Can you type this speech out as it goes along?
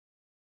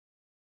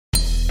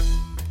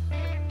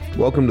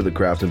Welcome to the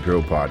Craft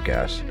Imperial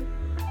Podcast,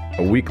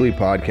 a weekly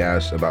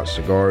podcast about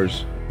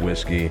cigars,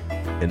 whiskey,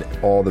 and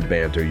all the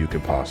banter you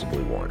could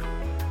possibly want.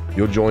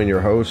 You'll join your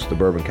host, the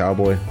Bourbon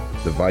Cowboy,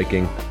 the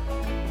Viking,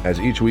 as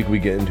each week we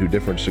get into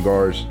different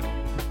cigars,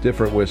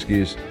 different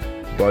whiskeys,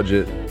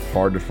 budget,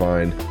 hard to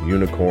find,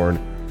 unicorn,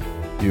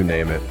 you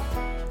name it.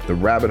 The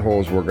rabbit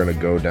holes we're going to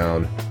go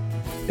down,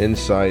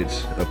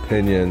 insights,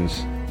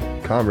 opinions,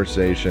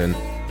 conversation,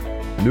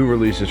 new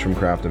releases from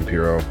Craft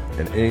Imperial,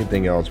 and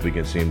anything else we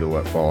can seem to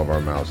let fall of our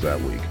mouths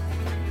that week.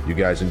 You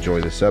guys enjoy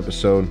this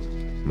episode.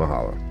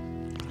 Mahalo.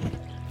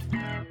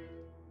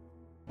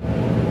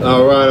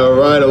 All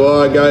right.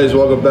 Well, guys,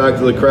 welcome back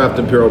to the Craft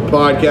Imperial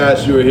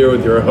Podcast. You are here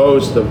with your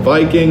host, the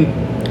Viking,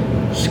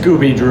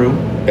 Scooby Drew,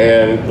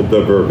 and the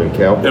Bourbon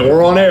Cowboy. and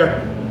we're on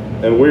air.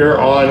 And we're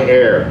on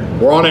air.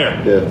 We're on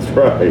air. That's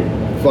right.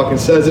 Fucking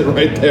says it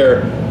right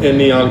there in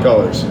neon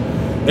colors.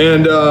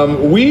 And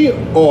we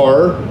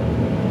are...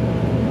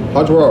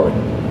 where are we?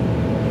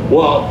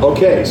 Well,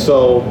 okay,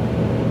 so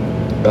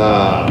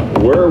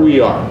where we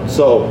are.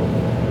 So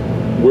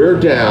we're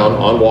down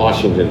on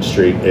Washington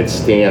Street at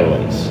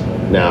Stanley's.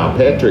 Now,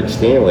 Patrick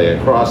Stanley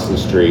across the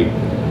street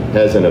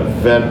has an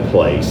event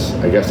place.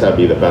 I guess that'd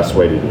be the best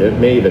way to do it. It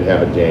may even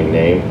have a dang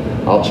name.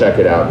 I'll check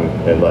it out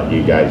and let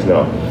you guys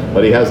know.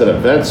 But he has an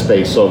event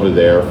space over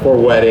there for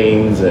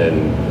weddings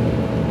and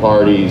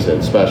parties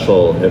and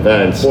special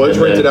events. Well, it's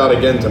rented out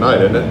again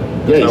tonight, isn't it?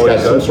 Yeah, he's got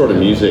some sort of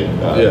music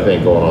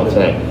thing going on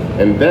tonight.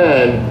 And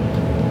then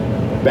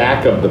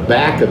back of the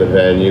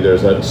venue,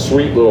 there's a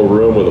sweet little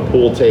room with a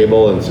pool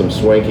table and some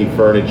swanky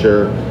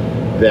furniture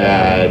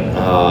that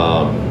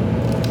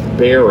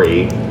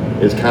Barry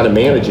is kind of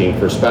managing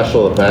for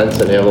special events,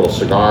 and they have little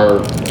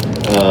cigar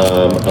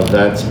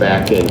events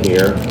back in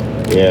here.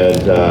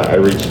 And I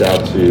reached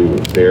out to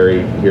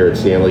Barry here at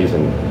Stanley's,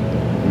 and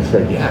he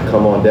said, yeah,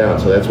 come on down.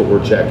 So that's what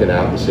we're checking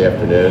out this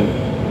afternoon.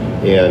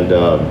 And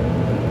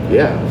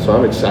yeah, so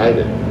I'm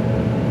excited.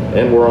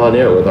 And we're on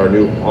air with our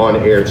new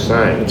on-air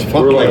sign. It's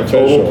we're like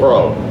official. total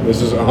pro.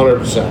 This is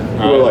 100%.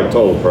 We're like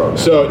total pro now.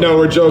 So, no,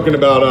 we're joking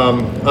about,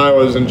 I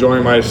was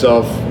enjoying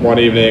myself one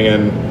evening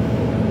and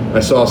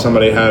I saw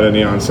somebody had a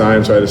neon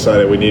sign, so I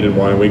decided we needed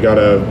one. And we got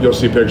you'll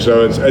see pictures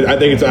of it. I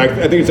think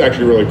it's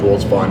actually really cool.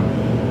 It's fun.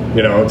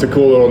 You know, it's a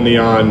cool little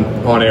neon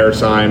on-air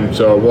sign.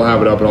 So we'll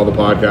have it up in all the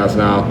podcasts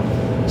now.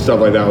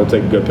 Stuff like that. We'll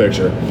take a good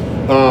picture.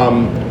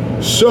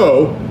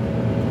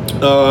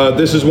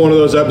 This is one of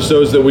those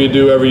episodes that we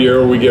do every year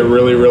where we get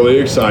really, really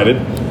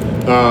excited.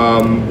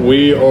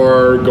 We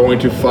are going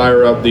to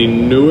fire up the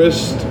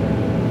newest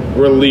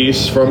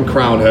release from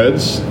Crown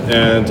Heads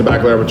and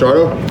Tabacalera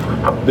Machado.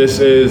 This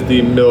is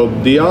the Mil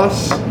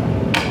Dias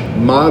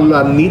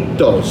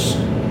Malanitos.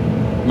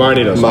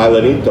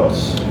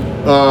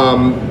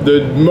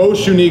 The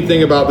most unique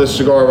thing about this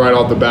cigar right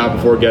off the bat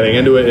before getting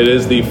into it, it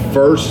is the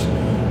first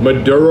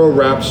Maduro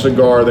wrapped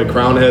cigar that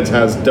Crown Heads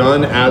has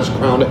done as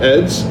Crown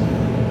Heads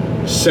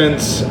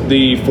since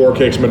the Four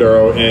Kicks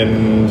Maduro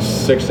in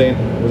 16.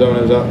 Was that when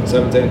it was out?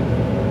 17?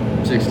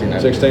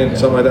 16,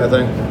 something like that,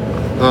 I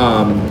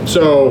think.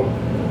 So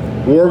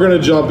we're going to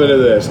jump into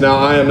this. Now,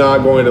 I am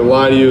not going to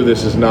lie to you.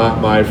 This is not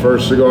my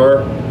first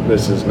cigar.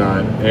 This is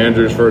not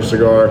Andrew's first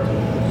cigar.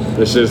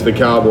 This is the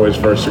Cowboy's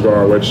first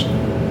cigar, which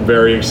I'm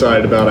very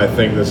excited about. I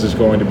think this is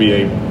going to be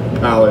a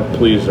palate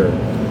pleaser.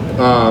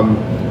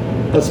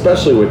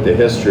 Especially with the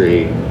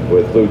history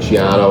with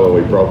Luciano, and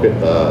we broke it,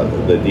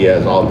 the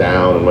Diaz all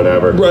down and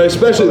whatever. Right,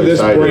 especially this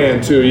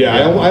brand too.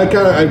 Yeah. I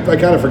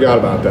kind of forgot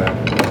about that.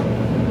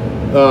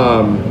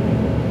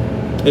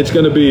 It's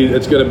gonna be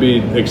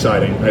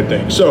exciting, I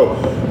think. So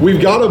we've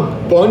got a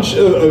bunch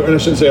of, and I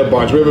shouldn't say a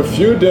bunch. We have a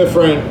few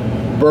different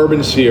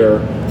bourbons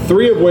here.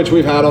 3 of which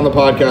we've had on the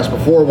podcast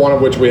before. 1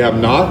 of which we have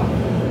not.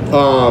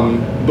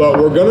 But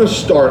we're gonna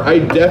start. I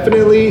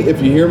definitely,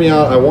 if you hear me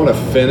out, I want to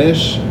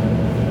finish.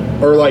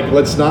 Or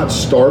let's not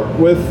start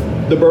with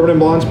the bourbon and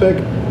blondes pick.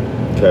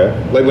 Okay.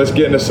 Let's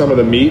get into some of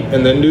the meat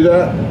and then do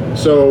that.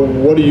 So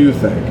what do you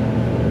think?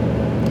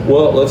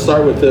 Well, let's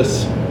start with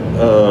this.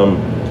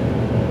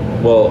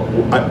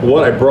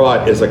 What I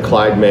brought is a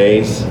Clyde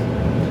Mays,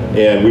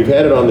 and we've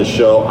had it on the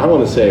show. I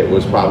want to say it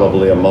was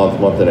probably a month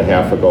and a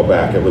half ago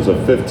back. It was a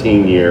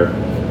 15-year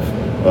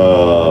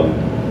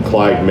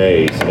Clyde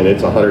Mays, and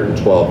it's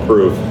 112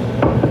 proof.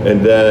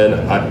 And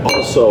then I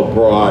also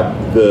brought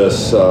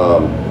this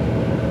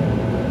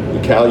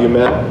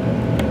Calumet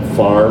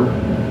Farm.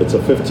 It's a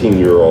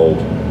 15-year-old,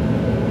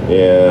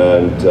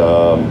 and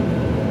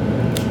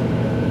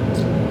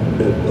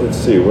let's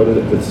see, what is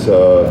it? It's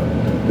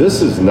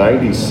this is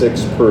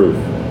 96 proof.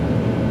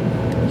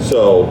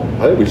 So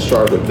I think we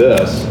start with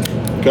this,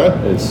 Okay.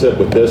 and sit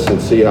with this and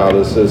see how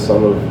this is.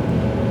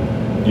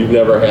 You've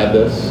never had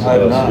this? I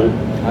have not.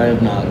 I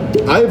have not.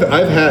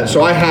 I've had.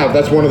 So I have.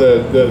 That's one of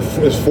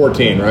it's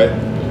 14, right?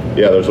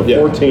 Yeah, there's a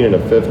 14 and a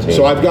 15.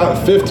 So I've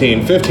got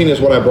 15. 15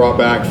 is what I brought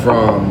back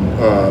from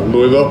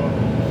Louisville.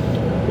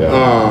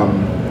 Yeah.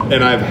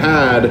 And I've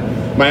had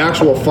my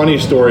actual funny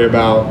story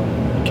about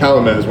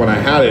Calumet is when I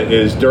had it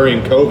is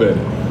during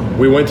COVID.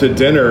 We went to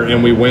dinner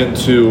and we went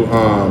to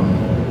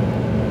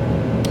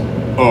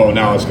Oh,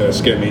 now it's gonna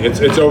skip me.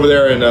 It's over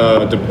there in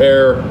De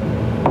Pere,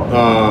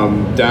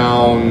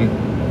 down.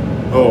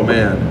 Oh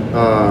man,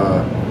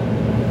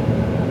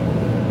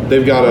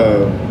 they've got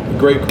a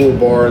great cool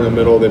bar in the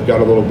middle. They've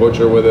got a little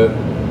butcher with it.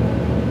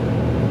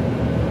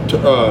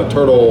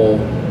 Turtle.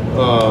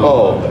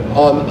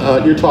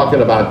 You're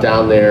talking about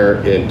down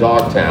there in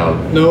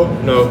Dogtown. No.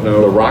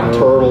 The Rock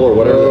Turtle or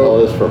whatever the hell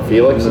it is for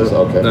Felix's?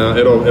 Okay. No,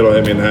 it'll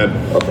hit me in the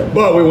head. Okay.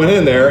 But we went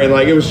in there and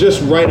like it was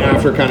just right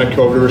after kind of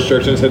COVID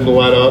restrictions had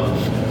let up.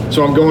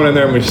 So I'm going in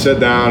there and we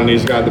sit down and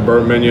he's got the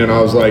bourbon menu and I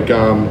was like,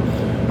 I'm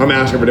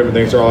asking for different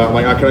things. They're all out. I'm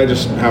like, can I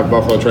just have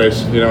Buffalo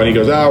Trace? You know, and he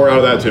goes, we're out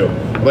of that too.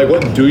 I'm like,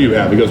 what do you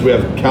have? He goes, we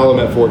have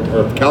Calumet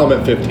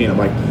 15. I'm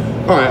like,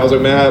 all right. I was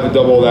like, man, I have a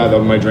double of that.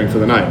 That'll be my drink for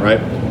the night, right?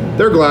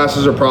 Their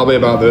glasses are probably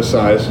about this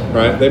size,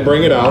 right? They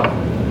bring it out.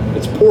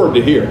 It's poured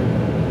to here,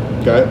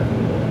 okay?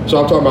 So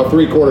I'm talking about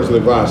 3/4 of the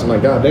glass. I'm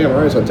like, God damn,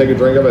 all right. So I take a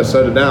drink of it, I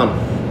set it down.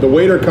 The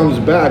waiter comes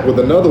back with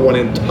another one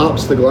and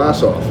tops the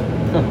glass off.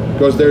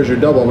 Goes, there's your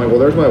double. I'm like, well,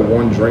 there's my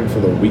one drink for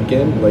the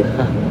weekend. Like,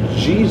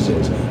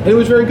 Jesus. And it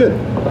was very good.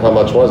 How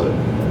much was it?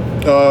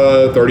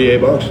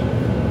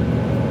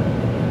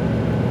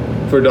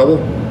 $38 for a double.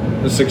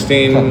 The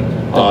 16.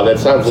 That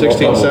sounds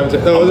 16,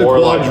 17. No, it was a more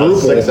like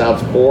quadruple. a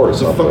 6-ounce pour or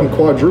It's a something. fucking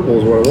quadruple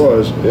is what it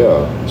was.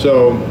 Yeah.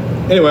 So,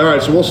 anyway, all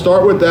right. So we'll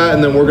start with that,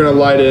 and then we're gonna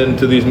light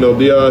into these Mil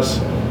Dias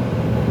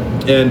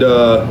and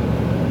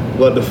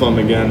let the fun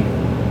begin.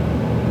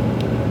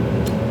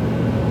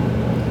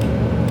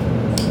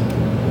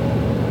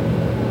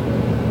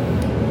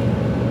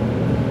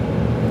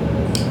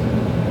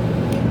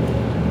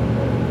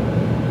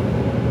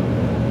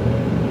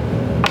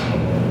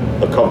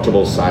 A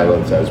comfortable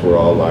silence as we're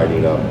all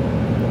lighting up.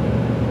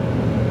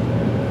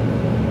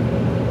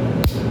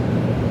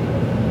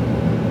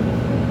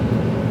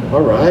 All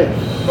right.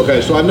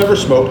 Okay, so I've never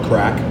smoked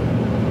crack,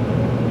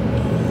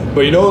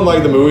 but you know in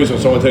like the movies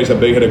when someone takes a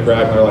big hit of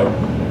crack and they're like,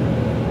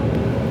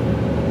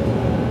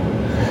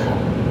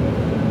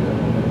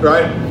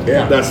 right?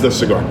 Yeah. That's the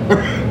cigar.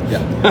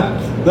 Yeah.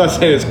 Not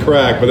saying it's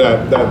crack, but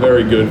that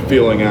very good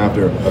feeling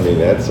after. I mean,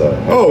 that's a...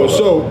 Oh,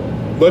 so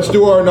let's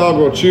do our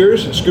inaugural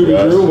cheers. Scooby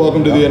Yes. Drew,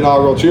 welcome to the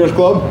inaugural Cheers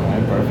Club. All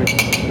right,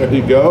 perfect. There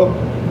you go.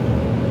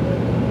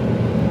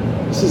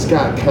 This has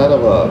got kind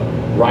of a...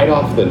 Right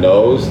off the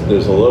nose,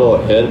 there's a little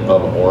hint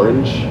of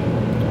orange.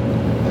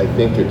 I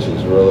think it's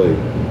just really...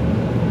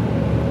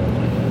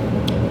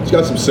 It's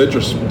got some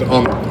citrus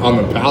on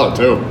the palate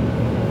too.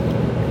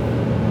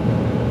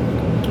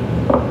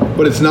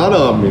 But it's not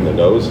I mean, the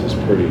nose is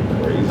pretty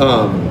crazy.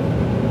 I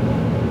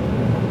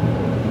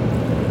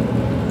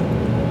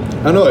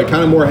don't know, it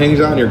kind of more hangs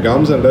out in your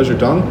gums than it does your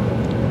tongue.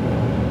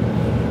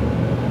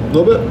 A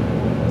little bit.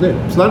 Yeah,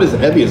 it's not as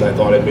heavy as I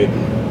thought it'd be.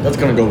 That's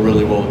gonna go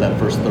really well with that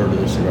first third of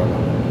the cigar.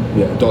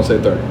 Yeah, don't say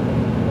third.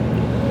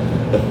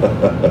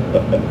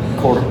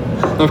 Quarter.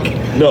 Okay.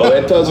 No,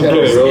 it does have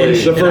a really...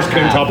 The first and a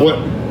half. quintuplet.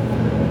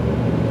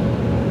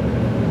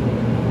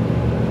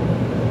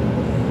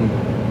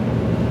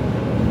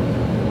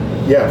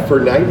 Yeah, for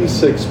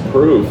 96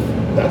 proof,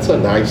 that's a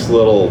nice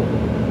little...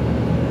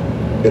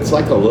 It's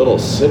like a little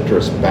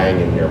citrus bang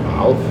in your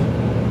mouth.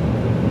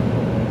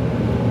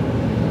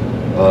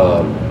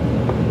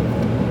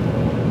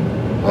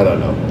 I don't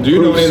know. Do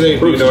you know Proof's- anything? Do you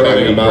proof's know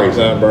driving anything me about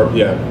crazy. that bourbon?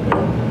 Yeah.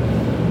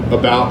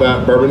 About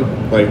that bourbon?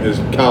 Like, is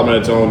Calumet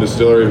its own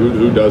distillery?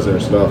 Who does their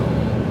stuff?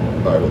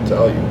 I will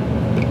tell you.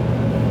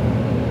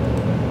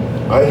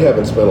 I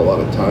haven't spent a lot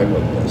of time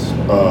with this.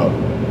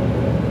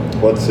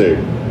 Let's see.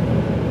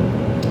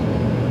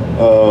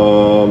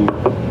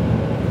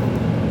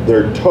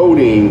 They're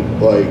toting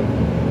like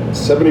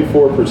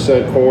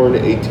 74% corn,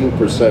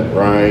 18%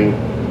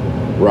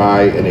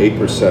 rye, and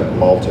 8%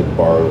 malted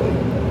barley.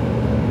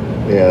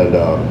 And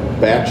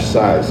batch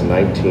size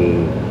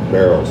 19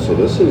 barrels. So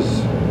this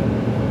is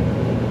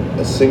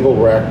a single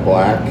rack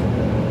black,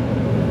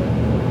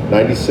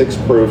 96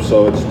 proof,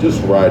 so it's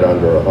just right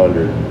under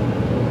 100.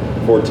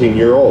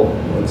 14-year-old.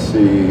 Let's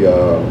see.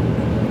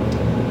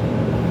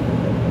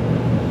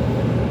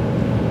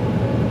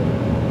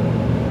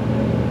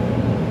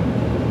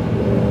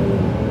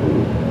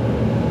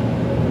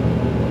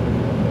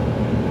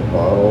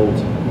 Bottled.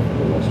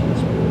 Western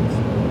Spirits.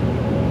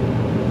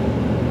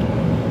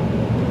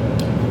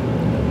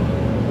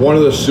 One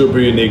of the super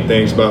unique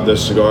things about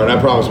this cigar, and I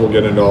promise we'll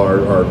get into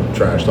our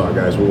trash talk,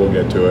 guys, but we'll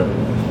get to it.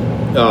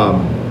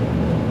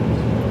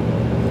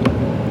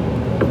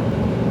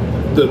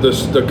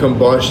 The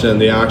combustion,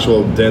 the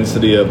actual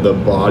density of the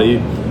body.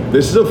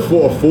 This is a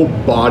full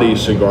body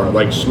cigar,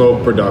 like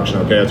smoke production.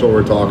 Okay, that's what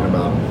we're talking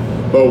about.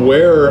 But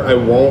where I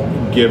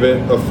won't give it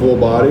a full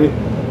body,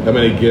 I'm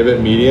going to give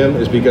it medium,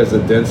 is because the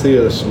density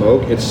of the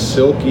smoke, it's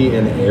silky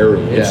and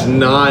airy. It's Yeah.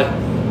 not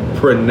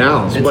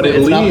pronounced, but it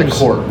it's leaves. not the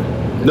cork.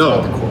 It's No,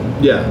 not the cork.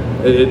 yeah,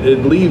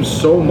 it leaves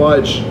so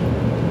much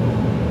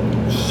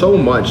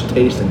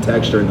taste and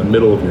texture in the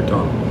middle of your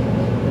tongue.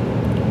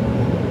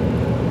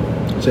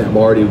 See, I'm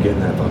already getting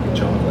that fucking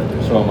chocolate.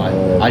 So am I.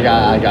 Oh, I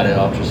got it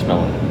off just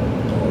smelling it.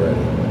 already.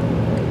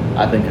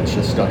 I think it's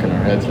just stuck in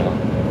our heads now.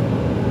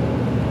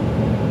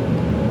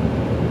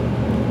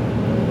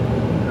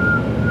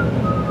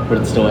 but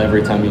it's still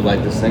every time you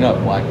light this thing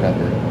up, black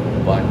pepper,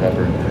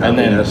 and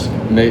Happiness.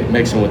 then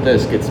mixing with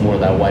this gets more of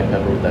that white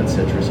pepper with that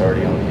citrus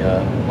already on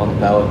the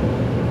palate.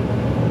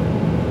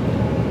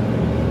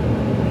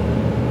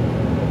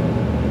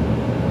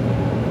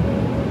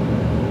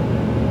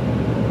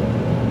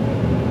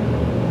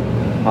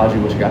 Haji,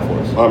 what you got for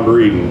us? I'm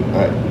reading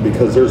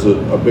because there's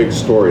a big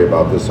story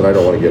about this, and I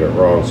don't want to get it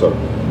wrong. So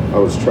I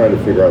was trying to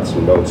figure out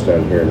some notes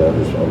down here, and I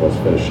just almost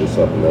finished this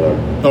up, and then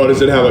I'm Oh,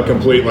 does it have a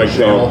complete like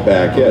channel jump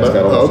back. Yeah, it's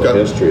got almost okay.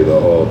 a history of the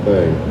whole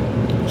thing.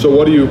 So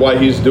why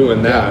he's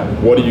doing that?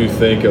 What do you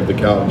think of the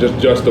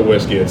just the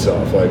whiskey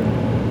itself? Like,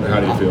 how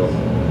do you feel?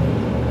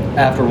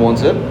 After one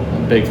sip,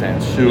 I'm a big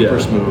fan. Super Yeah.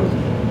 smooth.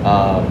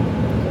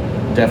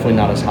 Definitely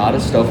not as hot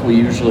as stuff we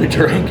usually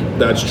drink.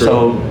 That's true.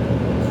 So,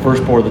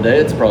 first pour of the day,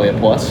 it's probably a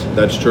plus.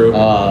 That's true.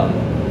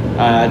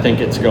 I think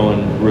it's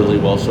going really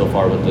well so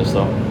far with this,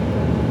 though.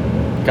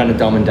 Kind of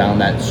dumbing down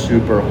that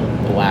super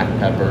black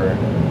pepper.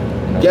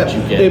 You know, Yeah, that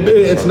you get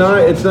it's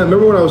not.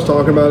 Remember when I was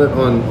talking about it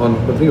on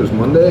I think it was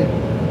Monday,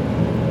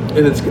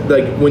 and it's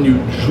like when you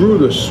drew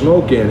the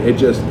smoke in, it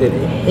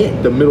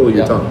hit the middle of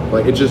your Yep. tongue,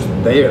 like it's just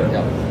there,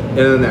 Yep. and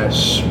then that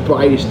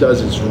spice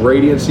does its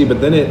radiancy, but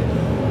then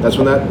that's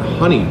when that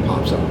honey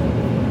pops up.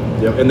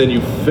 Yep. And then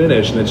you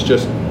finish, and it's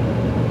just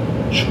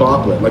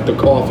chocolate, like the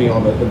coffee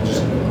on the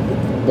just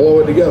blow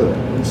it together.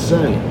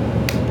 Insane.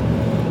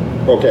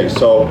 Okay,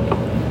 so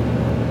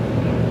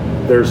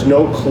there's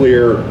no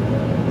clear.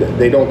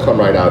 They don't come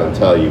right out and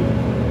tell you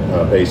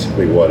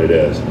basically what it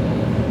is.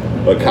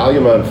 But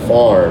Calumet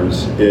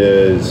Farms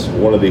is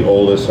one of the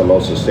oldest and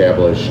most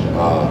established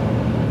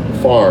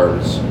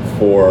farms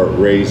for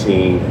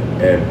raising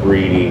and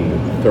breeding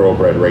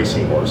thoroughbred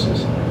racing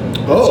horses.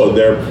 Oh. So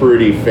they're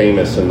pretty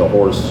famous in the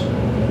horse.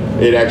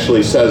 It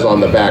actually says on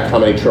the back how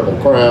many Triple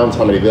Crowns,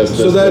 how many this.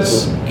 So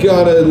that's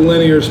got a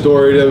linear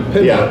story to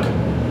Pinhook. Yeah.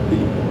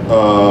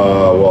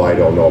 Well, I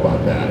don't know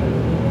about that,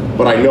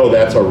 but I know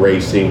that's a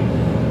racing.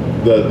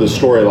 The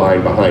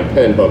storyline behind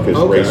Pinhook is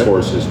Okay.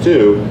 racehorses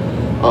too.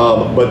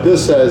 But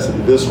this says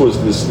this was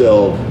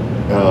distilled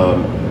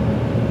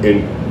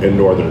in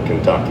northern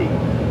Kentucky.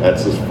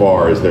 That's as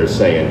far as they're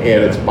saying,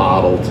 and it's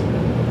bottled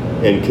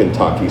in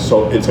Kentucky.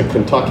 So it's a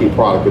Kentucky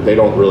product, but they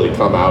don't really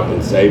come out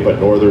and say. But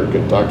northern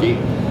Kentucky,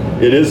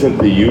 it isn't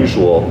the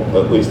usual,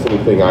 at least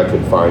anything I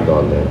could find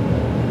on there.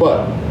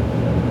 But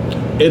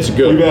It's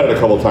good. we've had it a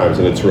couple times,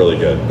 and it's really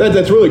good.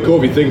 That's really cool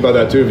if you think about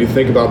that too. If you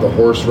think about the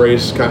horse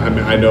race, I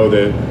mean, I know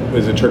that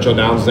is it Churchill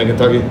Downs in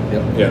Kentucky?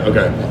 Yep. Yeah.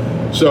 Okay.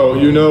 So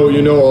you know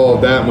all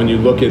of that when you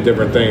look at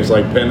different things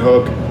like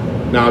Pinhook,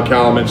 now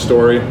Calumet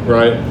story,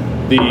 right?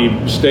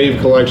 The stave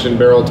collection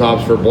barrel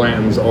tops for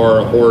Blanton's are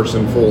a horse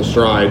in full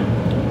stride,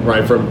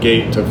 right from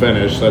gate to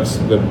finish. That's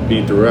the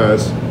B through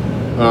S.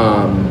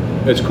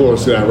 It's cool to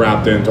see that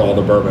wrapped into all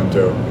the bourbon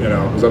too, you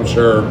know, because I'm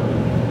sure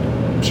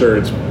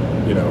it's,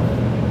 you know,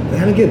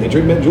 and again they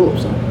drink mint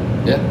juleps. So.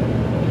 Yeah.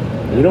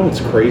 You know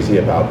what's crazy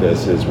about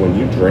this is when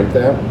you drink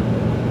that,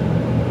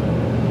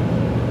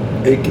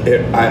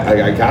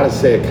 I gotta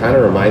say it kind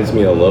of reminds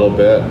me a little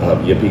bit of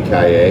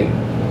Yippee-Ki-Yay.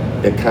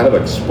 It kind of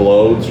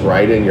explodes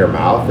right in your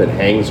mouth and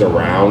hangs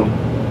around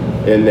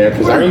in there.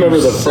 Because I remember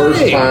the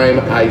first time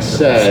I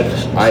said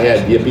I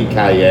had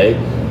Yippee-Ki-Yay,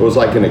 it was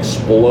like an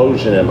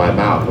explosion in my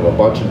mouth of a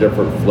bunch of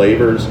different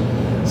flavors,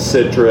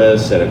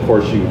 citrus, and of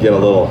course you can get a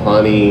little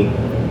honey,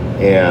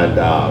 and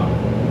I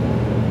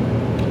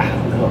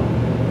don't know.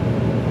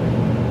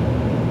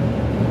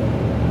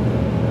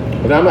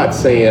 But I'm not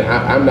saying,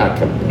 I'm not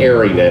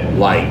comparing it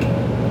like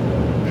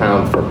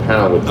pound for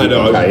pound with I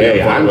know, I was Yippee-Ki-Yay.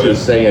 being I'm funny with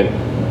just saying,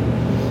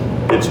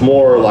 it's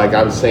more like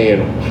I'm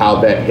saying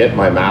how that hit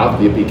my mouth,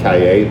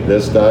 Yippee-Ki-Yay,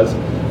 this does.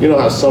 You know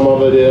how some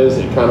of it is,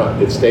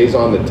 it stays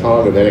on the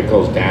tongue and then it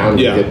goes down,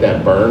 Yeah. you get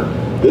that burn.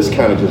 This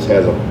kind of just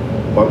has a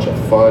bunch of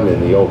fun in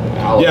the old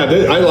palate.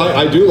 Yeah,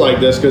 I do like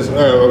this because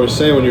I was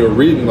saying when you were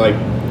reading, like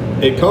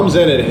it comes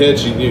in, it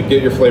hits, you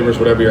get your flavors,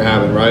 whatever you're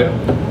having, right?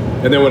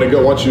 And then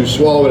once you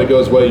swallow it, it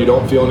goes away. You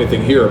don't feel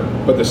anything here,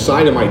 but the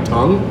side of my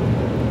tongue,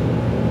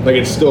 like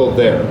it's still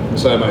there, the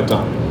side of my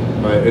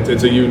tongue, right?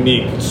 It's a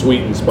unique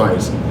sweet and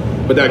spice,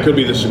 but that could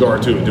be the cigar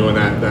too, doing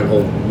that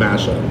whole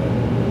mashup.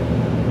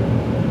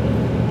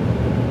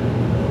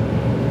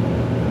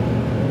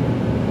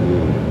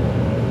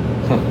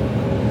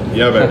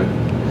 Yeah, baby.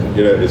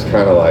 You know, it's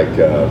kind of like,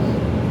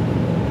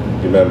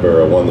 you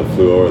remember One that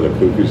Flew Over the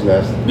Cuckoo's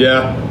Nest?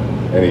 Yeah.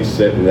 And he's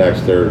sitting next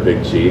to their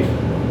big chief,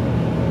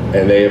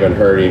 and they haven't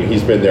heard him.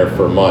 He's been there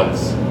for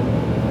months,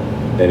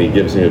 and he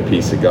gives him a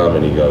piece of gum,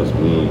 and he goes,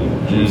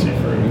 juicy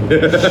fruit.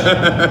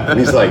 And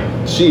he's like,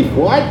 Chief,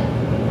 what?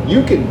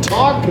 You can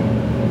talk?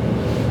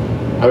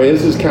 I mean,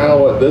 this is kind of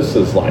what this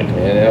is like,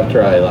 man.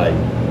 After I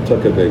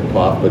took a big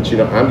puff, but you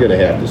know, I'm gonna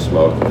have to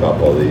smoke a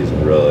couple of these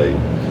and really,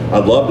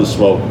 I'd love to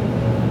smoke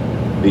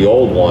the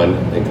old one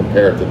and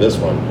compare it to this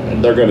one,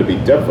 and they're going to be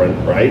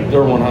different, right?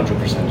 They're 100%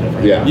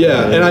 different. Yeah.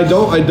 Yeah, and I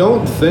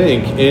don't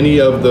think any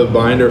of the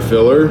binder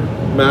filler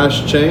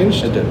mash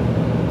changed. It did.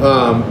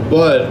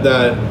 But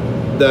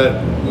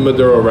that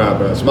Maduro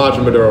wrapper,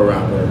 Sumatra Maduro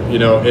wrapper, you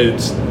know,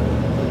 it's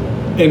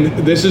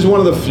And this is one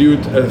of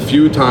the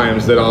few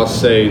times that I'll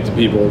say to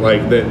people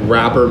like that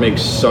wrapper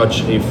makes such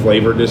a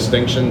flavor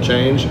distinction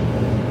change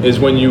is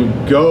when you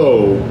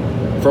go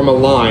from a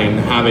line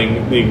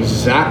having the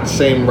exact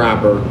same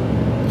wrapper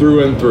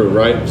through and through,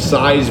 right?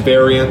 Size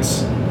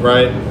variance,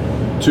 right?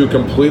 To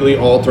completely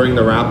altering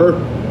the wrapper.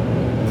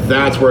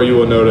 That's where you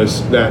will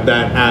notice that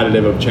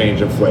additive of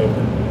change of flavor,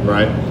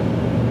 right?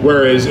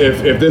 Whereas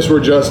if this were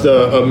just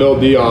a Mil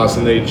Diaz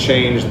and they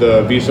changed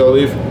the Viso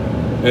leaf,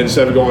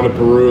 instead of going to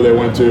Peru, they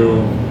went to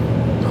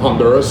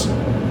Honduras,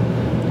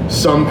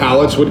 some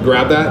palates would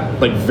grab that,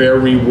 like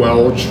very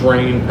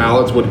well-trained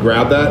palates would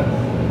grab that.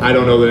 I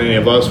don't know that any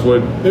of us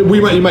would.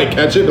 You might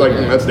catch it, like,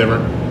 that's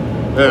different.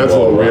 That's a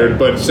little weird,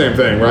 but same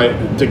thing,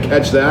 right? To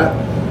catch that,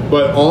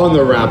 but on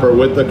the wrapper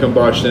with the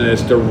combustion,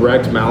 it's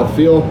direct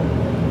mouthfeel.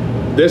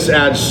 This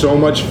adds so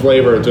much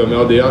flavor to a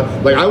Mil Diaz.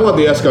 Like, I want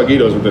the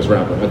Escogitos with this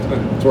wrapper.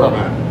 That's where I'm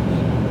at.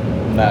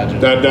 Imagine.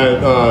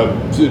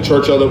 That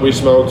Churchill that we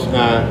smoked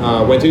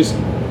at Winty's,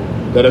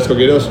 that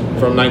Escogitos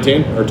from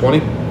 19 or 20,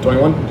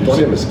 21, Did 20? you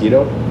say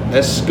mosquito?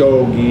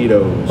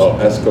 Escogitos. Oh,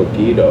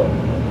 Escogito.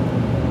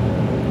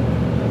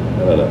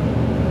 I don't know.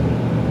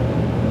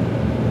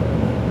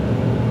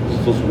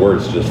 Those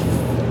words just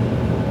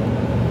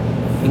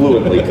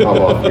fluently come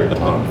off your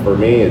tongue. For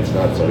me, it's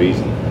not so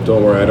easy.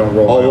 Don't worry, I don't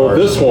roll my Although R's.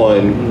 this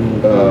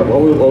one,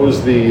 what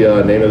was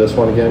the name of this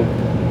one again?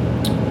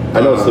 I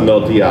know it's the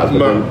Mil Diaz,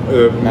 but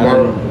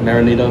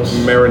Marinitos.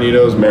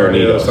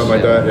 Marinitos, something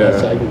like that.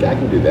 Yes, Yeah. I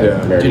can do that.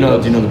 Yeah. Do you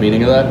know the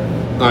meaning of that?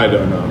 I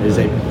don't know. It is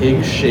a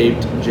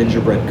pig-shaped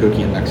gingerbread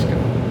cookie in Mexico.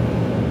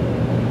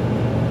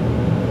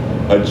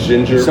 A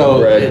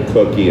gingerbread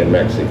cookie in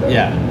Mexico.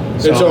 Yeah.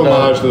 It's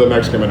homage to the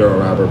Mexican Maduro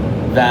wrapper.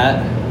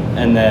 That,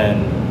 and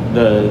then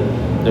the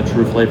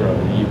true flavor of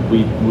it.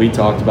 We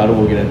talked about it.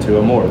 We'll get into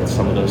it more.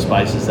 Some of those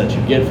spices that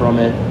you get from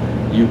it,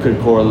 you could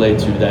correlate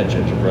to that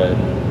gingerbread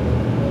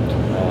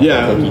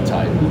cookie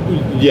type.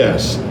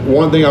 Yes.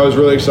 One thing I was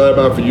really excited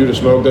about for you to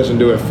smoke this and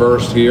do it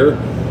first here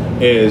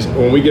is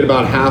when we get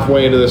about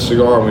halfway into this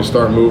cigar and we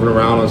start moving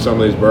around on some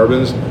of these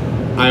bourbons,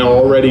 I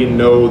already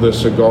know the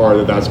cigar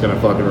that's going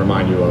to fucking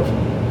remind you of.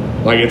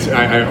 Like,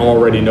 I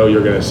already know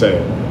you're going to say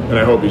it. And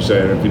I hope you say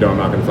it. If you don't, I'm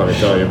not going to fucking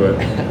tell you. But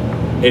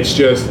it's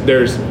just,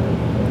 there's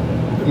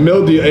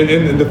Mil Diaz,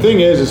 and the thing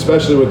is,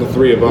 especially with the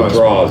three of us, The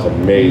draw is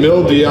amazing.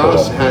 Mil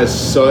Diaz has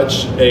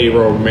such a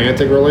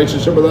romantic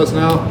relationship with us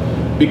now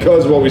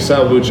because of what we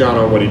saw with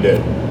Luciano and what he did,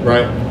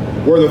 right?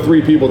 We're the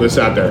three people that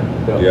sat there.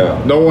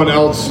 Yeah. No one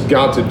else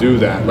got to do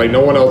that. Like,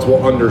 no one else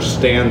will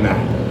understand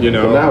that, you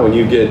know? But now when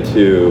you get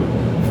to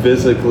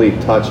physically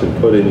touch and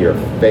put in your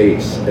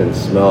face and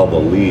smell the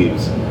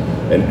leaves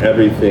and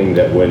everything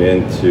that went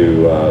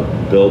into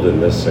building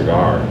this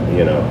cigar,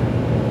 you know.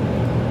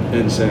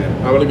 Insane.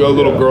 I'm gonna go to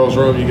little girl's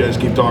room. You guys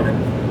keep talking.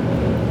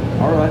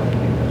 All right.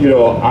 You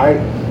know,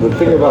 the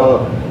thing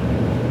about,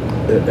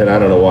 and I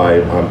don't know why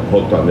I'm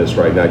hooked on this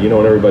right now. You know,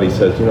 when everybody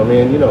says, you know,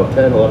 man,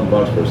 10, 11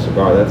 bucks for a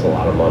cigar, that's a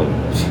lot of money.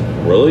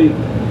 Really?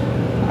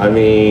 I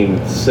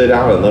mean, sit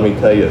down and let me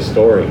tell you a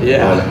story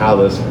on how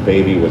this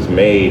baby was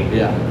made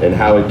and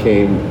how it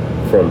came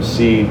from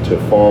seed to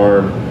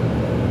farm,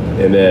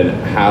 and then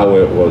how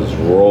it was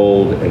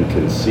rolled and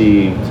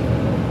conceived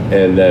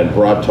and then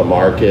brought to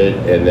market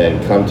and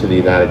then come to the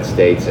United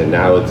States, and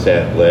now it's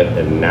at lit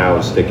and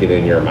now stick it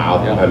in your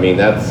mouth. I mean,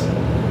 that's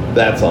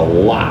a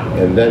lot.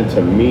 And then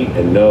to meet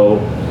and know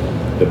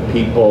the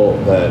people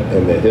that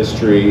and the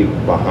history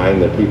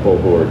behind the people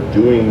who are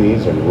doing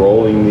these and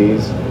rolling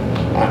these,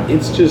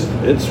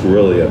 it's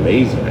really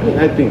amazing. I mean,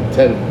 I think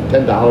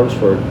 $10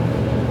 for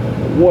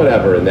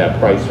whatever in that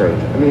price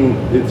range. I mean,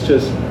 it's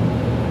just,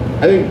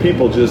 I think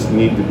people just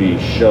need to be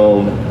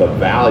shown the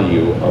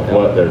value of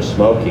what they're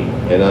smoking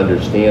and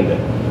understand it.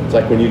 It's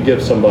like when you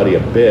give somebody a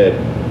bid,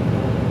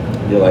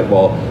 you're like,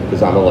 well,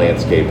 because I'm a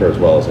landscaper as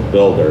well as a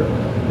builder,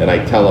 and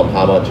I tell them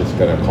how much it's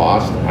going to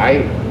cost.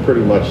 I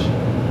pretty much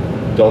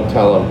don't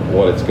tell them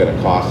what it's going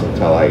to cost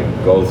until I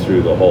go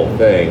through the whole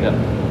thing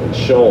and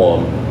show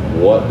them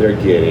what they're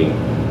getting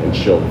and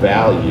show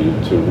value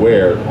to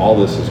where all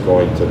this is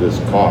going to this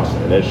cost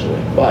initially.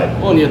 But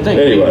well, and you think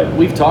anyway,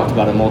 we've talked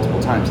about it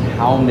multiple times.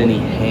 How many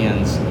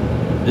hands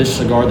this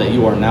cigar that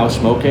you are now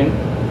smoking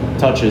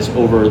touches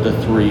over the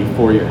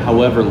 3-4 year,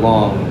 however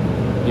long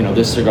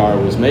this cigar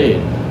was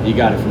made. You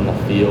got it from the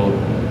field.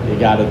 You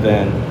got it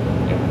then.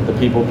 The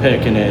people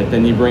picking it.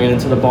 Then you bring it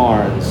into the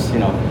barns.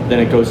 Then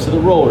it goes to the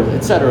rollers,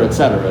 et cetera, et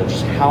cetera.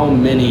 Just how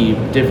many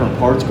different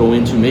parts go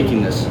into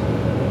making this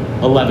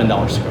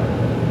 $11 cigar.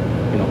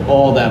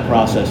 All that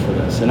process for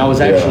this. And I was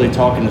actually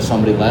talking to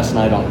somebody last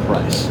night on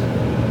price.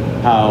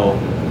 How,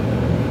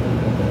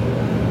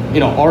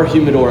 our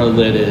humidor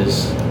lid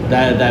is,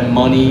 that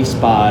money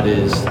spot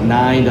is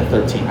 9 to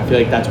 13. I feel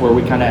like that's where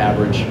we kind of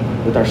average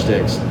with our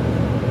sticks.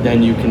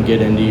 Then you can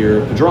get into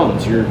your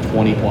Padrones, your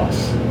 20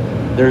 plus.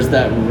 There's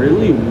that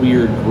really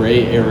weird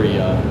gray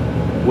area,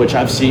 which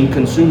I've seen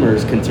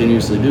consumers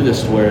continuously do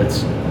this, to where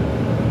it's,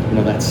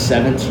 that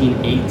 $17,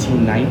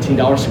 $18,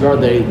 $19 cigar,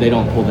 they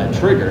don't pull that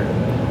trigger.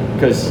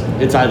 because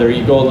it's either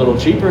you go a little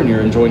cheaper and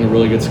you're enjoying a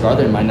really good cigar,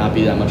 there might not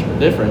be that much of a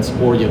difference,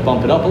 or you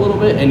bump it up a little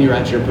bit and you're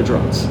at your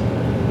Padrones.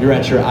 You're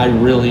at your, I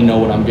really know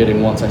what I'm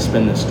getting once I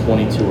spend this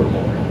 22 or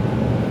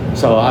more.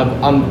 So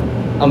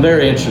I'm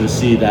very interested to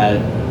see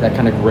that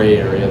kind of gray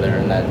area there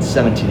in that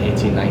 $17,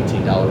 $18,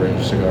 $19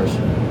 range of cigars.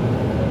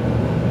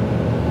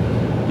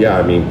 Yeah,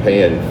 I mean,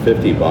 paying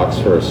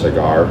 $50 for a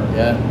cigar,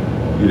 Yeah.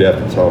 you'd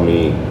have to tell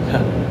me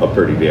a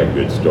pretty damn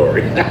good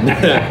story.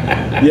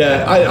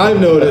 Yeah, I've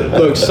noted.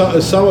 Look,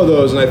 some of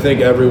those, and I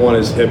think everyone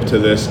is hip to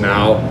this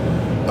now.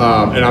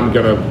 And I'm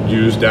gonna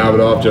use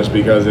Davidoff just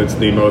because it's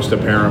the most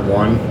apparent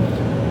one.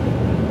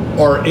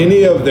 Are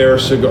any of their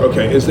cigar?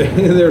 Okay, is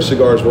any of their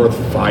cigars worth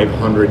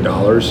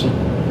 $500?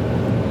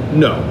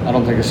 No. I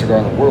don't think a cigar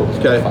in the world is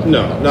worth Okay.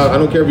 $500. No. I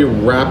don't care if you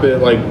wrap it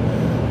like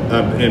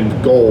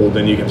in gold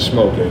and you can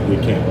smoke it. You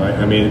can't, right?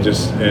 I mean, it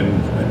just and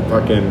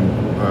fucking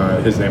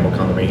his name will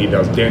come to me. He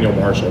does. Daniel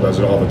Marshall does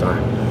it all the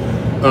time.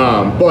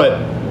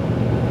 But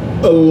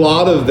a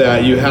lot of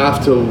that you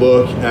have to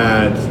look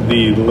at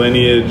the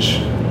lineage.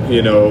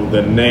 You know,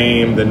 the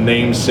name, the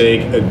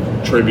namesake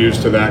attributes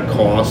to that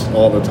cost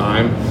all the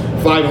time.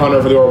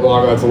 $500 for the Oro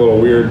Blanco, that's a little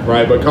weird,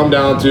 right? But come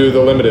down to the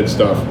limited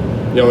stuff.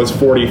 You know, it's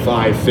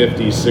 $45,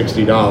 $50,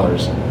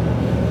 $60.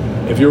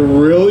 If you're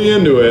really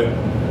into it,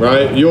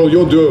 right,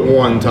 you'll do it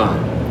one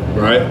time,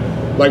 right?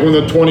 Like when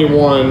the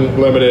 21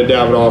 limited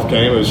Davidoff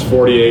came, it was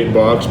 $48,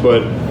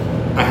 but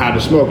I had to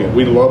smoke it.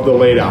 We love the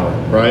late hour,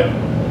 right?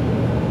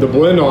 The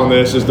blend on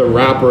this is the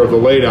wrapper of the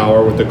late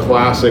hour with the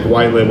classic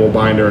white label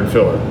binder and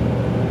filler.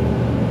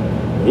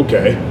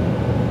 Okay,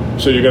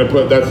 so you're gonna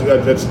put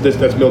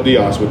that's Mil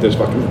Diaz with this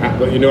fucking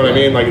wrapper. You know what I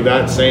mean? Like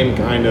that same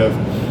kind of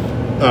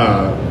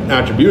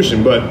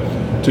attribution. But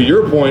to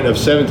your point of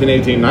 17,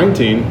 18,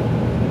 19,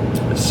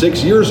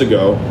 6 years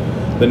ago,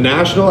 the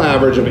national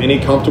average of any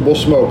comfortable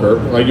smoker,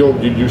 like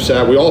you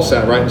sat, we all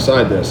sat right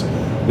inside this.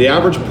 The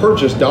average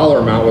purchase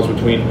dollar amount was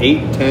between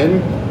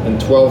 $8.10 and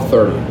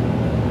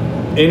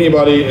 $12.30.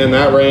 Anybody in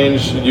that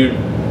range,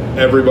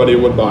 everybody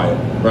would buy it,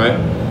 right?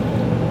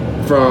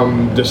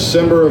 From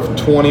December of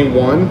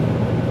 21,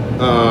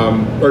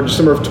 or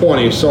December of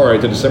 20, sorry,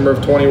 to December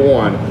of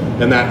 21,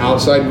 and that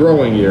outside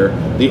growing year,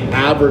 the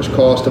average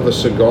cost of a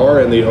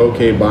cigar in the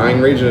OK buying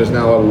region is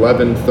now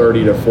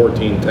 $11.30 to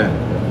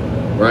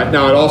 $14.10. Right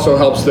now, it also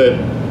helps that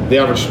the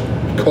average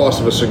cost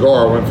of a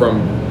cigar went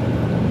from,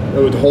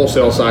 the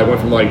wholesale side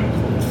went from like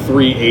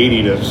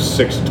 $3.80 to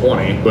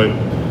 $6.20, but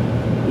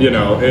you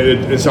know,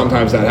 it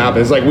sometimes that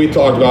happens. Like we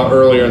talked about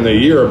earlier in the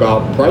year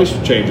about price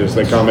changes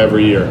that come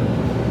every year.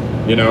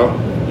 You know,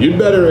 you'd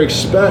better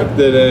expect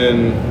that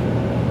in,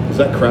 is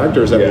that cracked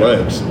or is that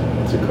legs?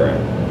 It's a crack.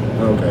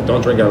 Okay,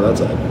 don't drink out of that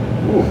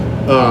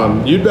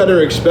side. You'd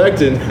better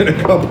expect in a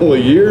couple of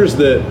years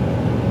that,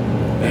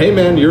 hey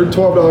man, your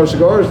 $12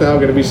 cigar is now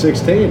going to be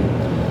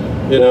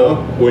 $16. You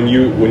know, when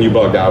you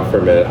bugged out for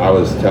a minute, I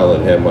was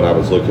telling him when I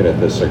was looking at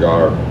this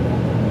cigar.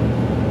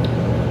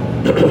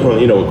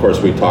 You know, of course,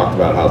 we talked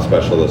about how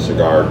special this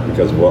cigar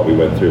because of what we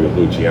went through with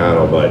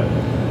Luciano, but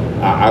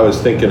I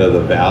was thinking of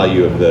the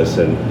value of this,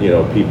 and you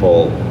know,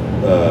 people,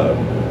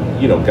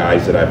 you know,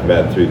 guys that I've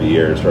met through the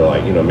years are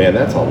like, you know, man,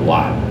 that's a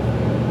lot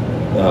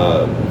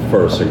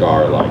for a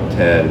cigar, like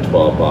 $10,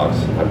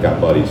 $12. I've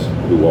got buddies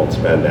who won't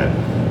spend that,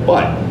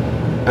 but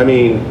I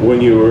mean,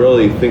 when you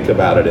really think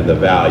about it, in the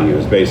value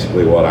is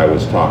basically what I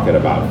was talking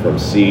about, from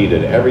seed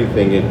and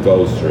everything it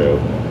goes through,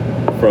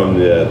 from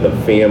the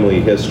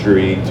family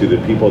history to the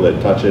people that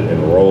touch it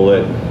and roll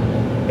it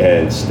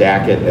and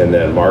stack it and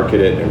then market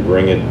it and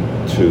bring it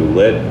to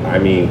lit. I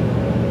mean,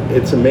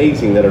 it's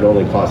amazing that it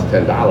only costs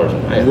 $10 in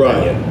my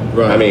opinion.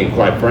 Right. I mean,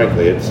 quite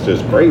frankly, it's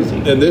just crazy.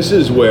 And this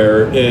is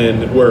where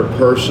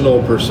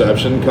personal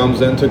perception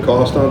comes into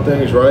cost on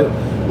things, right?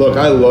 Look,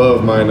 I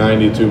love my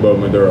 92 Bo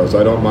Maduros.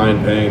 I don't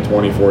mind paying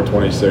 24,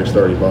 26,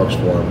 30 bucks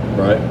for them,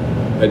 right?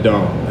 I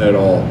don't at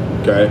all,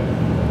 okay?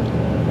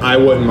 I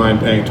wouldn't mind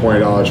paying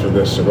 $20 for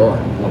this cigar,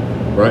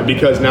 right?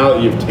 Because now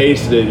that you've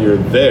tasted it, you're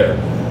there.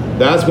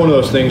 That's one of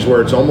those things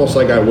where it's almost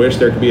like I wish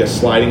there could be a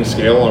sliding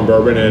scale on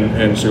bourbon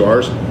and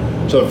cigars.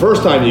 So the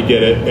first time you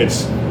get it,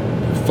 it's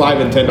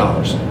 $5 and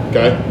 $10,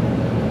 okay?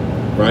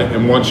 Right?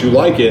 And once you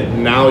like it,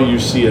 now you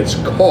see its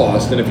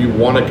cost, and if you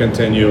want to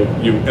continue,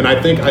 and I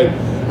think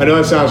I know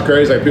that sounds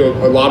crazy. Like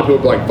a lot of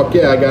people be like, "Fuck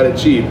yeah, I got it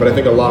cheap," but I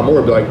think a lot more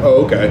would be like,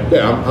 "Oh, okay,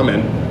 yeah, I'm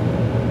in."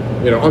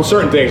 You know, on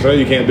certain things, I know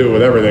you can't do it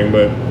with everything,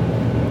 but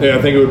yeah,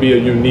 I think it would be a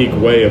unique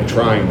way of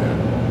trying that.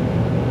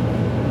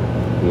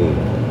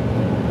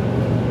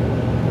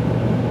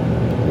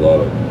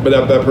 Love it.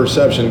 But that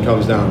perception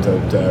comes down to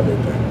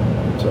everything.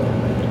 So,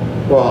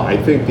 well, I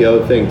think the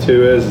other thing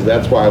too is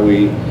that's why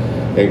we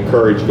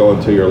encourage going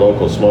to your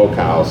local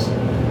smokehouse,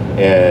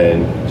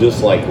 and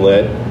just like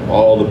lit,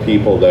 all the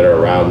people that are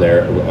around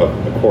there.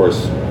 Of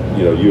course,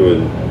 you know, you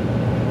and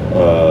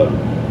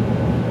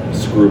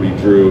Scrooby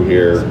Drew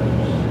here,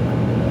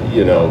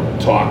 you know,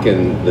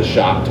 talking the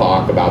shop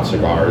talk about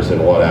cigars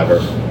and whatever.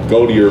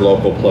 Go to your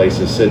local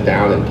places, sit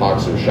down and talk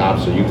some shop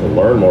so you can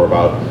learn more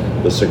about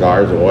the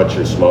cigars and what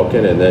you're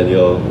smoking, and then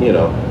you'll, you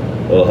know,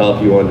 It'll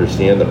help you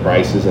understand the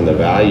prices and the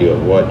value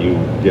of what you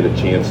get a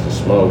chance to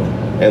smoke,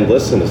 and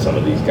listen to some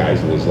of these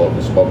guys in these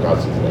local smoke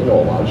houses. They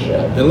know a lot of shit.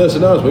 And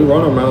listen to us, we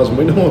run our mouths and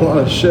we know a lot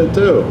of shit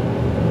too.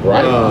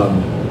 Right.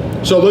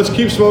 So let's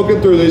keep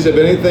smoking through these. If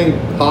anything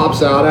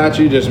pops out at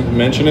you, just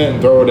mention it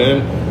and throw it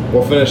in.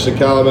 We'll finish the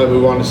Calumet,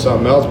 move on to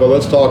something else, but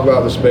let's talk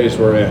about the space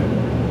we're in.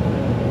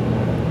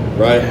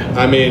 Right?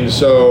 I mean,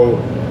 so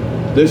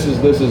this is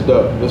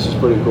dope. This is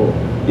pretty cool.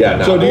 Yeah.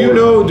 Now, So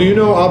do you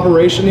know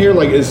operation here?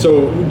 Like,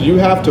 do you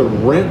have to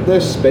rent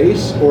this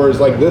space, or is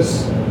like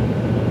this?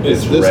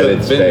 It's Is this rented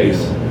a venue?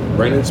 space.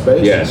 Rented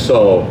space? Yeah.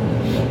 So,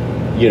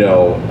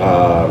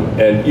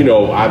 and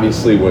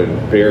obviously when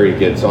Barry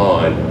gets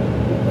on,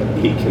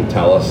 he can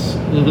tell us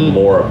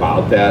more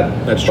about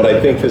that. That's But true.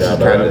 I think this is I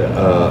forgot kind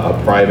about of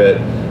a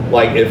private.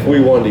 Like, if we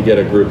wanted to get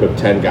a group of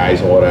 10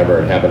 guys or whatever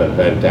and have an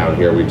event down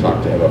here, we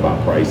talk to him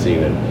about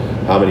pricing and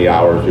how many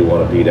hours we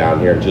want to be down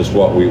here and just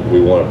what we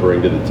want to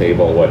bring to the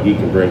table and what he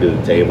can bring to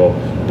the table.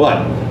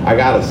 But I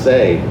got to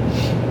say,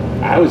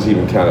 I was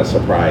even kind of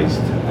surprised.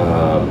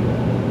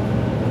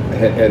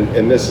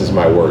 And this is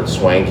my word,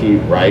 swanky,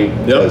 right?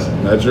 Yep,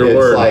 that's your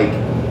word.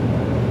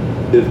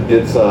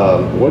 It's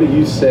what do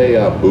you say,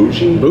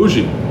 bougie?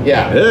 Bougie.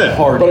 Yeah. Yeah.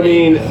 But I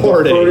mean, the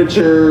Hardy.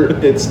 furniture,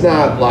 it's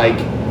not like,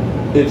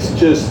 it's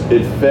just,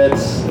 it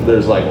fits.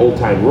 There's like old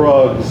time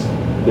rugs.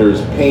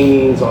 There's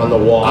paintings on the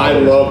wall. I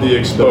love the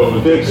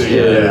exposed fixtures.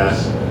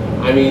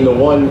 Yeah. I mean, the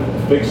one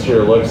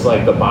fixture looks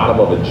like the bottom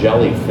of a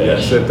jellyfish.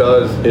 Yes, it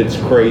does. It's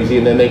crazy.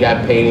 And then they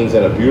got paintings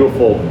and a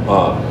beautiful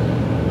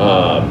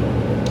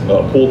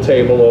pool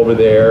table over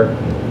there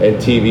and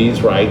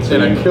TVs, right? So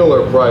And a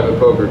killer private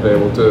poker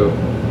table too.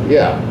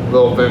 yeah.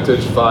 Little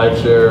vintage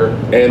 5-share.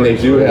 And they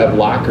do have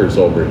lockers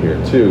over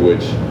here too,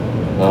 which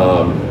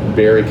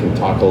Barry can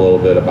talk a little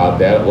bit about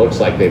that. It looks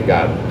like they've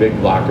got big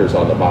lockers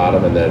on the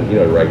bottom and then,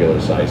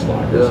 regular size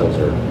lockers. Yeah. Those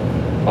are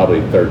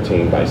probably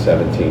 13 by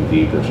 17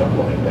 deep or something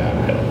like that.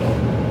 I don't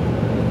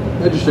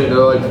know. Interesting. They're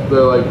like.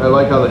 I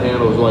like how the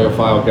handles are like a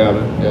file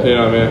cabinet. Yeah. You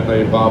know what I mean? Like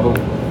you pop them.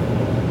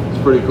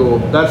 It's pretty cool.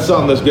 That's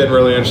something that's getting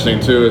really interesting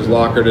too. Is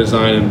locker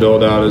design and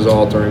build out is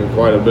altering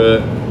quite a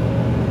bit.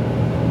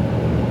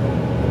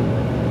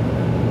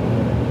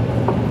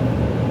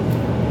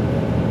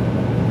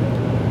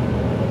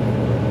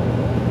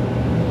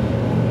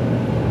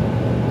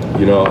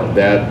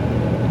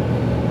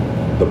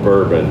 The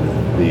bourbon,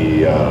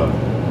 the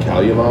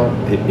Calumet,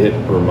 it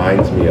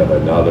reminds me of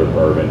another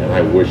bourbon, and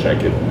I wish I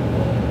could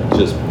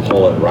just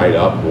pull it right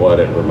up what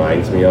it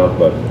reminds me of,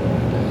 but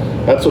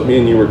that's what me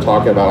and you were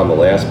talking about on the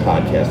last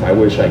podcast. I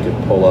wish I could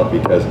pull up,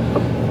 because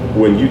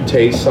when you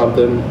taste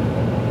something,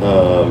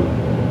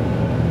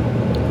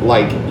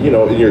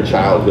 in your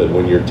childhood,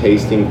 when you're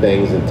tasting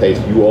things and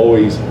you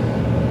always,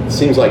 it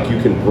seems like you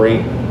can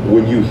bring,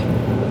 when you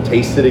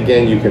taste it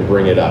again, you can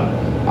bring it up.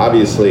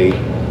 Obviously,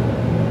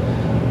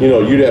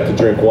 you'd have to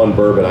drink one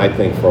bourbon, I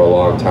think, for a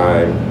long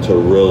time to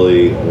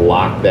really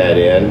lock that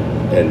in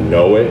and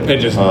know it. And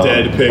just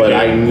dead pick But it.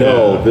 I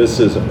know this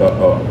is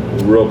a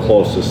real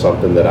close to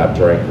something that I've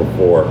drank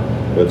before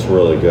that's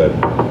really good.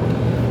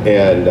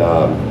 And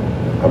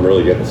I'm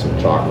really getting some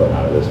chocolate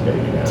out of this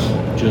baby now.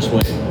 Just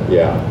wait.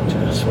 Yeah.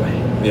 Just wait.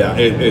 Yeah.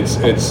 It's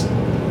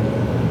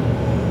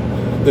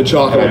the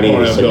chocolate. And I mean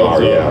the component builds cigar,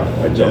 up.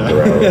 yeah. I jumped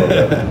around a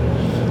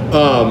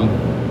little bit.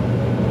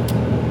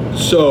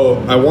 So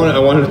I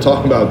wanted to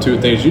talk about two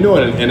things. You know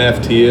what an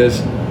NFT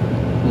is?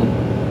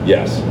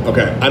 Yes.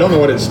 Okay. I don't know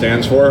what it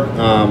stands for.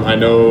 I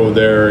know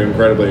they're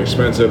incredibly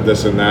expensive,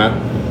 this and that,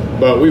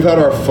 but we've had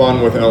our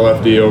fun with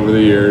LFD over the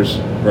years,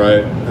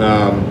 right?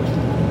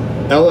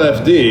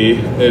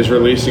 LFD is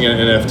releasing an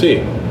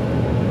NFT.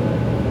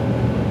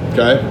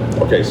 Okay.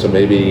 Okay, so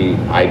maybe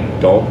I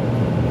don't.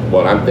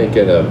 What I'm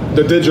thinking of.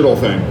 The digital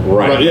thing.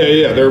 Right.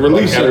 Yeah. They're Like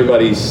releasing.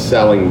 everybody's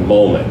selling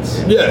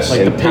moments. Yes. Like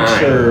In the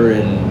picture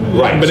and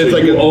Right, But so it's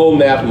like you a- own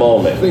that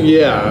moment.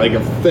 Yeah, like a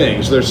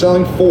thing. So they're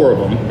selling 4 of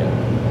them.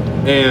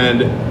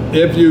 And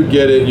if you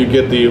get it, you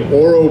get the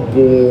Oro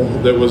Bull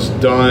that was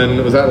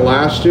done, was that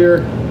last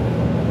year?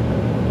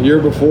 Year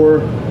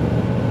before?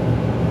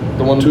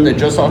 the one Two- they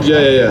just auctioned.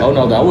 Yeah. Oh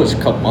no, that was a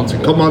couple months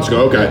ago. A couple months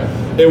ago, okay.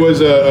 It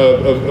was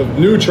a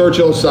new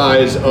Churchill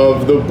size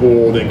of the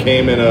bull that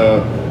came in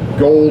a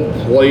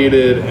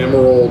gold-plated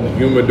emerald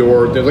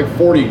humidor. It was like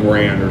 40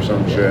 grand or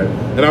some shit.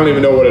 And I don't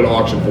even know what it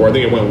auctioned for. I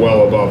think it went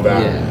well above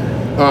that.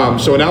 Yeah.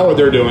 So now what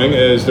they're doing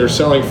is they're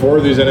selling 4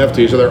 of these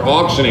NFTs. So they're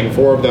auctioning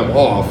 4 of them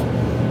off.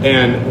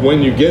 And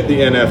when you get the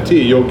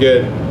NFT, you'll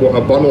get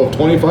a bundle of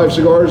 25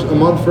 cigars a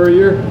month for a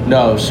year?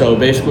 No, so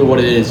basically what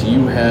it is,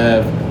 you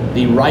have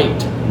the right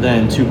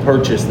then to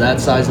purchase that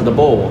size of the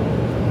bowl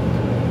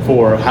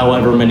for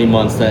however many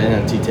months that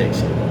NFT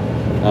takes you.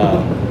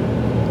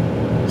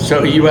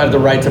 So you have the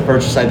right to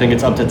purchase, I think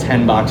it's up to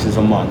 10 boxes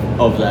a month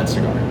of that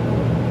cigar.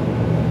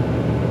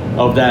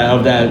 Of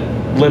that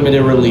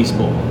limited release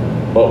bowl.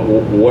 But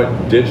what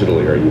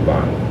digitally are you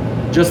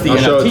buying? Just the I'll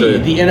show it to you.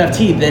 NFT. The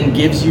NFT then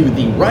gives you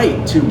the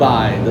right to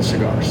buy the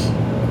cigars.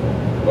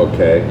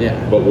 Okay.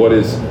 Yeah. But what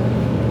is?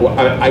 Well,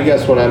 I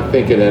guess when I'm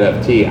thinking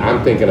NFT,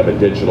 I'm thinking of a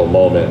digital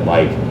moment,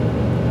 like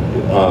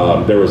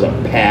there was a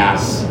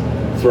pass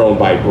thrown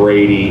by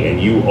Brady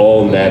and you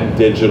own that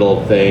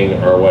digital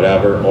thing or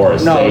whatever, or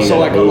a No, saying so in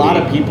like a movie. lot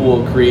of people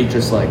will create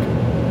just like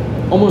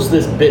almost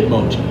this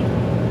Bitmoji,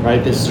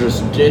 right? This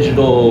just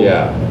digital,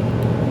 Yeah.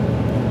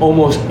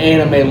 almost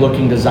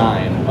anime-looking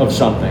design of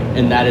something,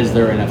 and that is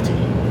their NFT.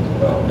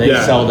 Well, They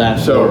Yeah, sell that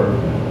so-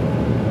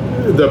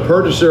 The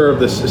purchaser of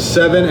the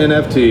 7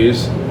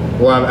 NFTs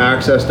will have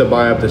access to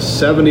buy up to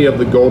 70 of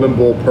the Golden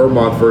Bull per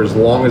month for as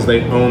long as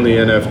they own the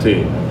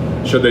NFT.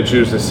 Should they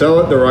choose to sell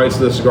it, the rights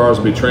to the cigars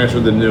will be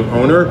transferred to the new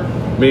owner,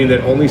 meaning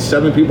that only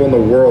 7 people in the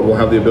world will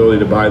have the ability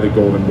to buy the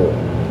Golden Bull.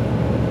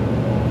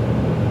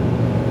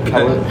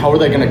 How are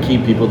they going to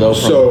keep people though?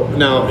 From, So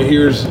now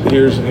here's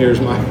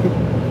my.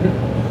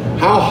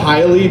 How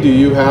highly do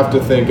you have to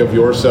think of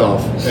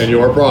yourself and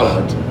your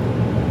product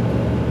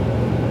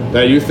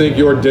that you think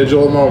your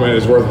digital moment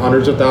is worth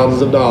hundreds of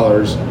thousands of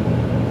dollars,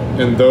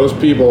 and those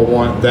people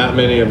want that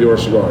many of your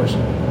cigars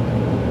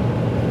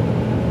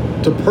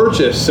to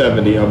purchase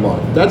 70 a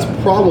month? That's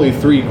probably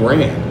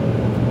 $3,000.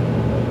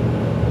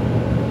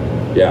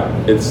 yeah,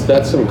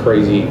 that's some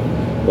crazy.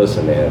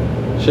 Listen,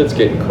 man, shit's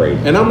getting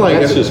crazy. And I'm like,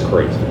 that's just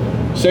crazy.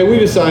 Say we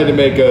decide to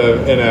make a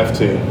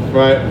NFT,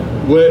 right?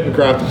 Lit and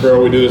Craft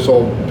Apparel, we do this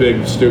whole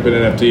big stupid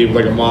NFT with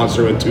like a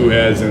monster with 2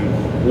 heads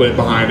and lit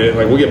behind it.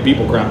 Like we get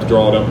People Craft to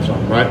draw it up or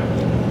something, right?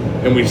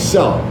 And we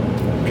sell it,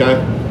 okay?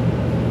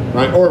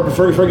 Right? Or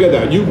forget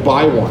that, you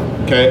buy one,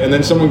 okay? And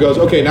then someone goes,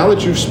 okay, now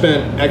that you've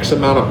spent X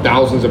amount of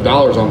thousands of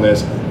dollars on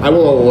this, I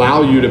will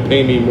allow you to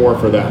pay me more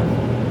for that.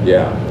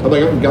 Yeah. I'm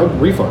like, I'll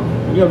refund.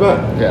 You know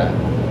that? yeah.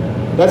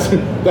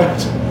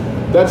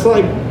 That's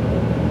like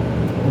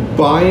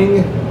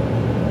buying.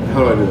 How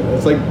do I do that?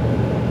 It's like,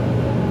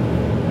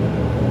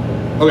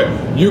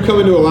 okay, you come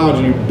into a lounge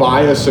and you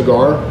buy a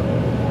cigar,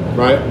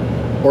 right?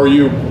 Or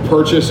you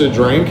purchase a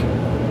drink,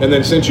 and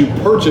then since you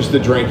purchased the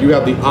drink, you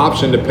have the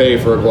option to pay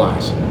for a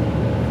glass.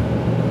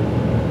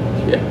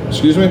 Yeah.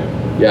 Excuse me?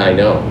 Yeah, I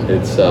know.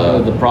 It's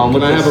The problem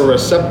Can with I have this, a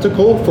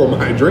receptacle for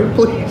my drink,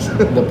 please?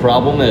 the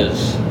problem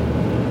is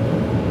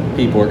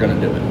people are going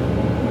to do it.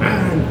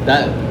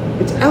 That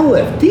It's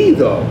LFD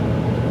though.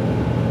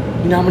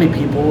 you know how many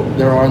people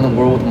there are in the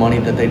world with money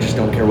that they just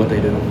don't care what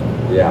they do.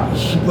 yeah.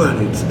 But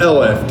it's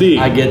LFD.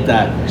 I get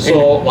that.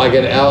 So like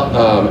an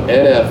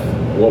NF.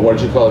 What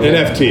did you call it?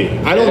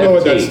 NFT. I don't know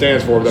what that NFT.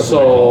 stands for. But that's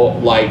So,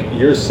 like,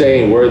 you're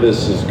saying where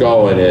this is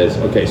going is,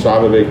 okay, so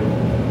I'm a big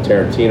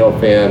Tarantino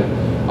fan.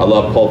 I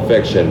love Pulp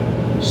Fiction.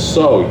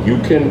 So, you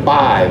can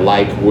buy,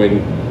 like,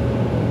 when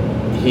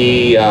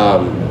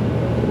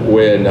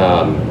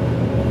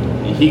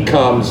he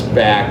comes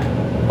back,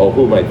 oh,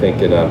 who am I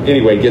thinking of?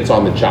 Anyway, he gets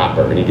on the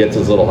chopper, and he gets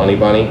his little honey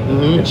bunny,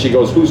 and she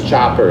goes, whose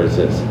chopper is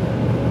this?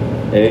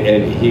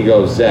 And he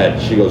goes,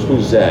 Zed. She goes,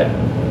 who's Zed?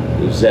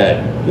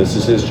 Zed. This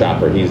is his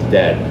chopper. He's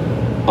dead.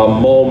 A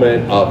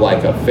moment of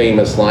like a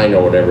famous line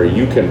or whatever,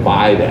 you can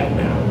buy that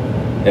now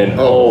and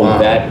own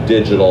that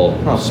digital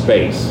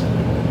space.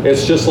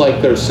 It's just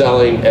like they're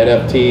selling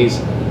NFTs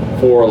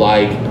for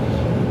like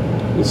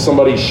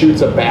somebody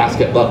shoots a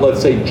basket.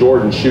 Let's say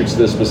Jordan shoots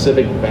this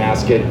specific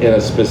basket in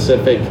a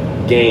specific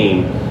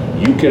game.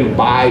 You can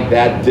buy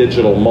that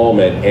digital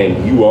moment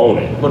and you own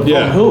it. But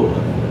Yeah. from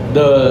who?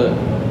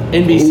 The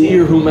NBC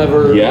or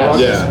whomever. Yes.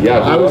 runs- Yeah. Yeah.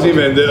 I was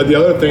even the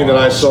other thing that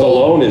I saw.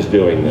 Stallone is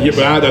doing this.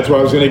 Yeah, but that's what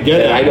I was going to get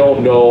And at. I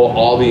don't know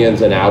all the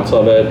ins and outs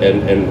of it,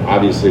 and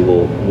obviously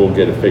we'll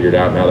get it figured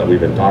out now that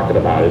we've been talking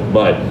about it.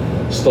 But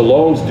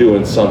Stallone's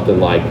doing something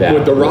like that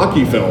With the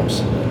Rocky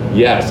films.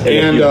 Yes, and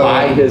if And, you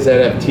buy his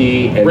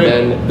NFT, and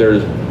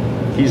then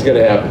he's going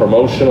to have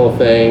promotional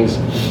things.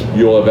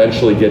 You'll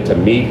eventually get to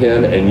meet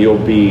him, and you'll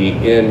be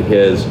in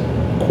his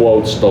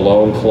quote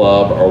Stallone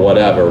club or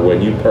whatever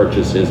when you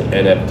purchase his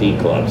NFT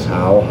clubs.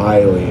 How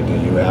highly do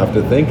you have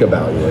to think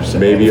about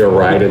yourself? Maybe you're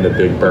riding the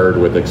big bird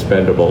with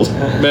Expendables.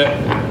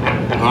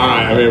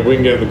 Alright, I mean, if we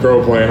can get the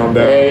crow plane, I'm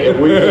down. Hey, if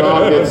we can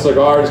all get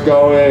cigars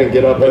going and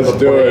get up in Let's the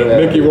do plane, it.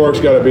 that'd Mickey be Rourke's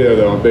got to be there,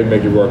 though. I'm a big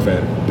Mickey Rourke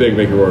fan. Big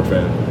Mickey Rourke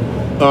fan.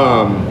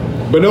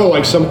 But no,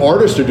 like some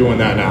artists are doing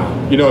that now.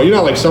 You know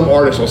like some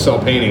artists will sell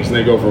paintings and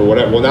they go for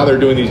whatever. Well, now they're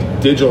doing these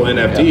digital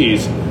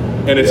NFTs,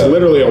 and it's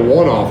literally a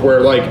one-off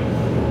where like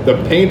the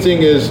painting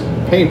is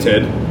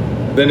painted,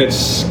 then it's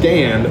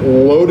scanned,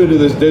 loaded to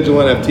this digital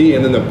NFT,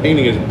 and then the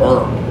painting is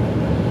burned.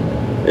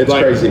 It's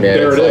Like, crazy, man.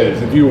 There It's it like-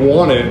 is. If you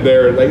want it,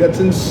 there. Like that's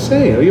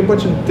insane. Are you a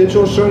bunch of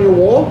digital shit on your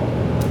wall?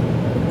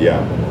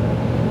 Yeah.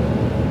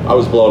 I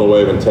was blown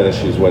away when tennis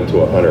shoes went to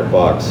 $100,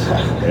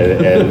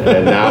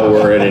 and now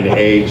we're in an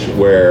age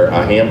where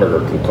a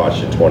hamburger can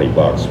cost you $20.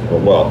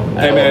 Well,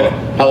 Hey, man.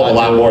 hell of a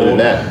lot more than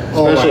that.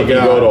 Oh my Especially if you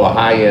God. go to a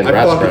high-end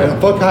restaurant.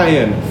 Fuck high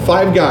end.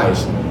 Five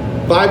Guys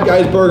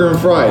burger and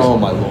fries. Oh,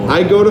 my Lord.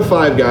 I go to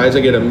Five Guys.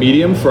 I get a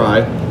medium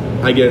fry.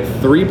 I get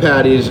 3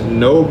 patties,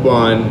 no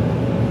bun,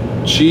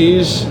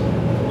 cheese,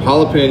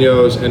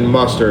 jalapenos, and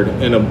mustard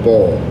in a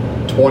bowl.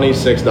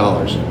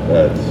 $26.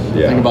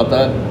 Think about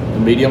that. The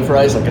medium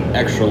fries like an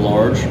extra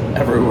large.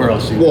 Everywhere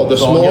else you Well, the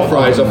go, small get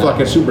fries are more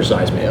than fucking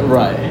supersized, that. man.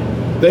 Right.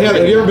 They have.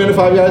 Have you ever been to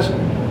Five Guys?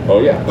 Oh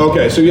yeah.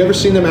 Okay, so you ever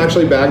seen them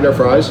actually bag their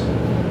fries?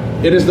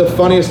 It is the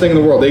funniest thing in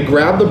the world. They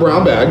grab the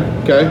brown bag,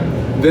 okay?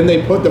 Then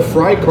they put the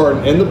fry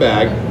carton in the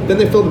bag. Then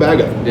they fill the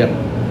bag up. Yep.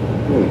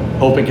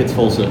 Hope it gets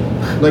full soon.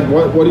 Like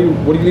what do you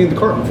need the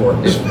carton for?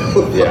 Just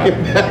fill the Yeah.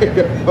 fucking bag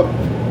up.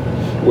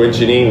 With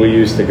Janine, we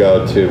used to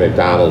go to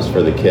McDonald's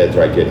for the kids,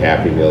 right? Get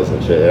Happy Meals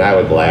and shit. And I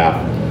would laugh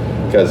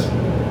because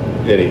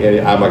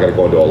I'm not going to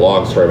go into a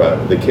long story about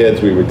it. The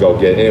kids we would go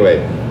get.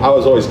 Anyway, I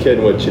was always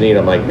kidding with Janine.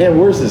 I'm like, man,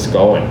 where's this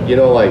going? You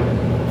know, like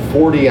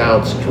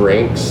 40-ounce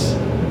drinks.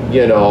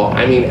 You know,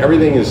 I mean,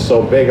 everything is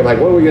so big. I'm like,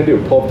 what are we going to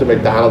do? Pull up to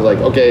McDonald's? Like,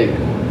 okay,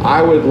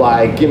 I would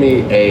like, give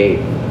me a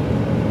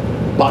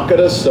bucket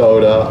of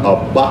soda,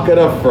 a bucket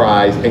of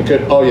fries, and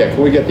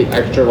can we get the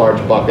extra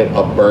large bucket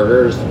of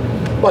burgers?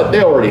 But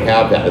they already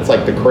have that. It's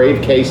like the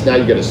Crave case now.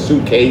 You get a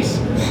suitcase,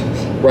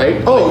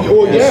 right? Oh,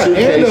 well, A yeah.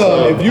 suitcase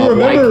And if you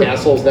remember, White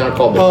Castle's now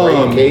called the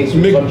Crave case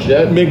or some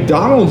shit.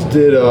 McDonald's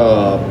did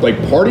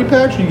like party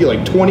packs. You get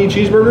like 20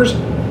 cheeseburgers.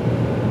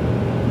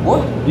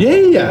 What?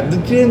 Yeah.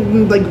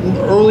 Like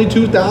early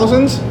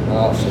 2000s.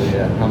 Oh, so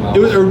yeah, I'm out. It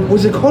was, or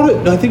was it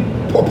called? I think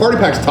Party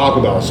Packs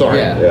Taco Bell. Sorry.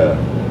 Yeah.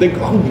 Yeah. They get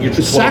a your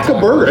sack 20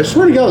 of burgers. I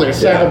swear to God, like a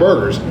sack Yeah. of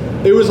burgers.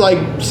 It was like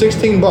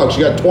 $16.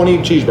 You got 20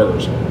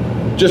 cheeseburgers.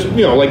 Just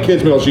like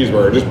kids meal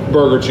cheeseburger, just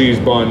burger, cheese,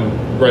 bun,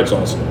 red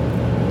sauce.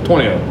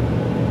 20 of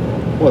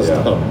them. Was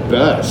Yeah. the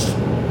best.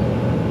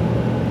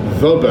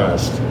 The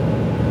best.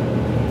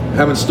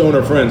 Having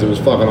stoner friends, it was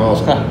fucking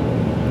awesome.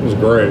 It was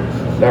great.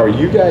 Now, are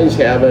you guys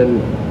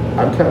having?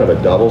 I'm kind of a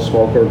double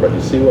smoker, but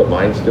you see what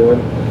mine's doing?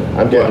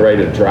 I'm getting What?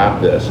 ready to drop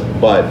this,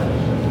 but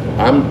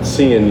I'm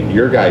seeing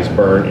your guys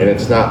burn, and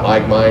it's not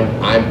like mine.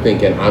 I'm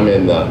thinking I'm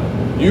in the.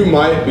 You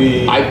might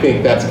be. I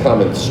think that's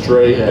coming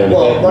straight. Yeah. And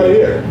well, hitting right me.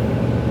 here.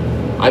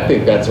 I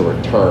think that's a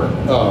return.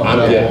 Oh, I'm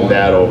that getting one.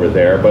 that over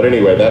there. But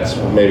anyway, that's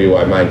maybe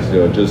why mine's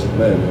doing just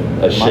Maybe.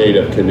 a shade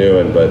of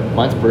canoeing. But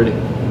Mine's pretty.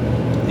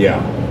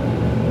 yeah.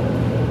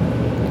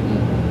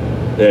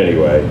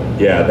 Anyway,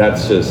 yeah,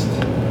 that's just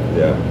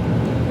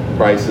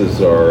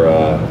Prices are.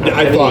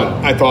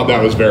 I thought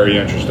that was very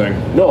interesting.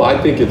 No,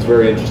 I think it's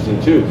very interesting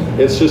too.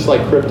 It's just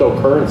like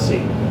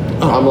cryptocurrency.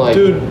 Oh, I'm like,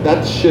 dude.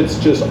 that shit's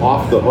just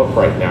off the hook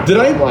right now. Did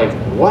I- I'm like,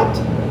 what?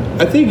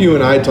 I think you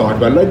and I talked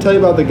about it. Did I tell you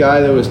about the guy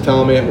that was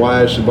telling me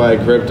why I should buy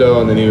crypto,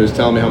 and then he was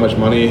telling me how much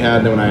money he had,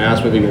 and then when I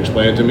asked him if he could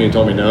explain it to me, he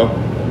told me no?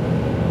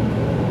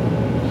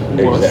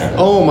 Exactly.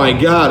 Oh my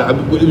God!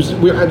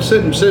 I'm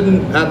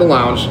sitting at the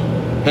lounge,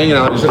 hanging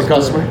out. Was it a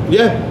customer?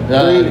 Yeah.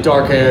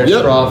 Dark hair, Yep.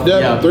 scruff.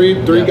 Yep. Yeah.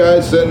 Three Yeah.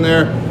 guys sitting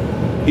there.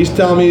 He's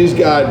telling me he's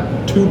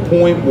got 2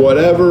 point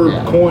whatever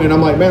Yeah. coin. And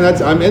I'm like, man,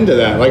 I'm into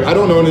that. Like, I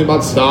don't know anything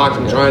about stocks.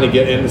 I'm trying to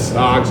get into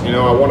stocks. I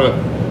want to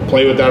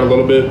play with that a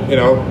little bit.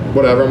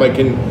 Whatever. I'm like,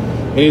 and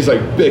he's like,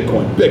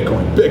 Bitcoin,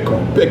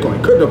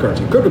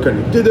 cryptocurrency,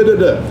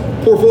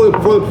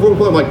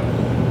 portfolio. I'm like,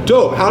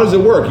 dope. How does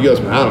it work? He goes,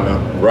 man, I don't know.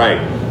 Right.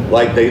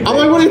 Like they.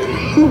 I'm like,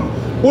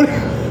 what?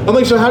 I'm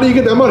like, so how do you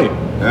get that money?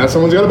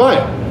 Someone's got to buy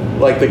it.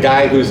 Like the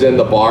guy who's in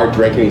the bar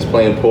drinking, he's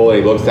playing pool, and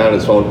he looks down at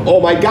his phone. Oh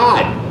my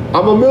God,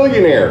 I'm a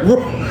millionaire.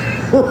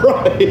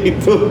 Right.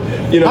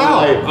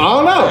 How? Like, I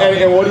don't know.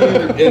 And what do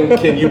you? And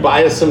can you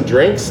buy us some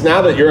drinks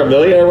now that you're a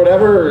millionaire or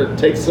whatever? Or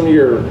take some of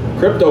your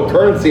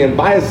cryptocurrency and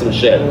buy us some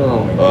shit.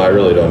 Oh, my I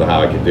really don't know how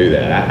I could do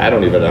that. I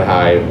don't even know how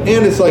I.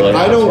 And it's like, really I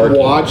how it's don't working.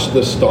 watch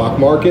the stock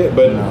market,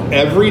 but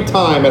every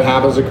time it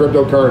happens to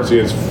cryptocurrency,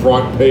 it's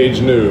front page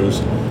news.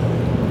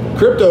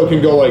 Crypto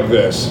can go like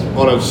this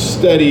on a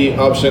steady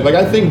upswing. Like,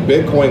 I think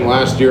Bitcoin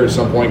last year at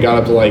some point got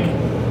up to like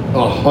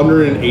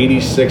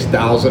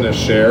 186,000 a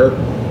share.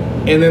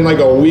 And then like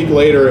a week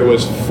later, it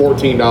was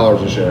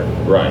 $14 a share.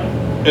 Right.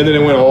 And then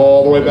it went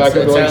all the way back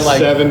up to at like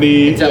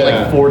 70. It's at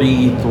like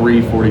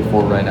 43,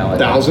 44 right now. I think.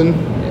 thousand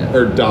Yeah.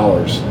 or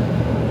dollars.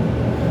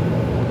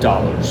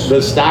 dollars.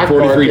 The stock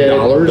 $43?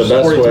 market, the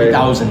best way.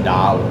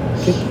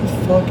 $43,000. Get the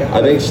fuck out.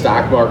 I think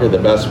stock market, the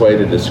best way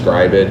to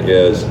describe it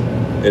is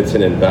it's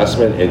an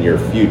investment in your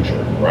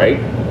future, right?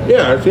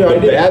 Yeah, that's the The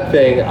idea. bad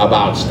thing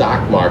about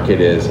stock market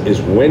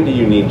is when do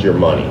you need your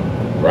money,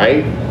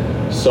 right?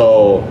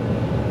 So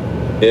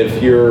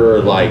if you're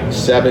like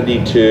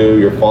 72,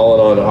 you're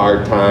falling on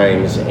hard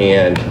times,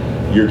 and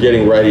you're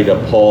getting ready to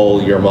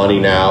pull your money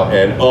now,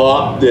 and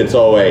it's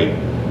 08.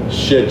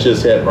 Shit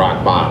just hit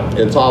rock bottom.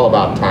 It's all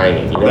about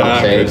timing. You know what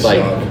I'm saying?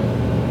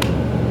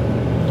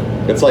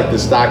 It's like the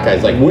stock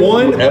guys. Like, when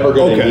are you ever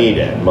going to need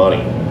it?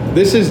 Money.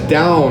 This is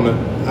down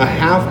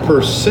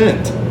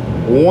 0.5%.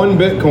 One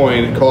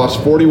Bitcoin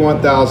costs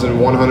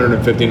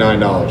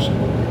 $41,159.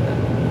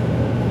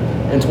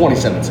 And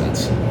 27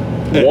 cents.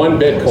 One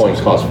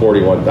Bitcoin costs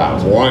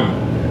 41,000. One.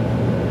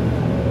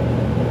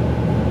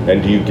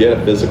 And do you get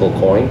a physical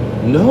coin?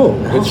 No,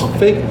 it's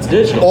fake. It's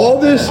digital. All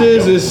this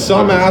is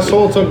some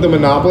asshole took the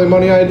Monopoly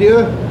money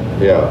idea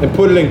Yeah. and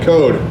put it in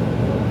code.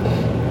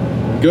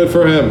 Good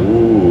for him.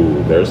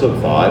 Ooh, there's a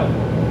thought.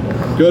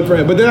 Good for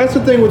him. But that's the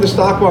thing with the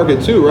stock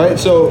market too, right?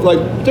 So like,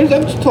 I'm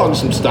just talking to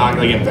some stock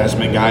like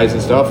investment guys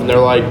and stuff, and they're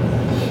like,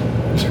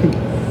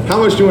 "How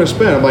much do you want to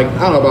spend?" I'm like,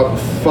 "I don't know, about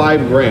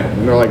 $5,000."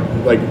 And they're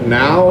like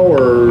now, or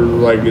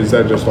like, is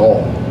that just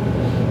all?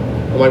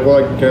 I'm like,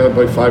 well, can I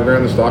play $5,000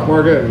 in the stock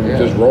market and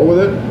just roll with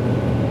it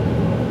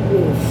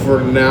for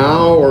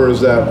now, or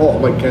is that? Oh,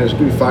 I'm like, can I just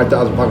give you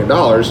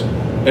 $5,000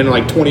 and in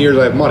like 20 years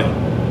I have money?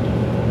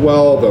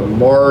 Well, the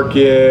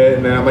market,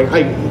 and then I'm like,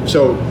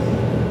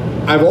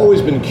 I've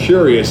always been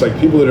curious, like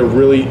people that are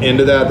really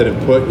into that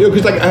have put,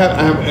 because like I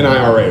have an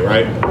IRA,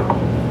 right?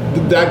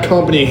 That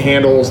company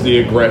handles the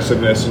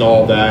aggressiveness and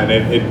all that,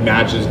 and it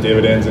matches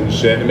dividends and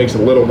shit. And it makes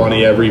a little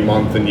money every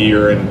month and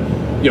year, and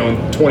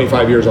in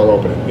 25 years I'll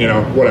open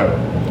it, whatever.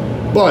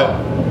 But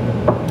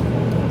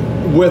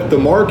with the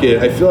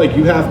market, I feel like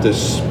you have to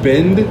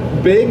spend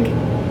big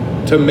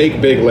to make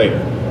big later,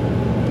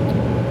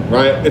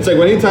 right? It's like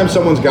anytime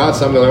someone's got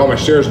something, they're like, oh, my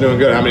share's doing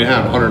good. How many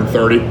have?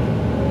 130.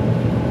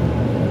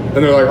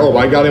 And they're like, oh,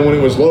 I got in when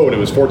it was low and it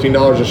was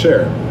 $14 a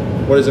share.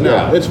 What is it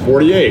now? Yeah. It's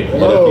 48.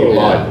 But if you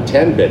bought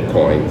 10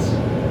 Bitcoins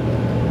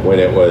when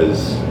it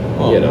was,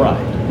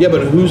 Right. Yeah,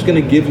 but who's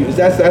going to give you?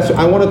 That's.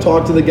 I want to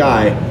talk to the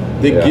guy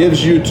that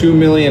gives you $2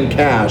 million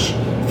cash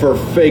for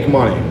fake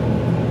money.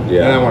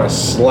 Yeah. And I want to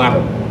slap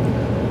him.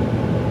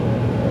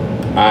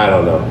 I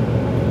don't know.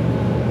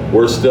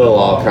 We're still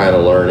all kind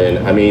of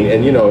learning. I mean,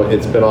 and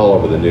it's been all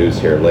over the news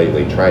here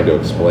lately trying to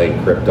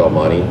explain crypto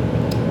money.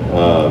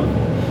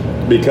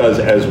 Because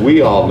as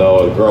we all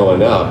know,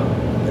 growing up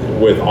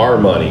with our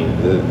money,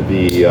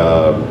 the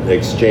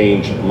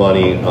exchange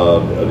money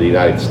of the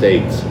United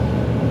States,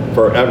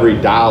 for every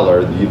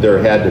dollar, there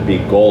had to be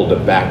gold to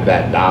back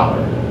that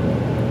dollar.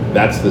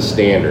 That's the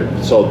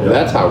standard. So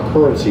that's how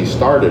currency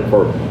started.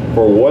 For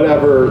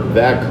whatever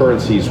that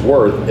currency's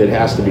worth, it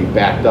has to be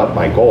backed up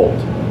by gold.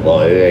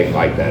 Well, it ain't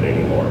like that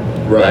anymore.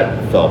 Right.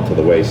 That fell to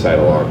the wayside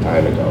a long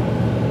time ago.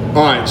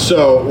 All right,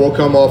 so we'll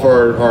come off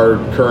our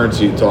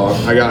currency talk.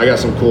 I got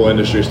some cool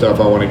industry stuff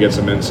I want to get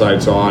some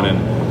insights on,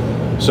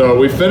 and so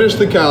we finished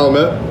the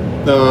Calumet.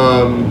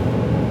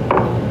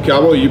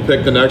 Cowboy, you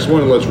pick the next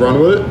one and let's run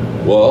with it.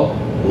 Well,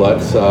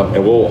 let's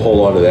and we'll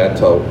hold on to that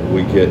till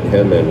we get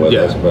him in with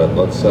us. But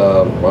let's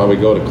why don't we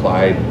go to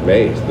Clyde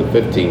Mays, the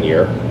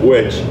 15-year,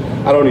 which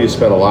I don't need to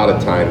spend a lot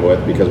of time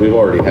with because we've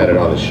already had it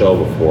on the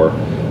show before.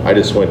 I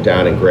just went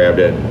down and grabbed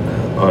it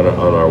on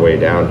our way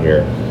down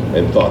here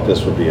and thought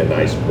this would be a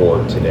nice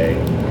board today.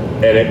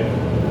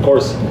 And of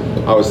course,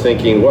 I was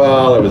thinking,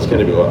 well, it was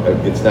going to be,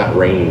 it's not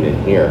raining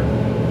in here,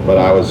 but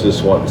I was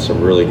just wanting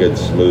some really good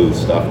smooth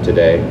stuff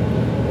today.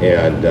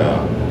 And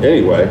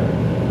anyway,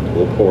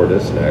 we'll pour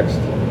this next.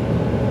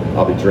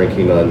 I'll be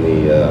drinking on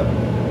the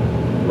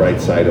right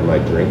side of my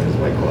drink because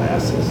my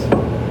glass is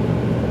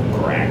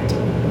cracked.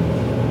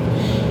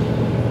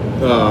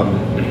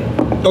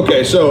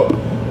 Okay, so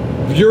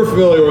you're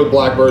familiar with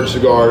Blackbird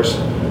cigars.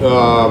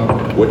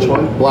 Which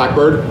one?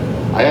 Blackbird.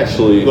 I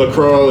actually The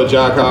Crow, the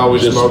Jackal, we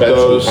just smoked spent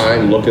those. some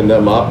time looking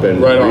them up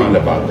and reading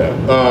about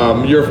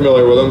them. You're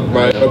familiar with them,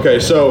 right? Okay,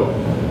 so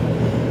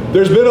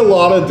there's been a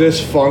lot of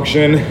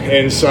dysfunction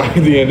inside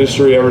the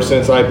industry ever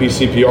since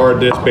IPCPR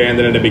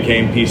disbanded and it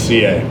became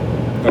PCA.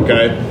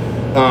 Okay,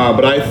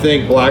 but I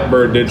think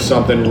Blackbird did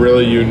something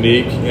really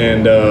unique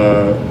and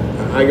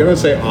I'm gonna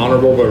say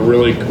honorable, but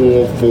really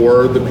cool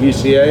for the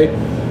PCA.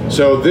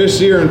 So this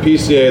year in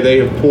PCA, they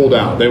have pulled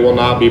out. They will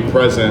not be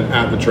present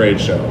at the trade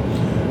show.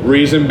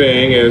 Reason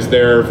being is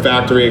their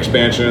factory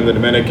expansion in the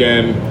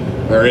Dominican,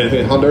 or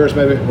anything, Honduras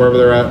maybe, wherever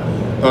they're at.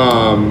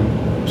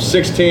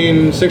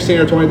 16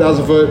 or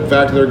 20,000 foot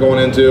factory they're going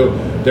into.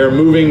 Their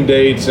moving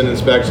dates and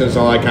inspections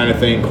and all that kind of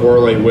thing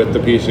correlate with the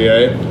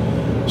PCA.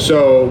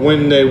 So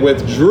when they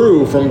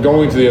withdrew from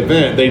going to the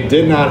event, they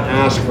did not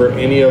ask for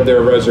any of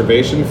their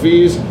reservation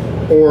fees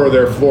or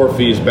their floor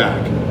fees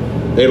back.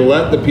 They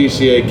let the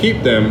PCA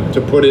keep them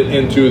to put it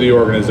into the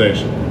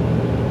organization.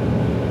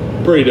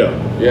 Pretty dope.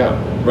 Yeah.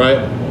 Right?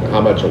 How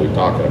much are we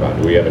talking about?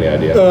 Do we have any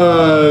idea?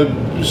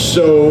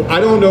 So I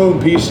don't know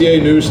PCA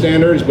new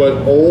standards,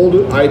 but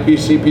old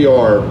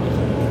IPCPR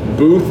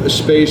booth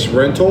space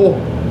rental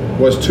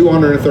was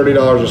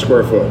 $230 a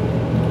square foot.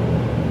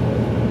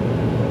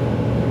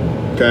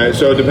 Okay,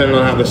 so depending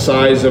on how the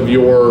size of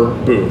your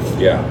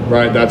booth, Yeah.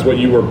 right, that's what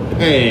you were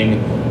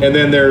paying, and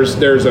then there's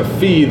a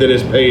fee that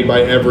is paid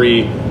by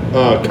every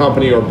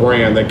company or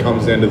brand that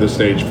comes into the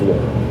stage floor.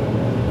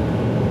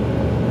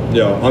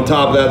 On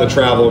top of that, the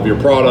travel of your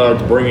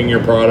product, bringing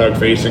your product,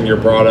 facing your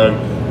product,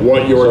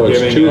 what you're So it's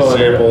giving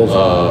 200 samples.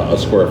 a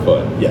square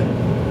foot. Yeah.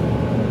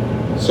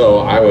 So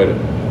I would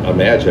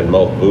imagine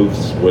most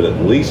booths would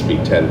at least be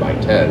 10 by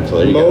 10. So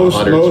there you go,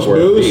 100 Most square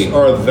booths feet.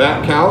 are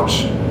that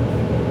couch,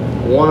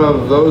 one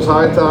of those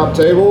high top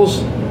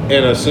tables,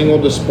 and a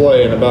single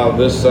display in about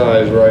this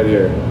size right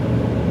here.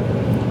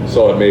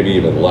 So it may be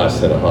even less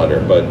than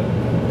 100, but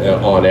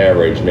on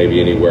average, maybe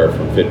anywhere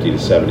from 50 to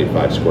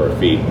 75 square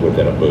feet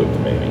within a booth,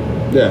 maybe.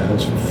 Yeah,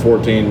 it's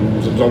 14.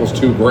 It's almost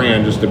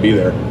 $2,000 just to be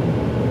there.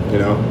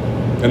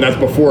 And that's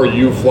before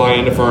you fly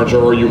into furniture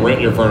or you rent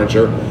your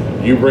furniture.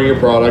 You bring your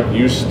product,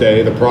 you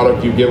stay. The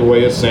product you give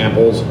away as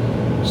samples.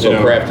 So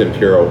Craft and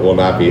Puro will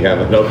not be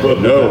having no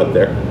booth out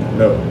there.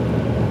 No.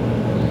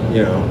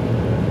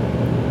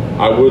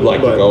 I would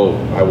like to go.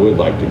 I would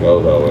like to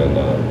go though and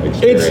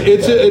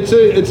experience.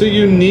 It's a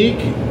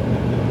unique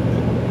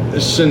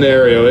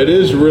scenario, it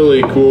is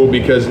really cool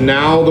because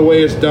now the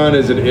way it's done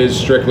is it is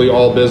strictly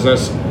all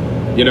business.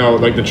 You know,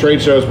 like the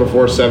trade shows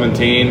before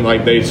 17,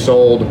 like they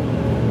sold,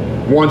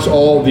 once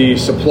all the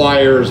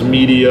suppliers,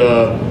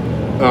 media,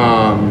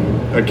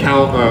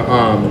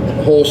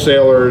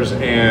 wholesalers,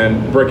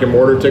 and brick and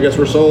mortar tickets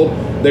were sold,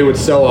 they would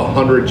sell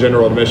 100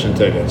 general admission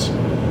tickets.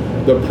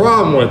 The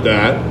problem with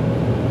that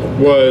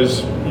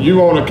was,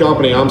 you own a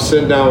company, I'm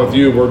sitting down with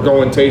you, we're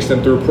going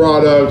tasting through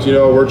products, you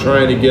know, we're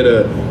trying to get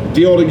a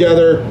deal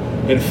together,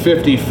 and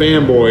 50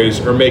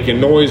 fanboys are making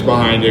noise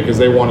behind you because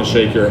they want to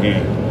shake your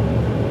hand.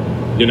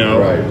 You know,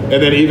 Right.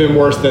 And then even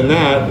worse than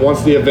that,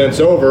 once the event's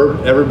over,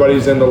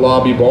 everybody's in the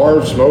lobby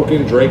bar,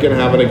 smoking, drinking,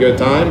 having a good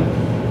time.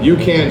 You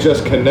can't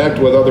just connect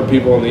with other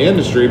people in the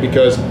industry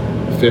because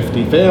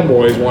 50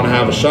 fanboys want to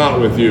have a shot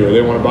with you, or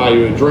they want to buy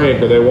you a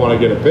drink, or they want to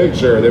get a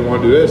picture, or they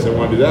want to do this, they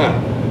want to do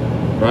that,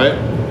 right?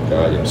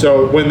 Got you.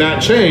 So when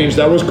that changed,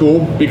 that was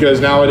cool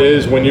because now it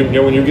is when you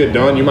know when you get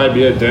done, you might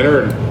be at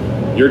dinner and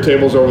your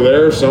table's over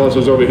there, so and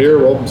so's over here.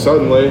 Well,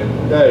 suddenly,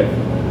 hey,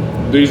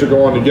 these are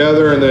going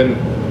together, and then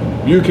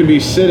you can be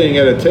sitting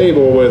at a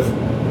table with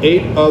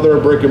 8 other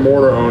brick and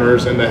mortar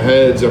owners and the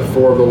heads of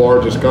 4 of the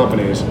largest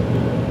companies,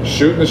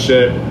 shooting the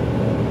shit,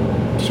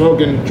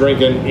 smoking,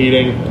 drinking,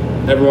 eating.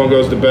 Everyone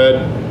goes to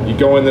bed. You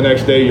go in the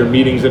next day, your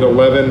meeting's at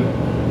 11.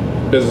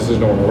 Business is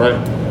normal, right?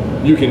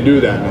 You can do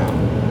that now.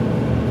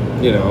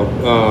 You know,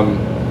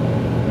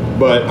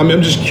 but I'm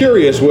just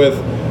curious with,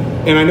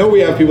 and I know we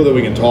have people that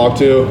we can talk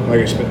to,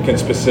 like can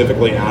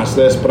specifically ask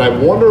this, but I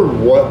wonder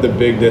what the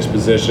big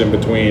disposition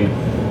between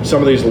some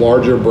of these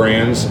larger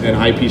brands and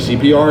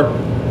IPCP are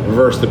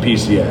versus the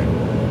PCA.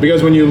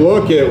 Because when you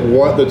look at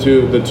what the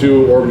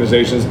two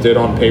organizations did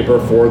on paper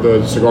for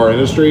the cigar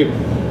industry,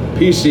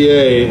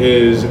 PCA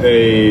is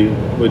a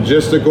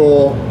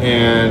logistical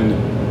and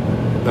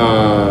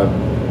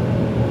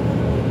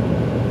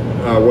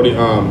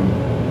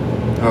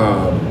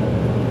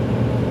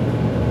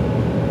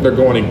they're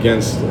going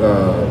against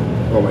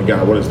oh my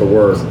god, what is the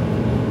word?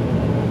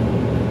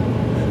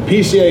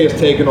 PCA has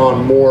taken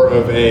on more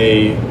of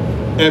a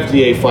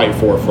FDA fight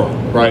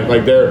forefront, right?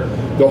 Like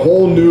the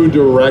whole new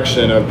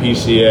direction of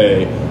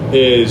PCA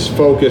is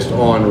focused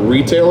on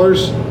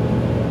retailers,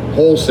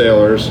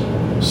 wholesalers,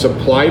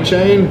 supply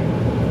chain,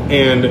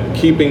 and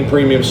keeping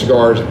premium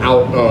cigars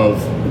out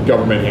of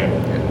government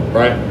handling,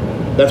 right?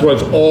 That's what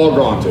it's all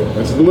gone to.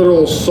 It's the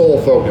literal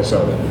sole focus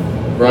of it,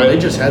 right? They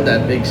just had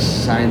that big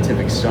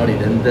scientific study,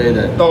 didn't they?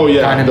 That Oh,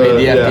 yeah, kind of made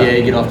the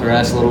FDA get off their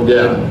ass a little bit.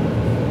 Yeah,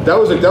 that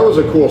was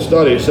a cool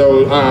study.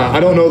 So I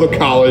don't know the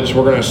college.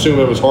 We're going to assume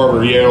it was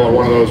Harvard, Yale, or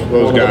one of those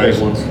One of the guys,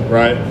 big ones.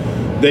 right?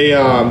 They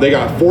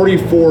got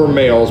 44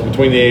 males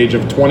between the age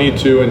of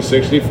 22 and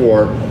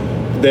 64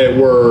 that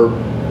were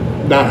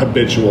not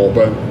habitual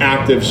but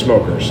active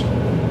smokers,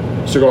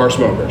 cigar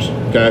smokers.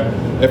 Okay,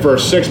 and for a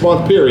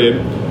 6-month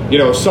period, you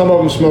know, some of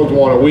them smoked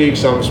 1 a week,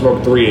 some of them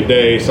smoked 3 a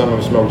day, some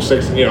of them smoked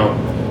 6. You know,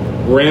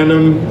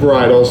 random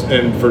varietals,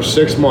 and for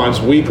 6 months,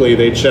 weekly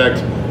they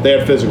checked. They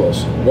had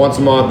physicals once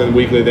a month, and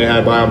weekly they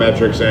had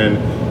biometrics and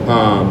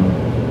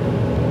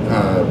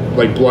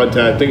like blood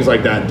test, things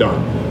like that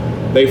done.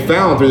 They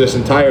found through this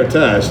entire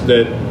test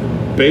that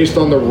based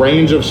on the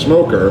range of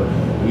smoker,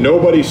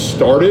 nobody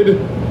started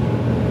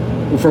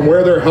from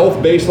where their health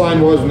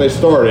baseline was when they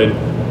started.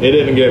 It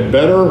didn't get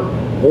better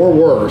or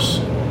worse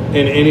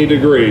in any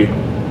degree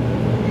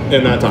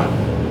in that time.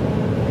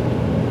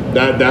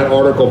 That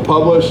article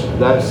published,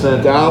 that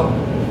sent out,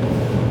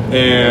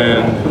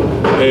 and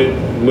it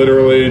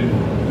literally,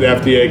 the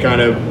FDA kind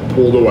of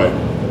pulled away,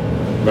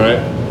 right?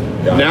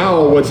 Yeah.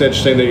 Now what's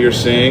interesting that you're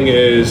seeing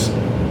is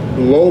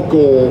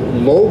local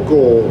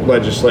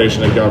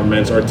legislation and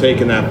governments are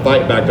taking that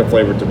fight back to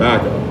flavored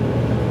tobacco.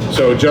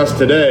 So just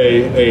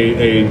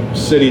today, a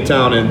city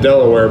town in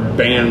Delaware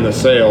banned the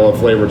sale of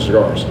flavored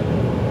cigars.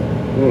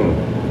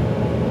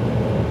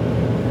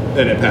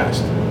 And it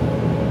passed.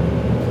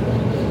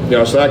 You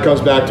know, so that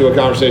comes back to a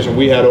conversation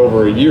we had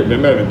over a year,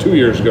 maybe 2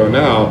 years ago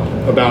now,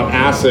 about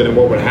acid and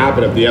what would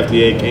happen if the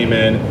FDA came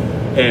in,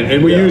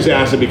 and we use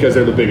acid because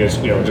they're the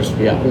biggest, you know, just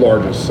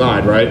largest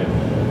side, right?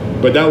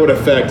 But that would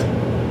affect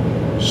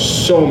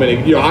so many.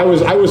 You know, I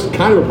was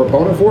kind of a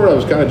proponent for it. I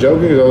was kind of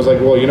joking because I was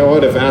like, well, you know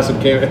what? If acid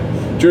can't,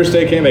 if your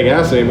state can't make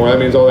acid anymore, that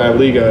means all that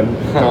Liga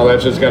and all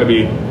that's just got to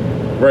be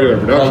regular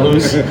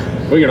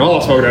production. We can all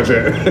smoke that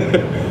shit,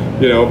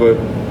 you know, but.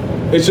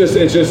 It's just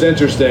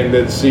interesting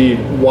to see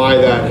why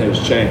that has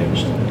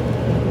changed.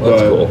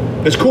 That's cool.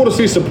 It's cool to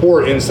see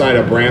support inside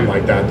a brand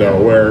like that, though,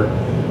 where,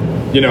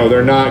 you know,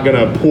 they're not going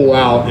to pull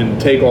out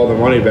and take all the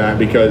money back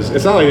because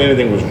it's not like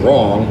anything was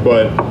wrong,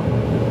 but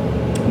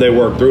they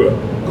worked through it.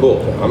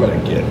 Cool. I'm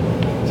gonna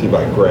see if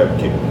I can grab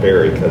Kick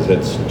Berry because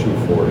it's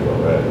 240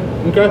 already.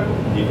 Okay.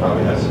 He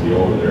probably has to be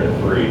over there at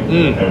 3,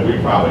 and we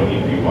probably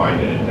need to be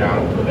winding it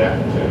down for that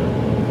too.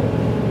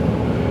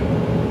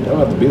 They don't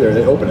have to be there.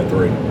 They open at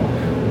 3.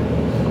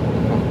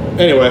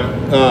 Anyway,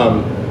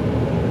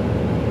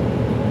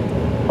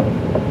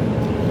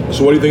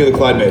 so what do you think of the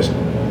Clyde Mason?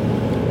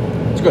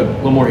 It's good. A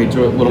little more heat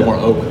to it, a little more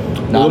oak. A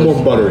little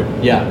more buttery.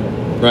 Yeah.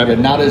 Right. Yeah,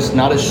 not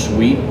as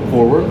sweet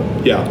forward.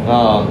 Yeah.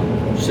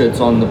 Sits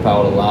on the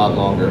palate a lot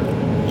longer.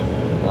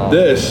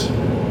 This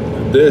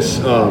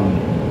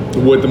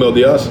with the Mil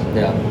Diaz,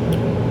 Yeah.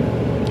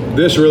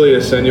 this really I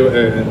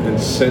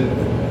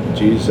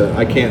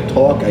can't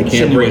talk. I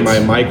can't bring my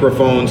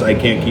microphones. I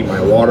can't keep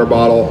my water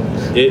bottle.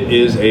 It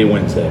is a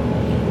Wednesday.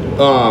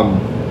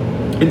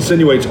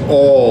 Insinuates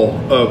all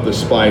of the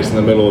spice in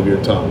the middle of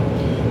your tongue,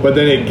 but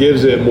then it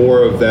gives it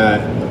more of that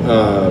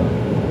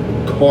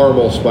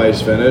caramel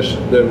spice finish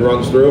that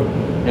runs through.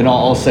 And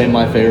I'll say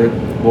my favorite,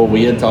 what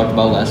we had talked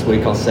about last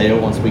week, I'll say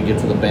it once we get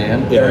to the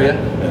band area,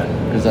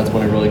 because that's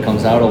when it really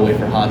comes out. I'll wait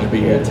for Hodge to be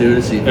here too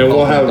to see. And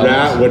we'll have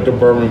that with the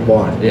bourbon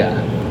blonde. Yeah.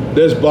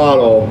 This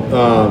bottle,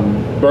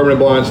 bourbon and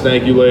blondes,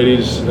 thank you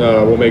ladies.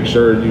 We'll make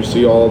sure you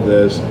see all of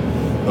this.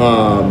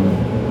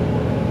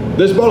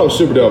 This bottle is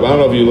super dope. I don't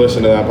know if you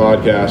listened to that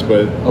podcast,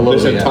 but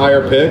this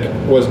entire pick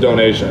was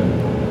donation.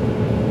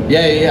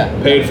 Yeah.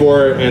 Paid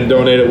for it and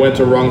donated. Went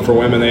to Rung for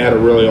Women. They had a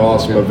really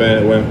awesome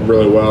event. It went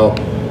really well.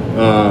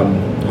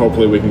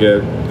 Hopefully we can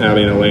get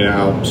Abby and Elena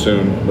out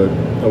soon, but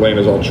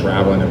Elena's all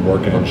traveling and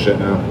working and shit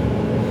now.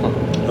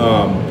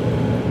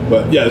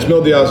 But yeah, this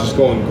Mil Diaz is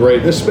going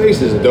great. This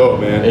space is dope,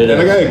 man.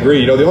 I gotta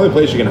agree. The only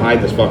place you can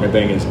hide this fucking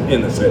thing is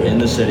in the city. In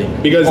the city.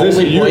 Because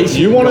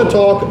you want to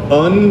talk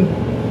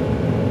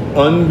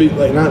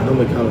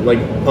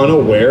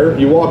unaware.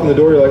 You walk in the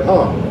door, you're like,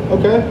 oh,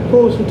 okay,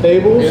 cool, some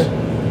tables. Yeah.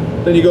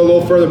 Then you go a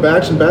little further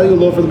back, you go a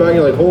little further back,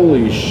 you're like,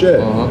 holy shit.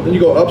 Then you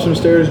go up some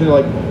stairs and you're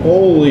like,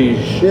 holy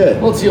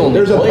shit. Well, it's the only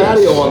There's place. a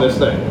patio on this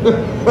thing.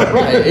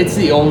 Right, it's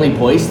the only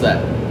place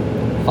that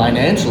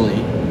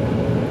financially,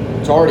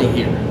 it's already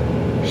here.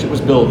 Shit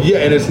was built. Yeah,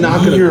 and it's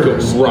not going to go.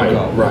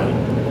 Right.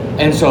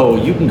 And so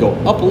you can go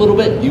up a little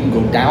bit, you can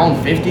go down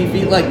 50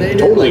 feet like they did.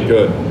 Totally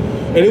good.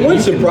 And it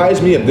wouldn't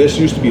surprise me if this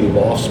used to be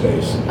loft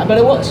space. I bet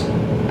it was.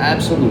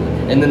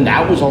 Absolutely. And then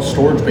that was all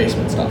storage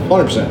basement stuff.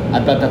 100%. I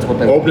bet that's what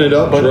they open it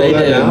up, but drill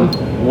that down.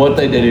 What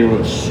they did here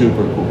was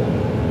super cool.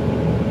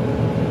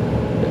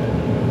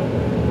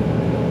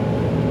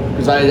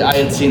 Because I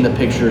had seen the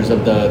pictures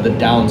of the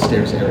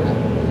downstairs area.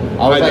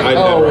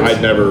 I'd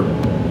never.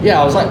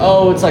 Yeah, I was like,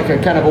 oh, it's like a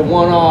kind of a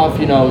one-off.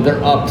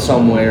 They're up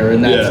somewhere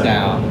and that's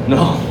down.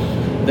 No.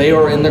 They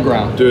are in the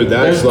ground. Dude,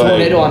 that's There's a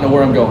tornado on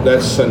where I'm going.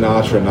 That's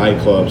Sinatra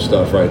nightclub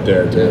stuff right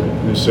there, dude.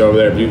 Yeah. So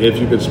there, if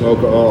you could smoke,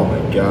 oh my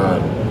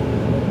god,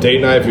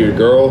 date night for your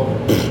girl,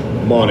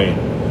 money.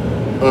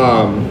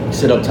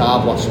 Sit up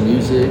top, watch some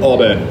music all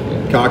day.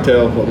 Yeah.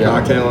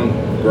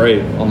 Cocktailing,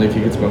 great. Only if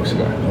you could smoke a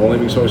cigar. Only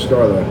if you smoke a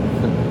cigar though.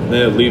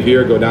 Then leave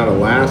here, go down to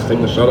Last, take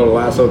the shuttle to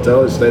Last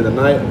Hotel, stay the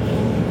night.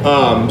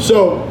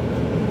 So.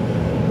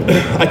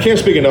 I can't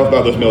speak enough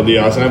about this Mil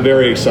Diaz, and I'm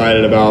very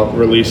excited about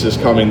releases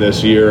coming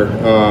this year.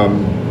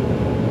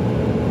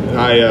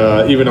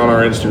 I even on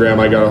our Instagram,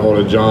 I got a hold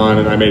of John,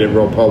 and I made it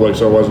real public,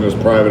 so it wasn't as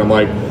private. I'm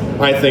like,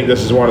 I think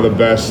this is one of the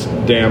best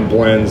damn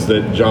blends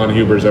that John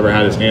Huber's ever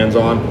had his hands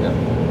on. Yeah.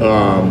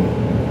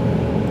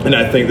 And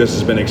I think this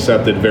has been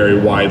accepted very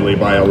widely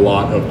by a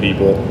lot of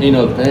people.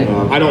 The thing.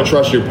 I don't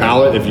trust your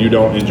palate if you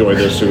don't enjoy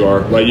this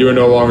cigar. Like, you are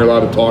no longer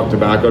allowed to talk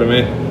tobacco to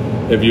me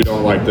if you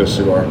don't like this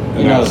cigar.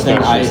 And the thing,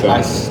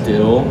 I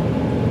still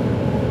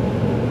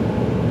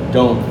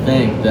don't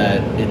think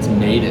that it's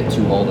made it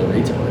to all the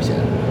retailers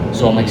yet.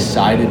 So I'm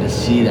excited to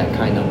see that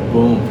kind of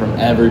boom from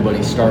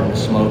everybody starting to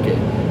smoke it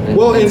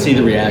and see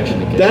the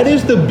reaction it gets. That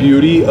is the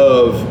beauty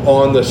of,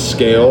 on the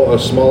scale, a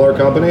smaller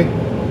company,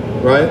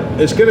 right?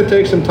 It's going to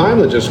take some time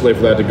logistically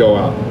for that to go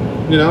out.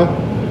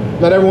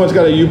 Not everyone's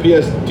got a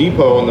UPS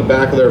depot on the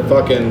back of their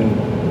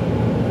fucking,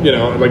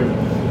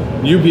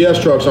 UPS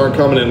trucks aren't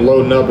coming and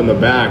loading up in the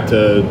back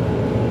to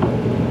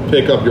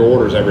pick up your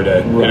orders every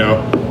day. Right.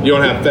 You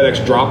don't have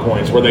FedEx drop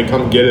points where they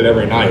come get it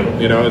every night.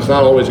 It's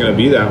not always going to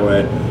be that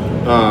way.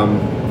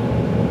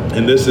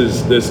 And this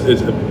is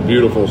a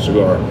beautiful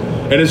cigar,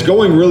 and it's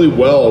going really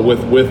well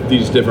with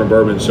these different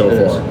bourbons so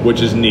far,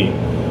 which is neat.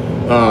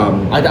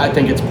 I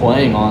think it's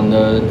playing on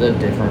the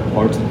different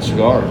parts of the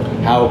cigar,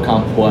 how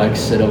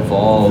complex it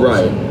evolves.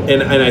 Right,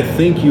 and I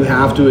think you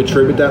have to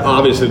attribute that.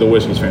 Obviously, the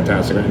whiskey's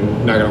fantastic.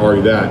 I'm not going to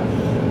argue that.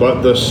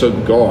 But the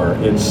cigar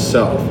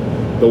itself,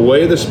 the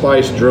way the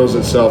spice drills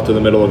itself to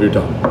the middle of your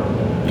tongue,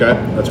 okay?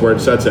 That's where it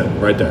sets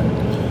in, right there.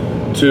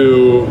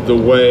 To the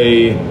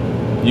way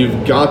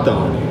you've got the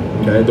honey,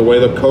 okay? The way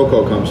the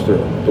cocoa comes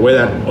through, the way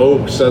that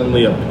oak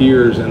suddenly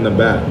appears in the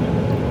back.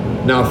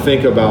 Now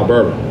think about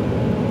bourbon.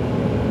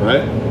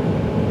 Right?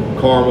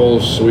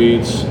 Caramels,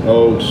 sweets,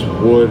 oaks,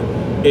 wood.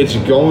 It's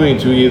going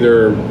to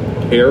either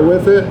pair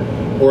with it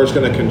or it's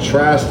going to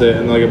contrast it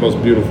in like a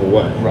most beautiful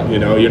way. Right.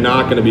 You're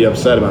not going to be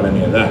upset about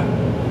any of that.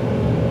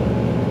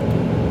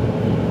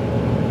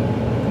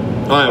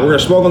 All right, we're going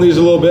to smoke on these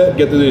a little bit,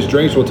 get through these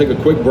drinks. We'll take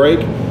a quick break.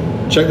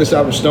 Check this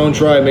out from Stone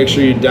Tribe. Make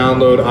sure you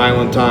download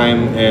Island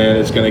Time, and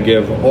it's going to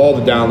give all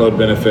the download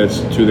benefits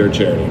to their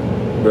charity.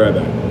 Be right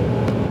back.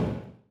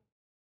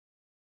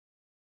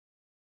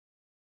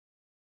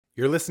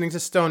 You're listening to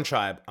Stone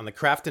Tribe on the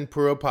Craft and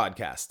Puro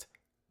podcast.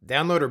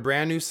 Download our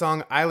brand new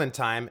song Island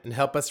Time and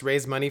help us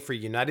raise money for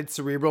United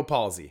Cerebral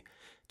Palsy.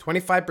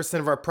 25%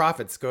 of our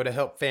profits go to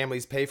help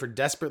families pay for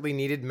desperately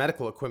needed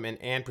medical equipment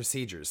and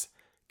procedures.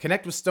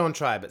 Connect with Stone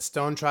Tribe at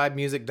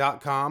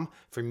stonetribemusic.com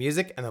for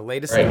music and the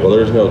latest. Right, well,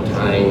 there's no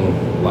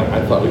time. Like,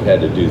 I thought we had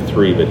to do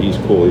 3, but he's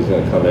cool. He's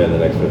going to come in the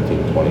next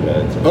 15, 20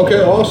 minutes.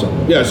 Okay,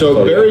 awesome. Yeah,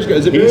 so Barry's,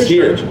 is it Barry's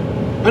here. church?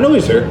 I know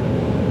he's here.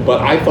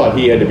 But I thought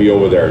he had to be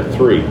over there at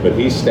 3, but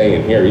he's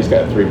staying here. He's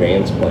got 3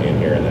 bands playing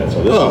here and that.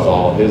 So this is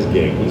all his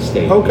gig. He's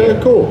staying here. Okay,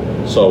 cool.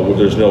 So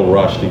there's no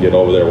rush to get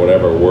over there,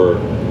 whatever.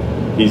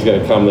 He's going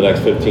to come the next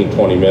 15,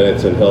 20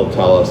 minutes, and he'll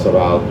tell us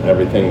about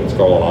everything that's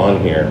going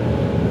on here,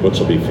 which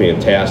will be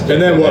fantastic.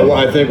 And then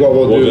I think what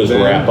we'll do is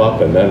just wrap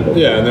up, and then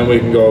and then we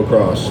can go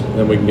across.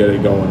 Then we can get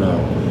it going now.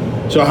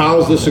 So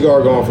how's the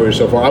cigar going for you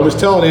so far? I was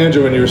telling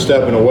Andrew when you were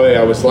stepping away,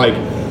 I was like,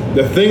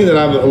 the thing that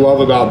I love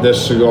about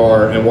this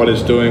cigar and what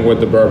it's doing with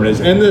the bourbon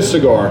is, in this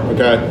cigar,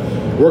 okay,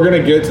 we're going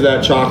to get to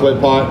that chocolate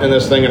pot in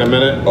this thing in a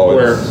minute.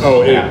 It's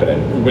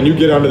happening. When you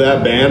get under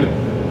that band,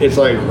 it's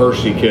like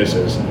Hershey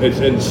Kisses. It's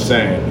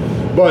insane.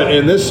 But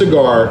in this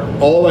cigar,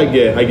 all I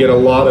get a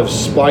lot of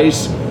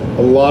spice,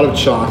 a lot of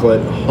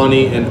chocolate,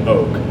 honey, and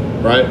oak,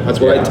 right? That's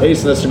what I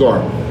taste in this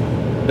cigar.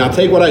 Now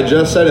take what I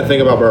just said and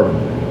think about bourbon.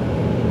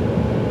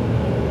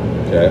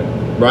 Okay.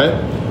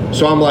 Right?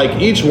 So I'm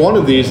like, each one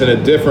of these in a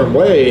different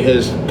way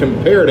has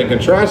compared and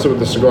contrasted with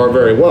the cigar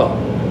very well.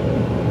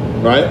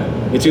 Right?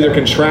 It's either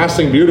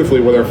contrasting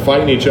beautifully where they're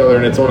fighting each other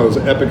and it's one of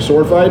those epic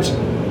sword fights,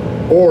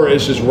 or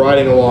it's just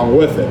riding along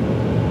with it.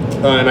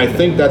 And I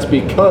think that's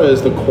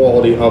because the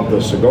quality of the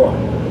cigar.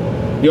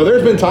 You know,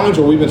 there's been times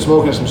where we've been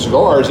smoking some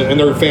cigars, and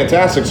they're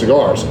fantastic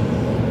cigars,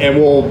 and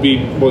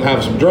we'll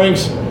have some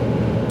drinks,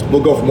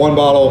 we'll go from one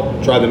bottle,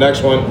 try the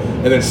next one,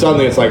 and then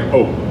suddenly it's like,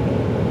 oh,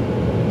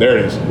 there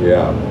it is.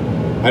 Yeah.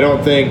 I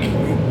don't think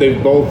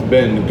they've both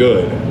been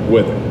good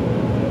with it.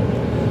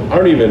 I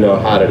don't even know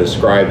how to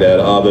describe that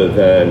other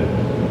than,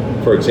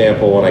 for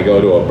example, when I go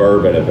to a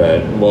bourbon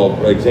event, Paul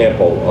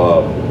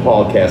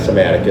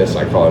Casamaticus,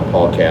 I call him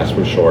Paul Cass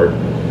for short.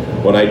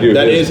 When I do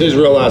that is his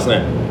real last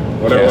name.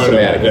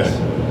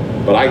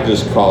 Casamaticus. But I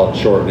just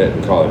shorten it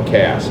and call him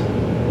Cass.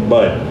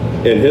 But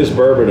in his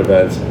bourbon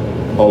events,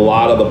 a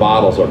lot of the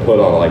bottles are put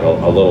on like a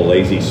little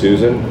Lazy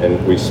Susan,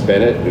 and we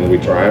spin it and we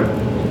try them.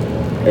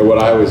 And what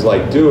I was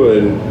like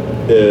doing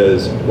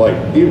is, like,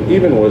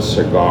 even with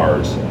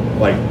cigars,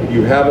 like,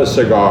 you have a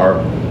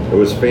cigar, it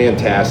was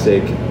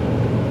fantastic,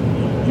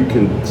 you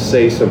can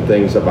say some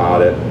things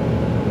about it,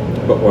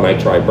 but when I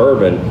try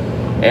bourbon,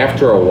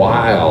 after a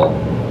while,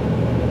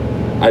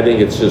 I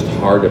think it's just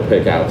hard to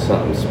pick out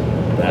something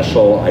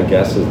special, I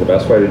guess is the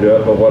best way to do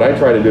it. But what I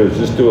try to do is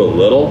just do a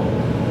little,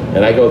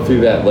 and I go through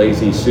that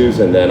Lazy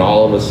Susan, then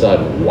all of a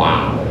sudden,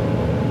 wow,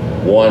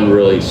 one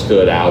really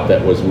stood out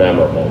that was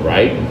memorable,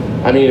 right?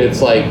 I mean,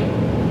 it's like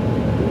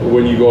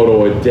when you go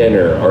to a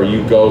dinner or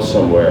you go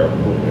somewhere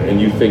and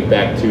you think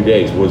back 2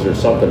 days, was there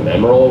something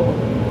memorable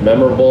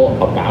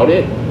about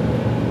it?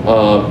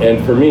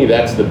 And for me,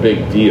 that's the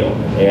big deal.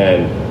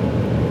 And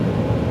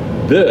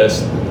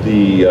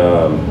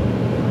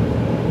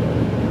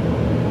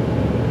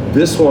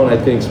this one I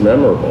think is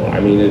memorable. I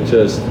mean, it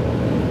just,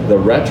 the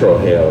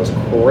retrohale is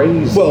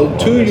crazy. Well,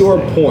 to your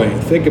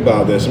point, think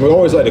about this, and we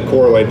always like to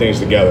correlate things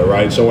together,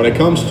 right? So when it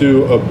comes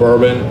to a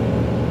bourbon,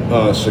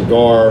 a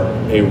cigar,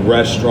 a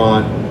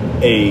restaurant,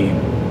 a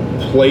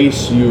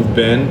place you've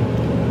been,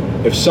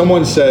 if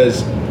someone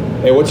says,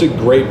 hey, what's a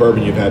great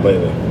bourbon you've had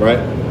lately, right?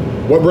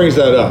 What brings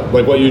that up?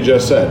 Like what you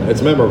just said,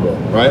 it's memorable,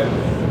 right?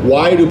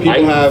 Why do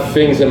people have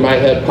things in my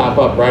head pop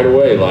up right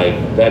away, like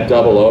that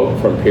Double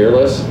Oak from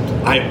Peerless?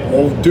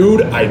 I'm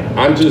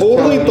just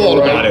totally thought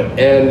about it.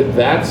 And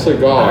that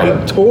cigar,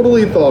 I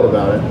totally thought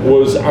about it.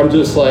 I'm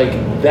just like,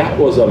 that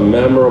was a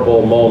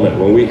memorable moment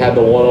when we had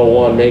the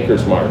 101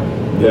 Maker's Mark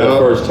for the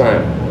first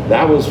time.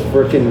 That was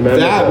freaking memorable.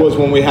 That was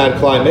when we had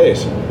Klein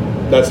Mace,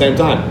 that same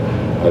time.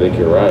 I think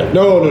you're right.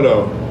 No,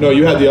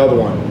 you had the other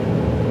one.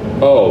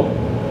 Oh.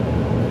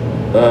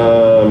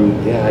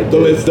 Yeah, I did.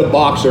 So it's the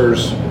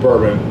Boxers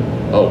bourbon.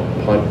 Oh,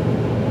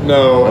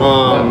 No,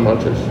 not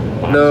Punchers.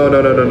 Boxers.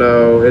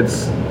 No.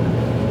 It's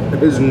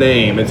his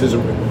name. It's his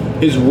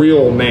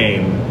real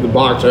name. The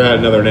Boxer had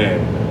another name.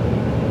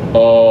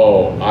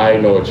 Oh, I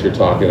know what you're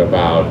talking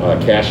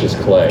about. Cassius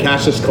Clay.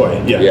 Cassius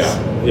Clay. Yes.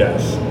 Yeah.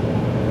 Yes.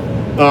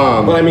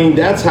 But I mean,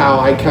 that's how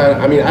I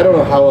don't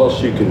know how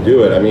else you can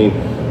do it. I mean,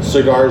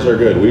 cigars are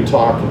good. We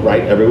talk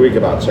every week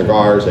about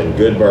cigars and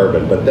good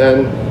bourbon, but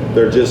then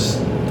there just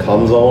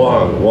comes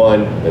along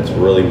one that's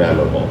really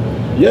memorable.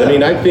 Yeah. I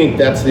mean, I think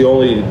that's the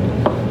only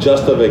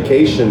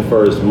justification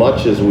for as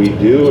much as we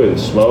do and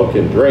smoke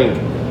and drink.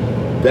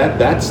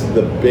 That's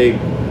the big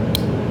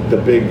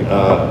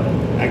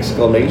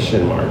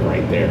exclamation mark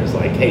right there. It's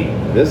like, hey,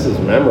 this is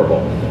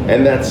memorable.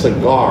 And that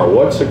cigar,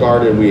 what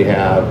cigar did we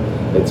have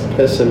that's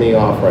pissing me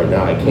off right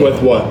now? I can't.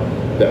 With what?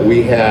 That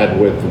we had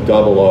with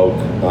Double Oak.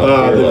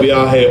 The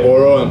Viaje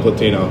Oro and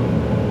Platino.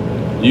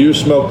 You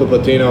smoked the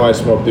Platino, I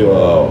smoked the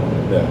Oro. Oh.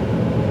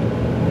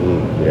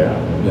 Yeah.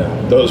 Yeah.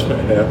 Those,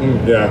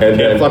 yeah. And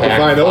can't fucking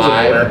find those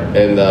anywhere.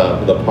 And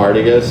the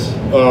Partagas.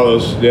 Oh,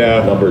 those,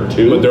 yeah. Number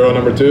 2. Maduro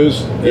number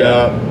 2s.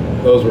 Yeah.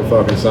 Those were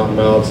fucking something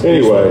else. Anyway.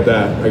 You smoked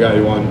that. I got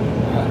you one.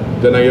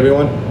 Didn't I give you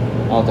one?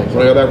 I don't think so.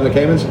 When I got back from the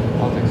Caymans? I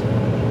don't think so.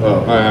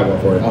 Oh, I have one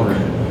for you.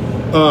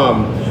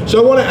 Okay.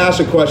 So I want to ask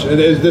a question.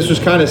 This was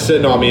kind of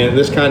sitting on me, and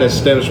this kind of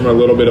stems from a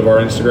little bit of our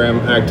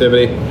Instagram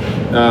activity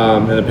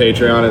and the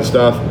Patreon and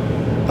stuff.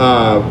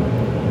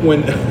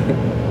 When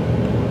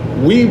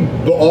we,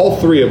 all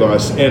three of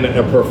us, in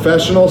a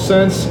professional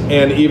sense,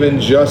 and even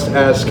just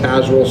as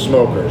casual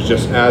smokers,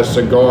 just as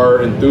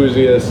cigar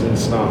enthusiasts and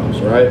snobs,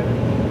 right?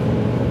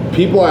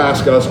 People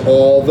ask us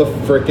all the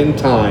frickin'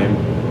 time,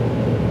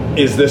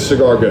 is this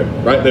cigar good,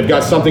 right? They've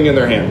got something in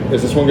their hand.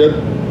 Is this one good?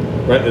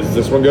 Right? Is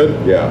this one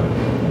good? Yeah.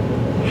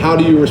 How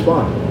do you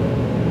respond?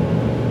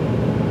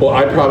 Well,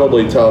 I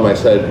probably tell them, I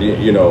said,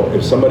 you know,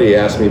 if somebody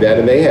asked me that,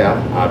 and they have,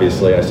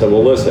 obviously, I said,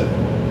 well, listen,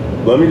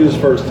 let me just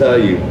first tell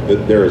you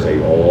that there is a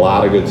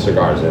lot of good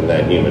cigars in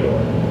that humidor.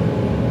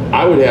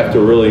 I would have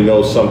to really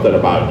know something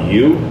about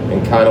you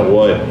and kind of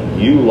what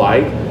you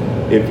like.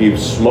 If you've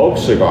smoked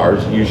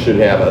cigars, you should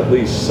have at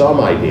least some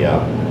idea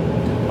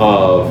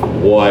of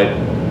what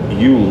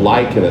you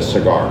like in a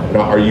cigar.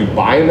 Now, are you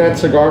buying that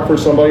cigar for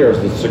somebody, or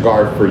is the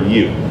cigar for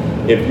you?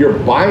 If you're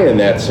buying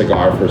that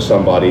cigar for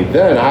somebody,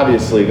 then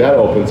obviously that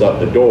opens up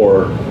the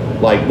door.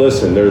 Like,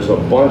 listen, there's a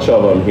bunch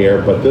of them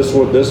here, but this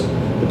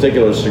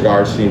particular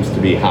cigar seems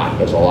to be hot.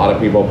 There's a lot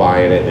of people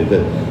buying it.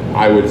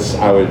 I would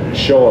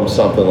show them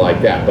something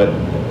like that. But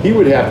he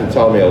would have to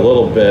tell me a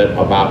little bit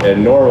about,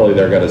 and normally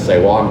they're going to say,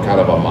 well, I'm kind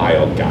of a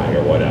mild guy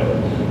or whatever.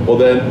 Well,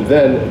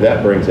 then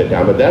that brings it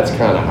down. But that's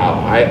kind of how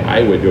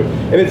I would do it.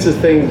 And it's the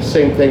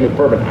same thing with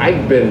bourbon.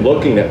 I've been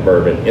looking at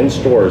bourbon in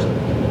stores,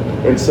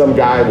 and some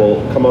guy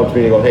will come up to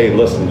me and go, hey,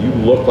 listen, you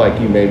look like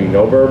you maybe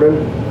know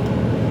bourbon.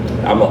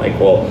 I'm like,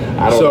 well,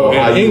 I don't know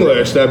how in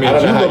English, that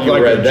means you look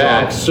like a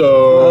drunk.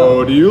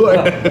 So do you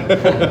like...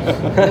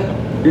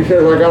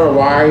 Because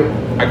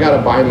I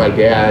gotta buy my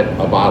dad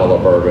a bottle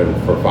of bourbon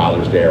for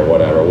Father's Day or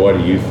whatever. What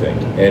do you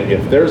think? And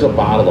if there's a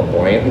bottle of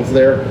Blanton's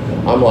there,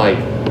 I'm like,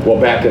 well,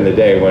 back in the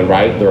day when,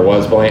 right, there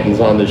was Blanton's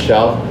on the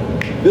shelf,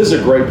 this is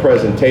a great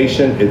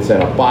presentation. It's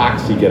in a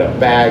box. You get a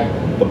bag.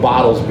 The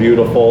bottle's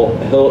beautiful.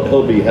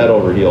 He'll be head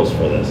over heels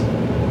for this.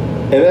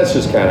 And that's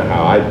just kind of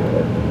how I do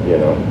it, you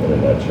know, in a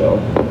nutshell.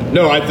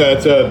 No,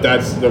 that's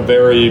a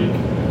very,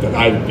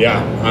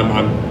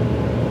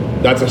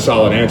 that's a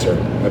solid answer.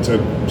 That's a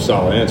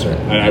solid answer.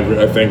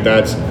 I think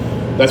that's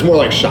more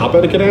like shop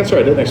etiquette answer.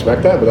 I didn't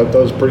expect that, but that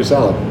was pretty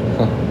solid.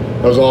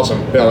 That was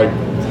awesome. Yeah,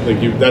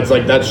 that's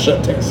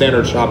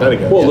standard shop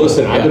etiquette. Well,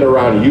 listen, I've been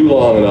around you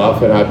long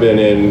enough, and I've been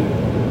in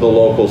the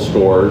local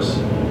stores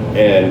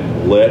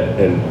and lit,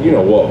 and you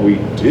know what we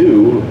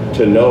do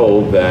to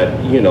know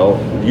that, you know,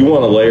 you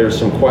want to layer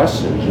some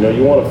questions. You know,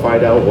 you want to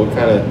find out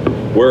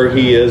where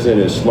he is in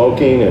his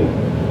smoking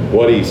and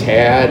what he's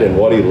had and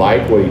what he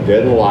liked, what he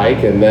didn't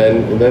like, and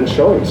then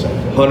show him something.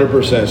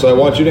 100%. So I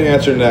want you to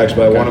answer next,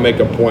 but I want to make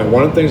a point.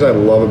 One of the things I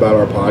love about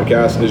our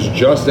podcast is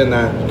just in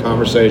that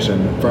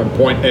conversation from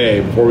point A,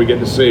 before we get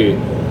to C,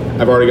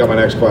 I've already got my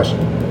next question.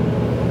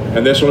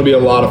 And this one will be a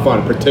lot of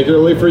fun,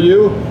 particularly for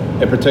you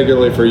and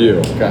particularly for you.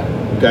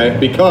 Okay?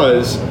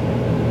 Because,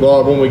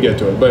 well, when we get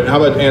to it. But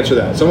how about answer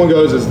that? Someone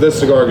goes, is this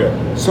cigar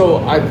good? So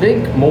I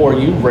think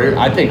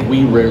I think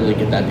we rarely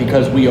get that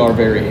because we are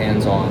very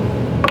hands-on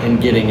in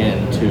getting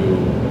into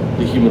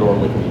the humidor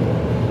with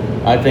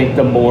people. I think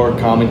the more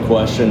common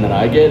question that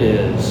I get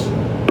is,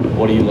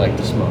 what do you like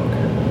to smoke?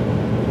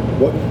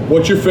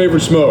 What's your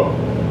favorite smoke?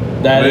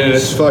 That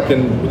is, it's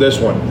fucking this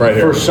one right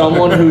here. For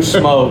someone who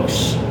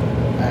smokes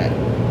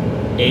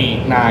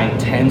 8, 9,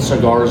 10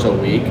 cigars a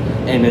week,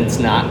 and it's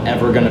not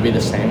ever going to be the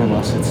same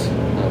unless it's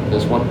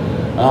this one.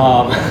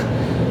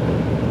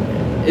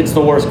 It's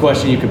the worst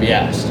question you could be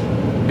asked,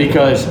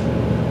 because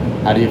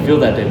how do you feel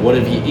that day? What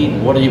have you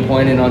eaten? What are you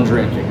planning on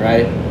drinking,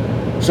 right?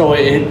 So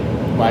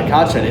like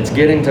Koch said, it's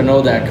getting to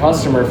know that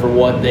customer for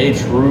what they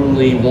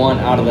truly want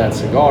out of that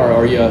cigar.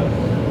 Are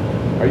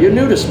you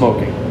new to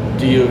smoking?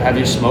 Have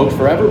you smoked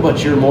forever,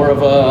 but you're more of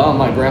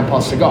my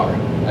grandpa's cigar?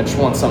 I just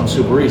want something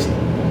super easy.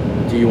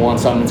 Do you want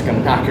something that's going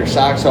to knock your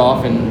socks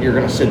off and you're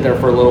going to sit there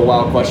for a little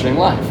while questioning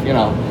life? You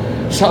know,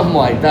 something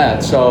like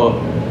that. So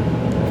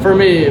for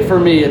me,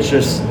 it's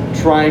just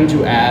trying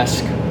to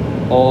ask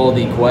all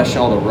the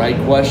right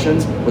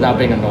questions without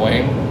being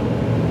annoying,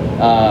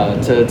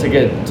 to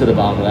get to the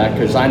bottom of that.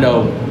 Because I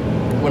know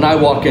when I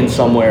walk in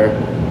somewhere,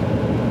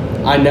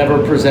 I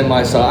never present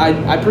myself.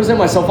 I present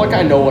myself like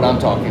I know what I'm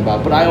talking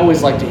about, but I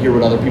always like to hear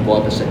what other people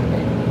have to say to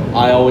me.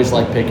 I always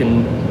like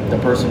picking the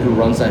person who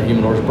runs that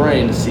humidor's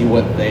brain to see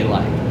what they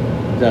like,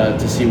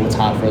 to see what's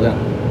hot for them.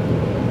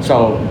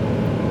 So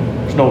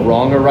there's no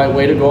wrong or right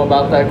way to go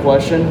about that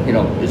question. You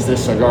know, is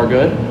this cigar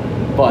good?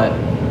 But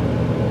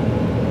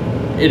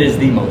it is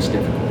the most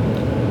difficult.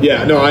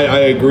 Yeah, no, I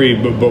agree.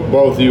 But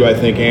both of you, I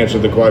think,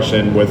 answered the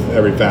question with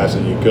every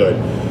facet you could.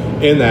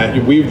 In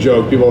that, we've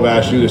joked, people have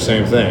asked you the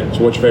same thing.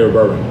 So what's your favorite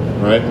bourbon,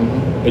 right?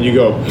 Mm-hmm. And you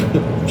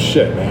go,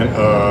 shit, man.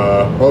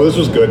 Well, this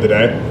was good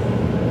today.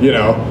 You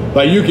know,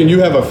 like you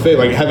have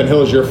like Heaven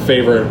Hill is your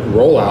favorite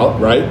rollout,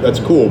 right? That's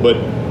cool. But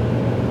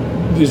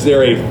is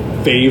there a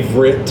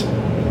favorite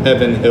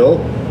Heaven Hill.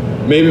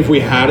 Maybe if we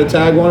had a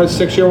tag one, it's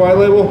 6-year white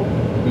label.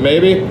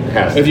 Maybe.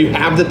 If you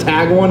have the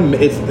tag one,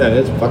 it's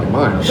fucking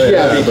mine. I'll tell you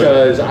that,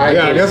 because I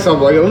guess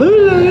I'm like a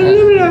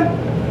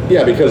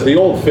yeah, because the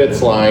old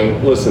Fitz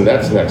line, listen,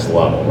 that's next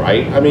level,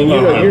 right? I mean,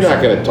 you're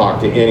not going to talk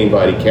to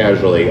anybody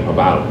casually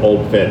about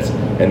old Fitz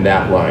and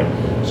that line.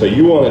 So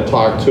you want to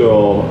talk to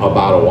them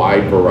about a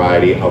wide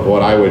variety of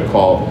what I would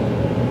call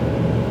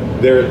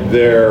their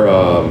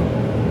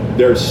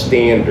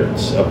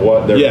standards of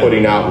what they're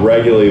putting out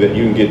regularly that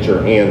you can get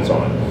your hands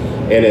on.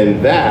 And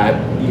in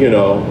that,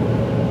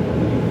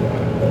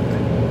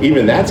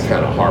 even that's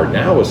kind of hard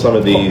now with some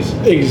of these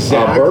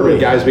bourbon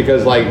guys,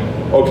 because like,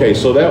 okay,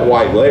 so that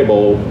white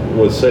label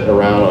was sitting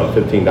around on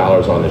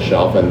 $15 on the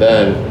shelf, and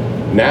then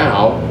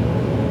now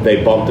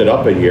they bumped it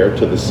up a year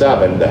to the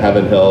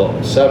Heaven Hill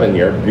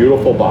 7-year,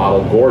 beautiful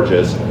bottle,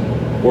 gorgeous.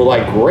 We're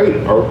like, great,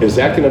 is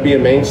that going to be a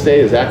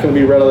mainstay? Is that going to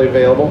be readily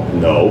available?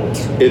 No,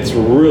 it's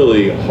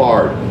really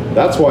hard.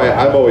 That's why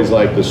I've always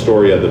liked the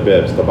story of the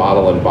Bibs, the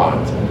bottle and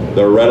bonds.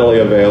 They're readily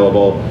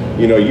available.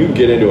 You can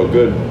get into a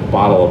good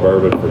bottle of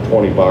bourbon for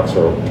 $20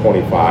 or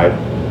 $25,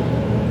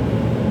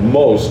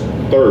 most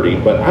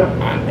 $30, but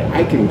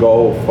I can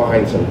go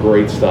find some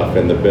great stuff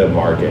in the bib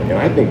market, and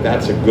I think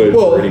that's a good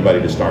for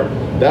anybody to start.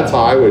 That's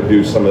how I would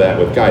do some of that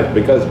with guys,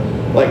 because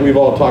like we've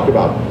all talked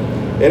about,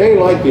 it ain't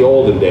like the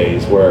olden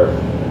days where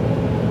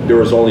there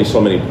was only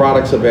so many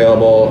products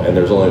available and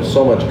there's only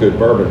so much good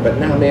bourbon. But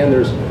now, man,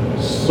 there's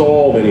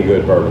so many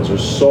good bourbons.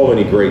 There's so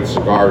many great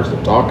cigars to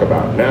talk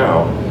about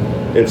now.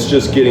 It's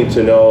just getting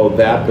to know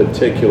that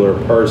particular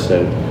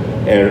person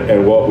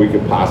and what we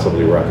could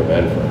possibly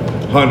recommend for them.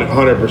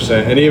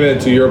 100%. And even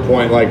to your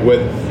point, like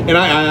and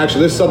I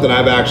actually, this is something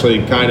I've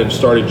actually kind of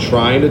started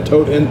trying to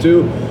tote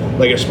into,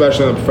 like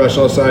especially on the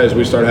professional side, as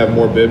we start having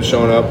more bibs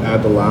showing up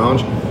at the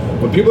lounge.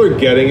 When people are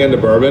getting into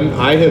bourbon,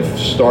 I have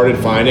started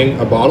finding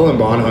a bottle and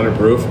bond 100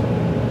 proof.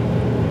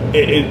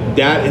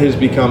 That has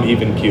become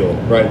even keeled,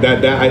 right?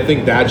 That I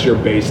think that's your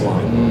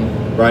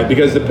baseline, right?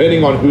 Because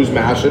depending on whose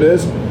mash it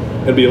is,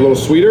 it'll be a little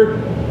sweeter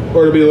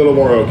or it'll be a little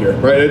more oakier,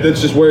 right?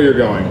 That's just where you're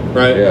going,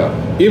 right?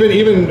 Yeah.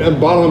 Even a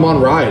bottle and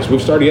bond ryes,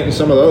 we've started getting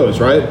some of those,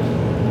 right?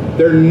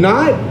 They're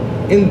not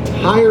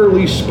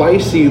entirely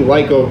spicy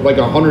like a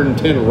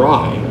 110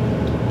 rye,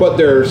 but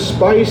they're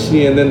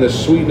spicy, and then the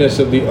sweetness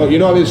of the,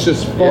 it's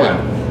just fun.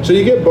 Yeah. So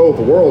you get both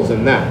worlds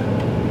in that.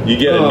 You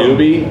get a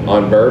newbie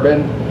on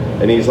bourbon,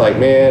 and he's like,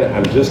 man,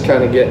 I'm just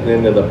kind of getting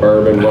into the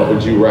bourbon. What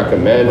would you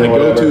recommend? My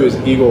go-to is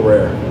Eagle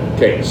Rare.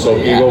 Okay, so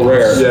Eagle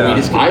Rare,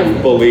 I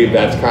believe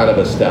that's kind of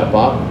a step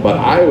up, but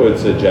I would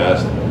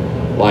suggest,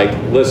 like,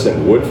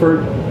 listen,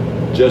 Woodford,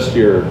 just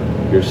your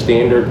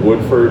standard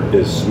Woodford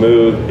is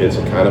smooth. It's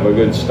a kind of a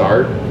good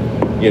start,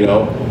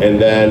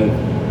 and then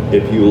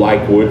if you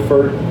like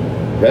Woodford,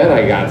 then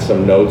I got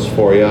some notes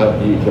for you.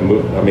 You can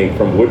move,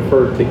 from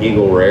Woodford to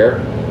Eagle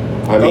Rare.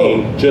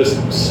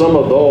 Just some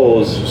of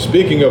those.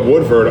 Speaking of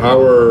Woodford,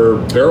 our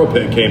barrel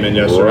pick came in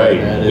yesterday.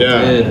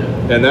 Right.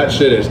 And that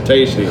shit is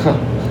tasty.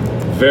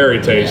 Very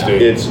tasty. Yeah.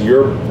 It's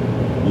your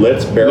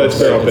Litz barrel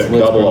pick,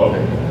 double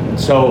oak.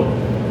 So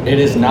it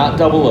is not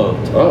double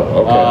oaked.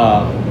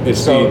 Oh,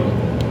 okay.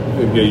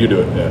 Yeah, you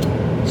do it. Yeah.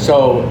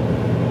 So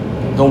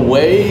the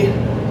way,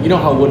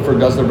 how Woodford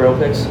does their barrel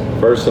picks?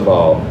 First of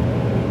all,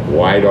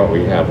 why don't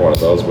we have one of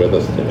those with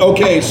us today?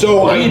 Okay,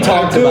 so I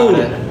talked about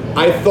it.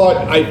 I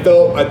thought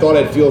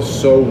I'd feel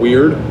so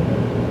weird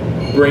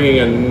bringing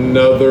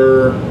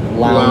another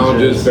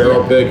lounge's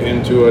barrel pick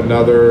into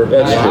another.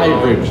 That's true. I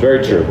agree.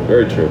 Very true.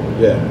 Very true.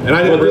 Yeah, and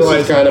I didn't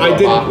realize. This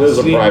is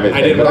a private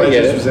thing. Realize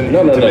this was an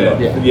intimate.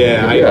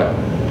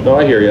 No,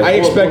 I hear you. I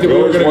expected we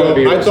were going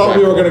to go. I thought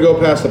we were going to go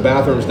past the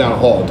bathrooms down a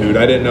hall, dude.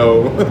 I didn't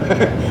know.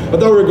 I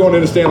thought we were going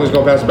into Stanley's,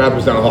 going past the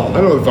bathrooms down a hall.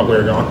 I don't know where the fuck we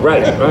were going.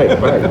 Right.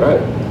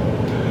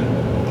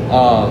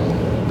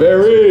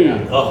 Barry.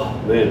 Yeah.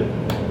 Oh man.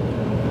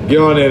 Get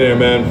on in there,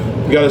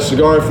 man. We got a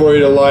cigar for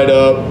you to light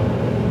up,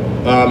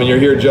 and you're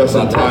here just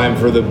in time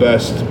for the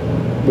best.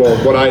 Well,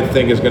 what I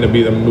think is going to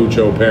be the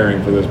mucho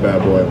pairing for this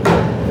bad boy.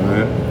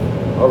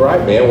 All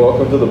right, man.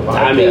 Welcome to the podcast.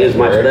 Timing is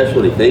my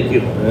specialty. Thank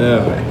you.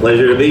 Yeah.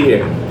 Pleasure to be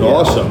here.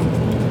 Awesome.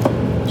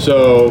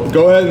 So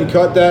go ahead and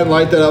cut that and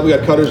light that up. We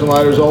got cutters and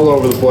lighters all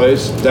over the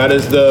place. That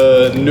is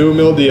the new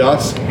Mil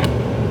Diaz.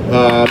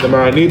 The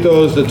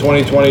Maranitos, the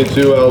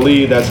 2022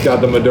 LE, that's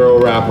got the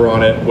Maduro wrapper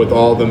on it with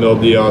all the Mil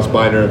Diaz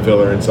binder and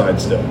filler inside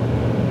still.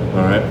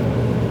 All right.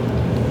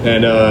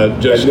 And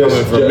just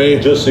coming from me.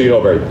 Just so you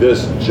know, Barry,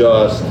 this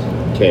just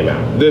came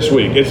out. This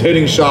week. It's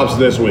hitting shops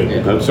this week.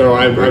 Yeah. So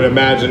I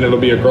imagine it'll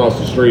be across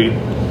the street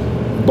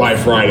by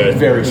Friday.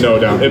 Very no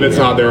doubt. If it's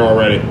not there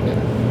already.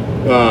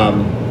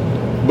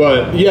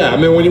 But yeah,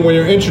 when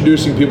you're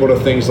introducing people to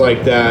things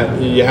like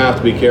that, you have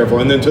to be careful.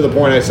 And then to the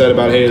point I said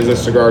about, hey, is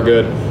this cigar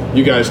good?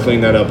 You guys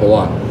clean that up a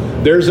lot.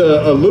 There's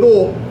a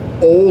little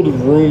old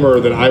rumor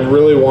that I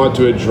really want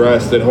to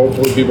address that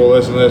hopefully people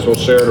listen to this will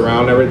share it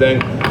around and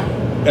everything.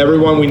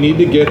 Everyone, we need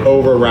to get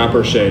over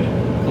wrapper shade.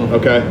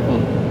 Okay?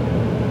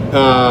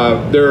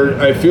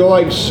 I feel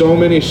like so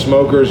many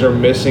smokers are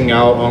missing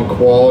out on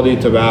quality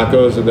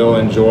tobaccos that they'll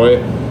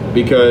enjoy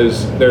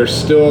because there's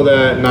still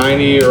that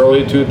 90,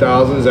 early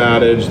 2000s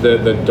adage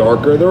that the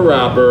darker the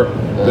wrapper,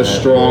 the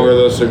stronger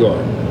the cigar,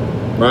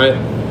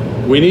 right?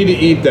 We need to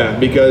eat that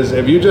because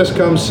if you just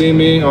come see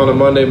me on a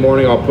Monday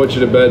morning, I'll put you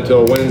to bed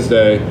till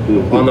Wednesday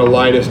on the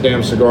lightest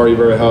damn cigar you've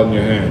ever held in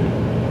your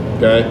hand,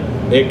 okay?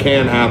 It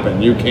can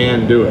happen. You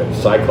can do it.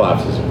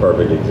 Cyclops is a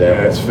perfect example.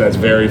 Yeah, that's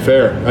very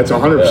fair. That's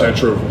 100%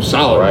 true.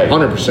 Solid. Right.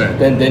 100%.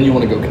 Then you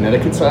want to go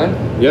Connecticut side?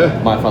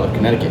 Yeah. My father,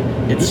 Connecticut.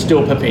 It's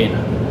still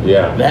Pepino.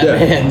 Yeah. That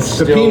man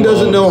still Pepin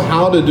doesn't know loves-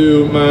 how to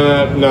do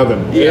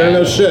nothing. He don't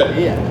know shit.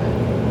 Yeah.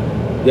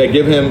 Yeah,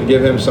 give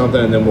him something,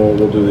 and then we'll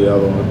do the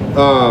other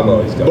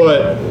one. he's got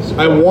But this.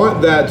 I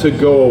want that to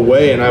go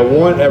away, and I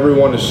want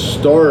everyone to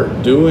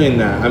start doing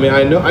that. I mean,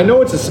 I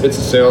know it's a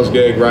sales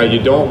gig, right?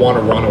 You don't want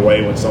to run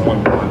away when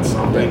someone wants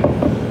something,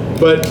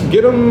 but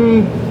get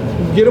them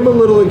a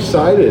little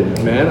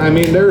excited, man. I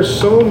mean, there's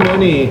so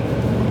many.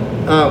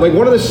 Like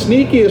one of the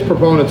sneakiest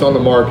proponents on the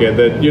market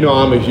that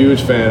I'm a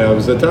huge fan of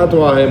is the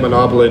Tatuaje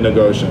Monopoly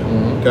Negotiation.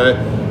 Okay,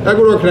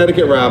 Ecuador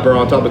Connecticut wrapper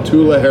on top of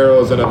two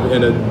Ligeros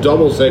in a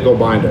double Seco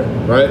binder,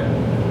 right?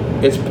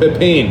 It's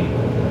Pepin.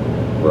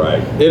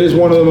 Right. It is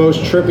one of the most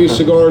trippy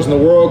cigars in the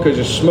world because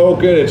you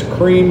smoke it, it's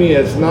creamy,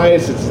 it's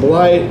nice, it's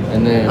light.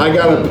 And then I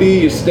gotta pee,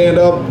 you stand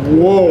up,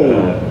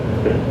 whoa.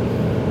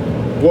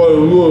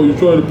 Whoa, you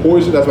trying to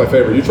poison? That's my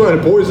favorite. You trying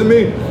to poison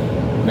me?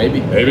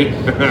 Maybe. Maybe.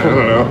 I don't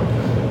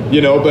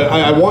know. But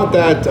I want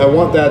that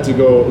to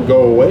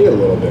go away a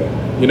little bit.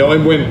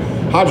 And when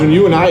Hodgman,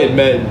 you and I had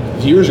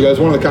met years ago, that's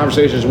one of the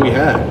conversations we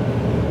had.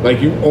 Like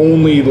you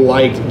only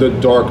liked the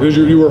dark because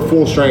you were a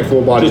full strength,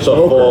 full body Just a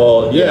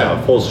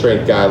smoker. full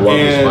strength guy. Love the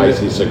And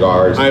spicy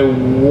cigars. I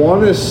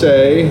want to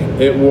say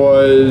it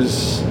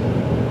was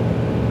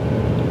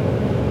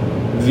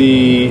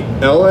the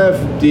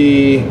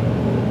LFD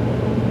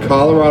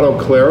Colorado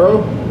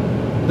Claro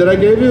that I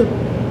gave you.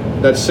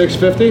 That's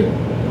 650.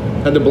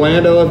 Had the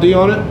bland LFD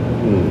on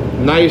it.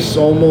 Nice,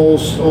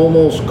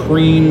 almost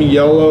cream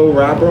yellow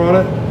wrapper on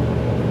it.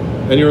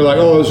 And you were like,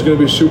 oh, this is going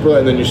to be super light.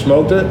 And then you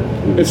smoked it.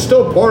 It's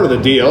still part of the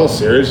DL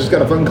series. It's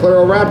got a fucking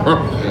Claro wrapper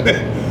on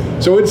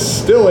it. So it's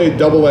still a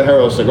double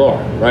Ligero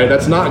cigar, right?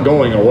 That's not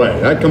going away.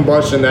 That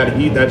combustion, that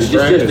heat, that Is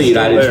strength this just the is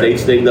still United there.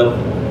 States thing, though?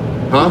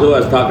 Huh? So I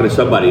was talking to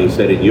somebody who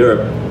said in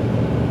Europe,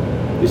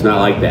 it's not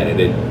like that.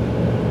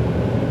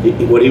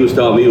 What he was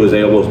telling me was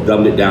they almost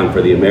dumbed it down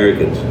for the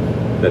Americans.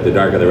 That the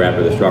darker the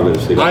wrapper, the stronger the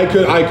cigar. I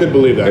could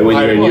believe that. And when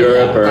you're in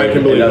Europe or I can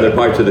in believe other that.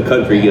 parts of the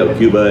country,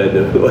 Cuba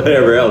and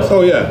whatever else,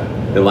 Oh yeah.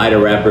 the lighter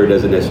wrapper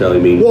doesn't necessarily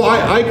mean. Well,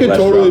 I could less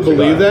totally strong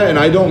believe cigar. that, and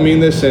I don't mean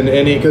this in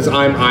any because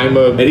I'm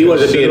a. And he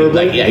wasn't being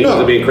considerably- he No.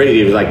 wasn't being crazy.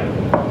 He was like,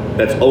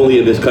 that's only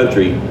in this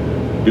country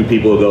do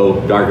people go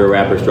darker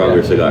wrapper,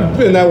 stronger cigar.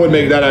 And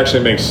that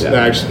actually makes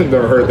actually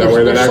never heard it that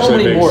way. That There's so actually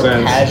many makes more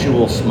sense.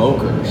 casual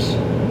smokers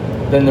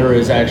than there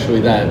is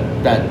actually that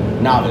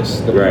novice.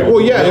 The Right. people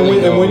Well, yeah,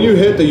 really and when know. you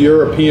hit the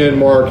European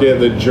market,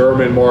 the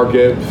German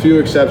market, a few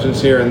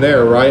exceptions here and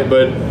there, right?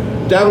 But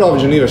Davidoff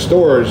and Geneva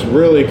stores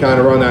really kind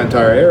of run that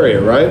entire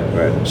area, right?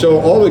 Right. So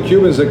all the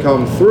Cubans that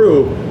come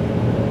through,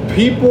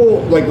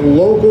 people like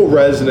local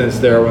residents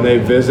there when they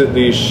visit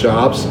these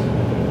shops,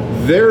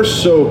 they're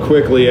so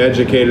quickly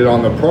educated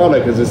on the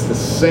product because it's the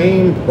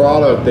same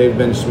product they've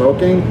been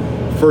smoking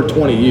for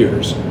 20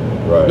 years.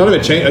 Right. None of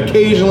it changed.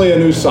 Occasionally a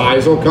new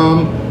size will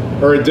come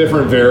or a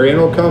different variant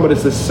will come, but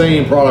it's the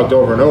same product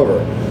over and over.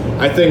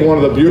 I think one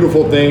of the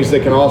beautiful things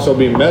that can also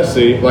be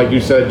messy, like you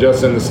said,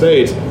 just in the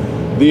States,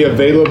 the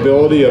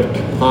availability of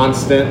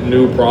constant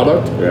new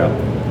product Yeah.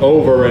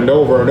 over and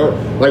over and over.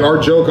 Like our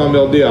joke on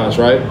Mil Diaz,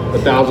 right?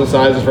 1,000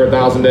 sizes for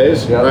 1,000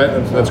 days, Yep. right?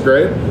 That's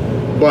great.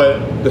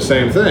 But the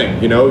same thing,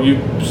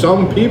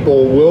 some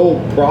people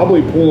will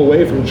probably pull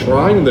away from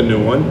trying the new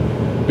one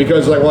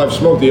because like, well, I've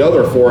smoked the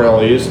other 4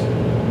 LEs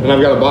and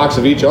I've got a box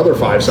of each other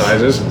 5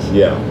 sizes.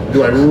 Yeah.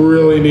 Do I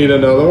really need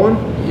another one?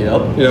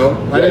 Yep.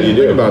 I didn't you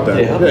think do. about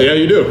that. Yeah. Yeah,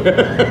 you do.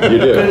 You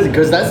do.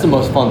 Because that's the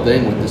most fun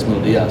thing with this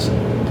Mil Diaz.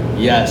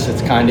 Yes,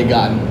 it's kind of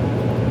gotten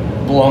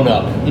blown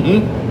up.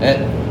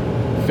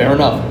 Fair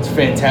enough. It's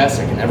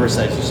fantastic and ever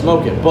since you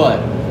smoke it, but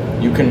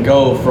you can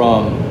go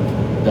from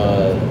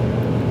the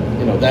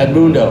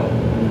Edmundo,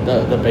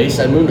 the base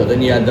Edmundo,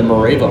 then you had the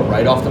Moreva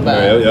right off the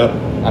bat. Yeah.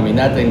 I mean,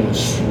 that thing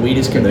was sweet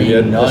as can And then be, you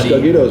had nutty.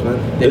 Escogitos,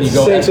 man. Then It's you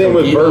the go same thing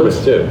with bourbon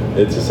Escogitos.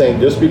 too. It's the same.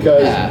 Just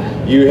because Yeah.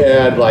 you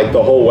had like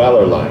the whole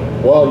Weller line.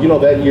 Well,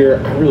 that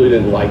year I really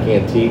didn't like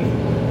antique.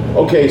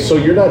 Okay, so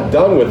you're not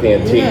done with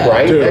antique, Yeah.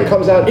 right? Dude. That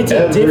comes out It's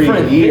a every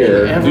different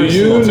year. thing every Do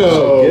you single time. know-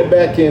 So get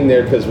back in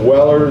there because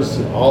Weller's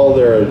all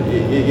their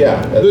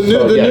yeah. The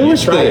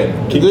newest you try thing, it.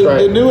 Keep the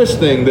trying. newest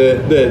thing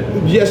that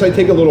yes, I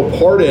take a little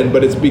part in,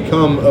 but it's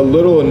become a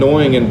little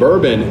annoying in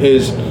bourbon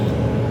is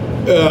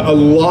a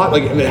lot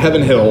like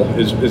Heaven Hill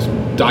is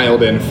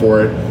dialed in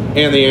for it,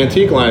 and the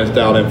antique line is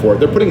dialed in for it.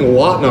 They're putting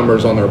lot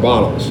numbers on their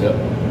bottles, Yep.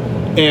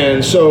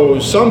 and so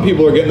some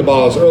people are getting the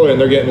bottles early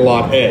and they're getting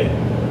lot A,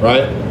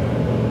 right?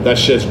 That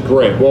shit's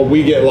great. Well,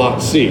 we get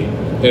lot C.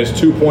 and it's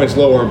 2 points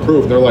lower in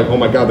proof, and they're like, oh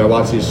my God, that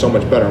lot C is so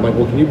much better. I'm like,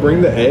 well, can you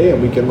bring the A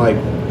and we can like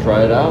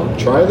Try it out.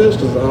 try this?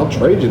 Because I'll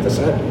trade you this.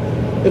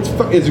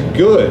 It's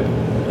good,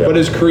 but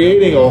it's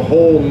creating a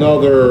whole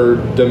nother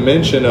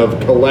dimension of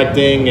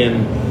collecting,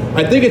 and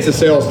I think it's a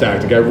sales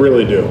tactic. I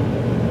really do.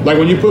 Like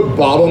when you put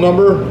bottle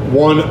number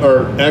 1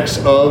 or X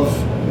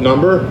of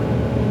number,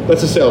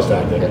 that's a sales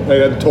tactic.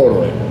 Like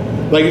totally.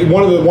 Like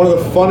one of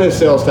the funnest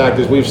sales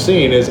tactics we've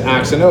seen is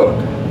Axe and Oak,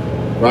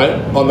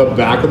 right? On the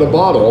back of the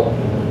bottle,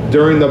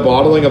 during the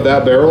bottling of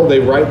that barrel, they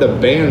write the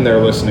band they're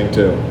listening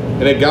to,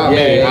 and it got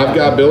me. Yeah. I've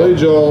got Billy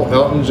Joel,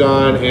 Elton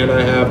John, and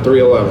I have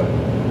 311.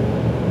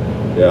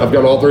 Yeah. I've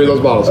got all 3 of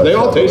those bottles. That's They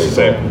all taste the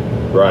totally same.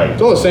 cool. Right.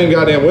 It's all the same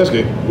goddamn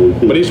whiskey,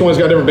 but each one's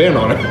got a different band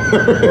on it.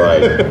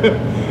 Right.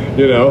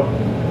 You know,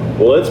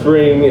 Well, let's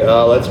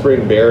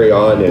bring Barry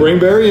on. And, bring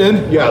Barry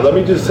in. yeah, let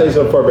me just say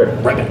something for Barry.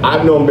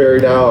 I've known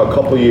Barry now a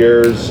couple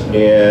years,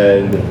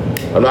 and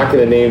I'm not going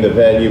to name the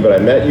venue, but I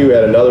met you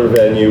at another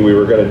venue. We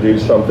were going to do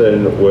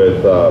something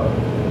with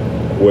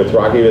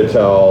Rocky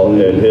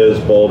Vittel and his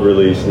bold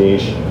release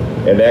niche,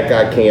 and that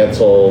got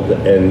canceled.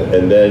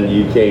 And then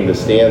you came to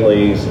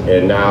Stanley's,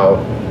 and now,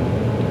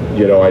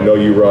 you know, I know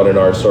you run in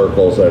our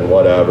circles and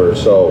whatever.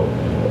 So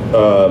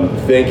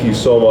thank you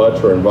so much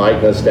for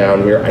inviting us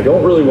down here. I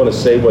don't really want to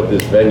say what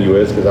this venue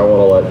is because I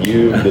want to let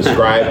you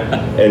describe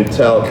and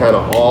tell kind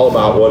of all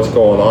about what's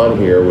going on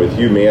here with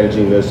you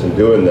managing this and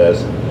doing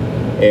this.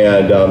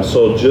 And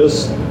so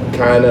just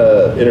kind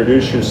of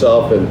introduce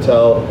yourself and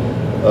tell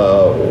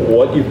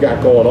what you've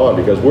got going on,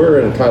 because we're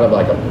in kind of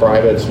like a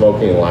private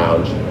smoking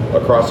lounge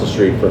across the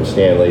street from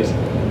Stanley's.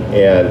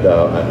 And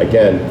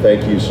again,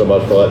 thank you so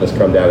much for letting us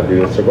come down and do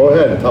this. So go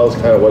ahead and tell us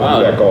kind of what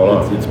you got going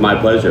on. It's my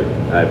pleasure.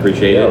 I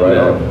appreciate it. Right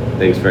on.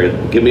 Thanks for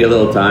giving me a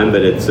little time,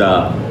 but it's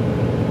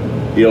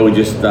you know, I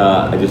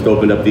just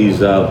opened up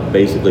these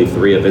basically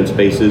 3 event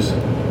spaces,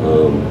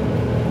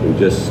 and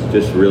just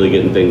really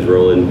getting things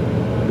rolling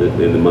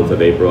in the month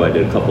of April. I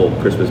did a couple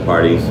Christmas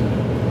parties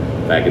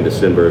back in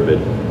December,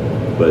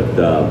 but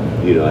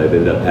you know, I've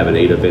ended up having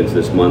 8 events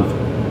this month,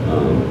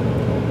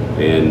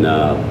 and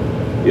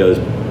you know,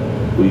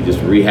 we just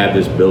rehabbed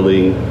this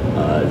building.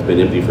 It's been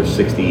empty for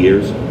 60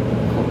 years.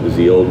 It was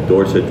the old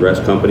Dorset Dress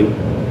Company,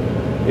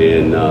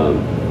 and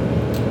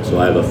so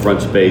I have a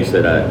front space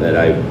that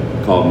I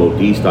call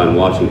Modiste on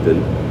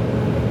Washington,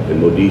 and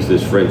Modiste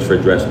is French for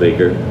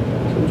dressmaker.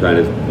 So I'm trying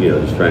to, you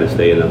know, just trying to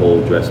stay in the whole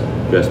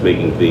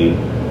dressmaking theme.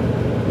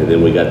 And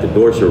then we got the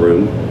Dorset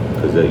Room,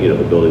 because you know,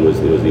 the building was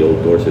the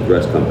old Dorset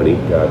Dress Company.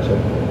 Gotcha.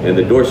 And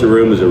the Dorset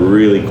Room is a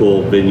really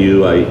cool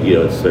venue. You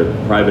know, it's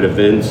private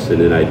events,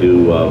 and then I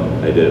do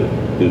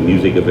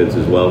music events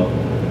as well.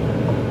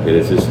 And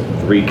it's this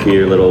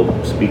 3-tier little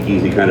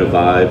speakeasy kind of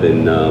vibe,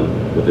 and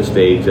with a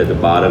stage at the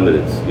bottom, and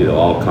it's, you know,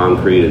 all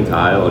concrete and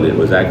tile. And it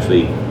was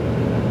actually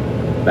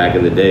back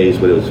in the days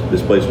when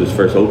this place was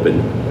first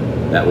opened,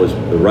 that was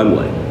the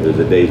runway. It was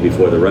the days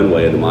before the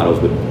runway, and the models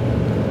would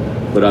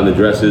put on the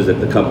dresses that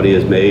the company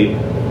has made,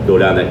 go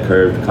down that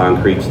curved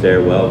concrete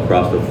stairwell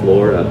across the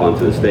floor up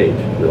onto the stage.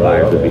 The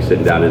buyers would be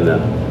sitting down in the,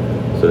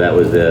 so that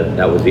was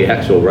the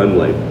actual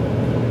runway.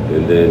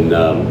 And then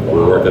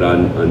we're working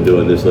on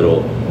doing this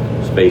little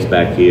space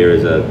back here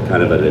as a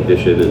kind of an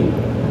addition,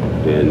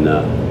 and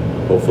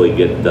hopefully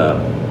get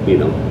you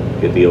know,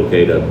 get the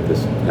okay to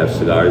just have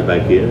cigars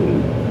back here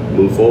and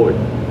move forward.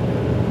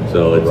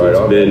 So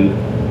it's been,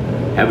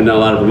 haven't done a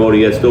lot of promoting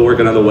yet. Still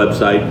working on the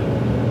website.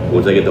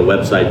 Once I get the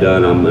website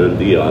done, I'm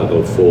gonna, you know, I'll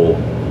go full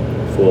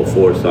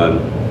force on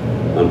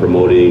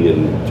promoting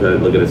and trying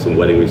to look at some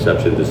wedding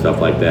receptions and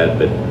stuff like that.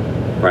 But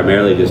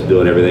primarily just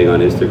doing everything on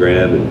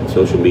Instagram and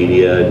social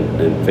media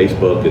and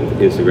Facebook and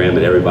Instagram,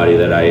 and everybody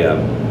that I,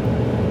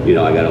 you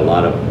know, I got a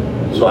lot of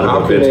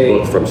events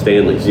booked from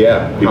Stanley's.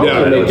 Yeah. How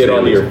can they get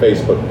onto your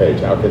Facebook page?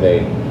 How can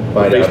they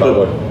find out about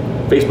what?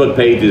 Facebook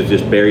page is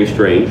just Barry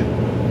Strange,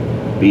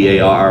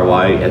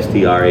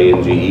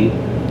 BARRYSTRANGE,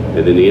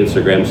 and then the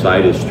Instagram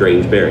site is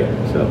Strange Barry.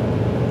 So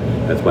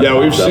that's my. Yeah,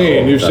 we've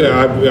seen. We've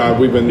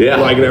been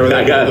liking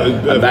everything.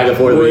 I'm back and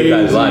forth with you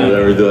guys live.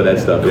 We're doing that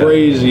stuff.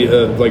 Crazy,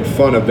 like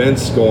fun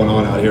events going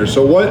on out here.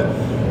 So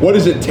what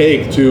does it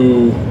take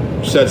to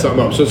set something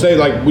up? So say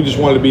like we just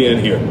wanted to be in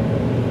here.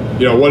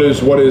 You know, what is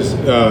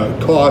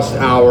cost,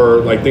 hour,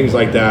 like things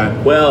like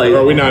that? Well, or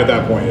are we not at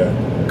that point yet?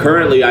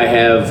 Currently, I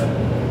have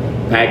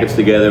packets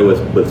together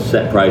with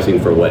set pricing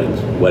for wedding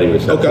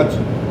receptions.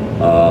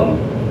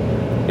 Okay.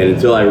 And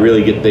until I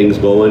really get things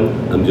going,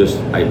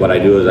 what I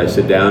do is I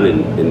sit down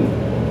and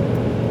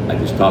I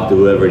just talk to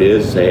whoever it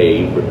is,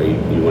 say, hey,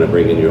 you want to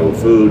bring in your own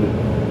food?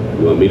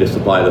 You want me to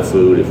supply the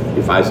food?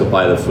 If I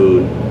supply the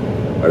food,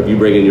 or if you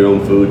bring in your own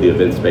food, the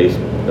event space,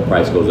 the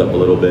price goes up a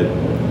little bit.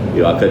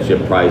 You know, I'll cut you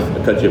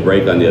a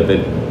break on the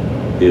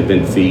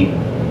event fee,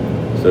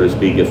 so to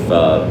speak, if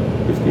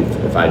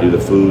I do the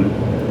food.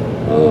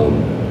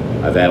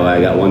 I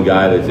got one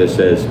guy that just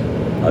says,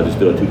 I'll just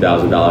do a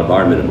 $2,000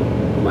 bar minimum.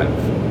 I'm like,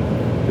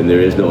 and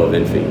there is no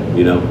event fee,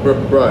 you know?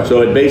 Right.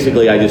 So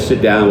basically I just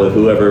sit down with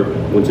whoever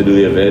wants to do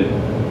the event,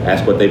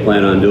 ask what they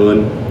plan on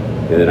doing,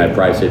 and then I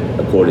price it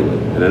accordingly.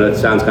 And I know it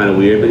sounds kind of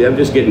weird, but I'm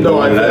just getting No,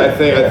 going. I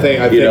think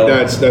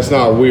that's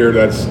not weird.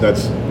 That's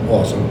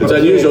awesome. It's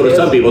unusual to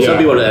some people. Yeah. Some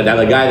people, the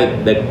guy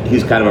that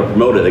he's kind of a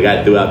promoter, the guy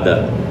that threw out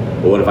the,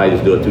 well, what if I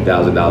just do a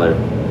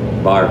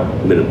 $2,000 bar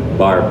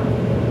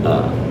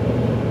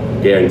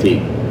guarantee?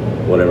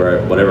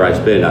 Whatever I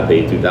spend, I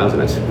pay you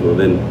 $2,000. I said, well,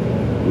 then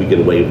we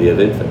can waive the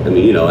event fee. I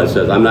mean, you know, it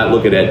says I'm not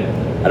looking at.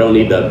 I don't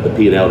need the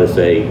P&L to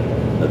say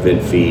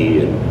event fee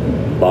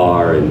and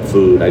bar and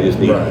food. I just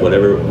need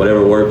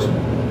whatever works,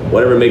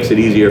 whatever makes it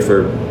easier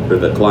for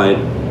the client,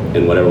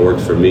 and whatever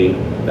works for me.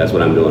 That's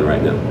what I'm doing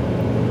right now.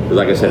 Because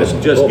like I said, it's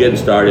just getting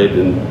started,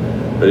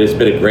 but it's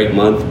been a great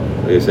month.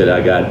 Like I said,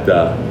 I got.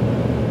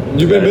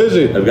 You've been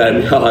busy. I've got.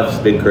 It's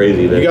been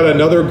crazy. You got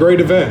another great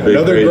event.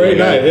 Another great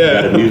night. Yeah.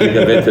 I got a music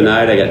event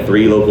tonight. I got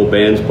 3 local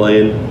bands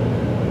playing.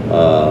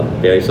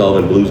 Barry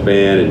Sullivan Blues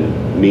Band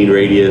and Mean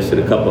Radius,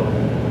 and a couple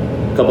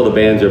of the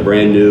bands are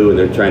brand new and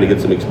they're trying to get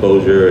some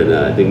exposure. And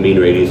I think Mean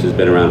Radius has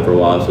been around for a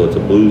while, so it's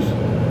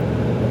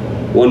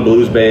one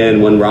blues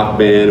band, one rock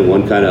band, and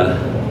one kind of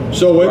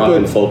rock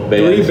and folk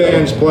band. 3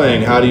 bands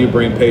playing, how do you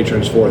bring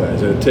patrons for that?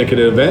 Is it a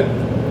ticketed event?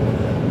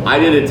 I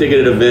did a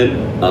ticketed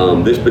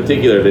event. This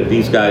particular event,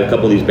 these guys, a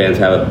couple of these bands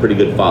have a pretty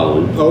good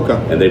following. Okay.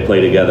 And they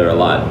play together a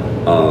lot.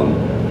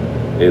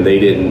 And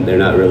they're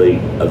not really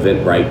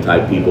Eventbrite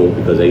type people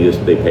because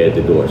they pay at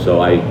the door.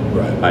 So I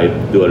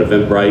do an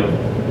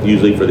Eventbrite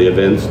usually for the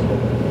events,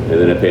 and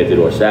then I pay at the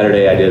door.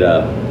 Saturday I did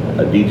a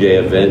DJ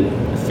event,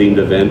 a themed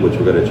event, which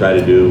we're going to try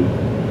to do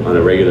on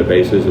a regular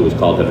basis. It was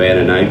called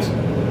Havana Nights.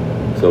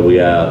 So we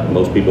had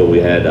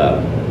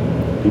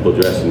people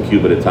dressed in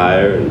Cuban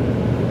attire, and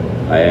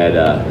I had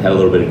a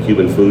little bit of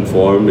Cuban food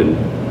for them, and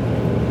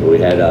we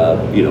had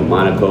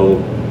Monaco,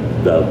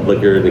 the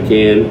liquor in the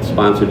can,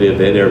 sponsored the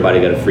event.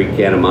 Everybody got a free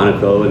can of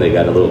Monaco, and they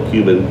got a little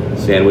Cuban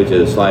sandwich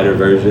in a slider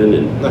version,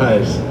 and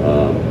nice.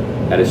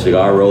 Had a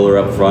cigar roller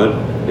up front,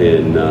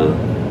 and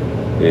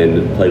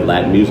played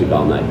Latin music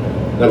all night.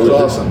 That's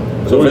awesome.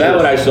 So for that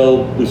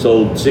one, we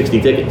sold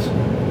 60 tickets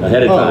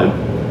ahead of time.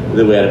 And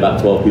then we had about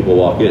 12 people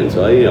walk in.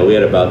 So we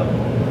had about.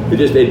 It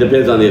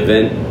depends on the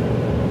event,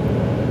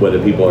 whether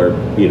people are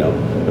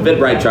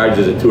Eventbrite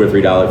charges a $2 or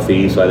 $3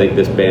 fee. So I think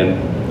this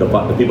band,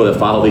 the people that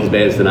follow these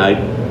bands tonight,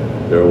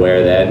 they're aware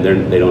of that,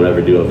 and they don't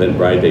ever do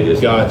Eventbrite. They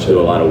just do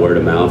a lot of word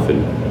of mouth,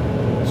 and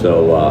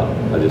so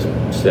I just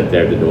sit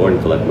there at the door and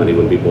collect money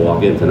when people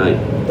walk in tonight.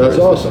 That's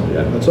awesome.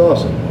 Yeah. That's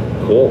awesome.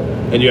 Cool.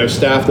 And you have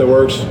staff that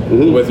works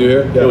with you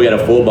here? Yeah, we had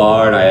a full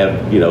bar, and I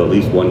have at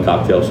least one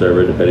cocktail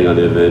server depending on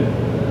the event.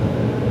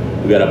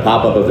 We got a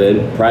pop-up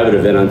event, private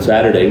event on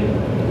Saturday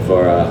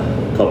for a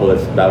couple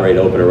that's about ready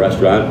to open a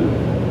restaurant. And,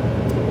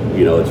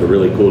 it's a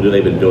really cool deal.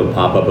 They've been doing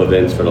pop-up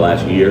events for the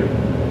last year,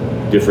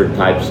 different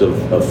types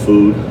of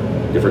food,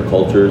 different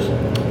cultures.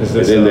 Is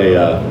this, and then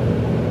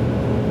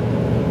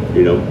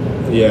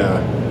Yeah,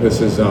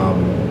 this is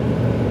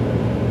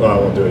well, I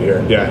won't do it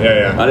here.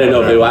 Yeah. I didn't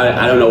know if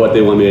I don't know what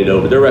they want me to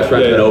do, but their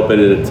restaurant's going to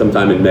open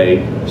sometime in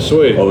May.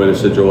 Sweet. Over in the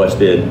Central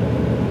West End,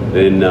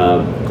 and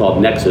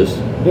called Nexus.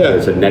 Yeah.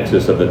 It's a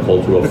nexus of the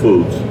cultural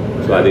foods.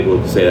 So I think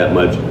we'll say that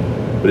much.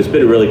 But it's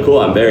been really cool.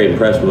 I'm very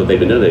impressed with what they've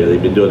been doing.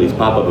 They've been doing these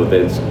pop-up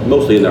events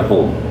mostly in their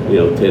home.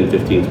 10,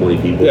 15, 20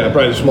 people. Yeah,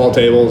 probably small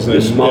tables.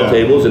 There's small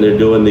tables, and they're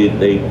doing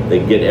they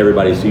get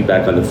everybody's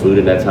feedback on the food,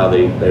 and that's how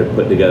they're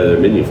putting together their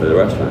menu for the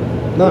restaurant.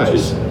 Nice. Which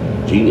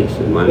is genius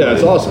in my opinion. Yeah,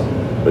 it's awesome.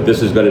 But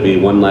this is going to be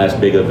one last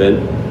big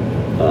event.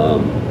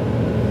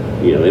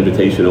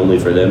 Invitation only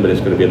for them, but it's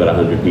going to be about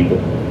 100 people.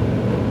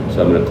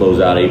 So I'm going to close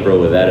out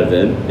April with that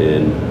event,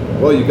 and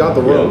well, you got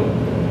the room.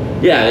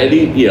 Yeah, and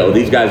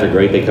these guys are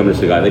great. They come to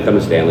Cigar, they come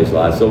to Stanley's a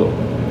lot. So,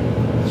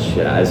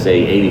 I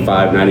say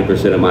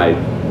 85-90% of my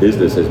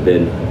business has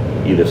been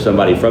either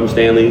somebody from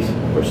Stanley's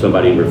or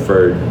somebody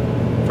referred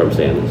from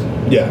Stanley's.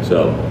 Yeah.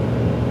 So,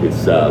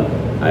 it's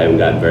I haven't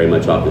gotten very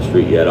much off the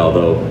street yet.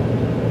 Although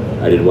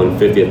I did one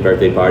 50th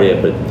birthday party, I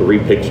put 3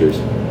 pictures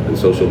on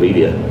social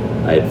media.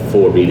 I had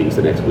 4 meetings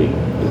the next week.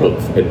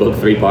 I booked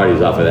 3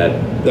 parties off of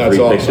that. That's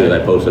 3 awesome. pictures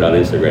I posted on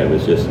Instagram.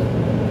 It's just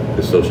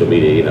the social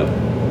media,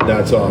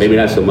 That's awesome. Maybe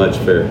not so much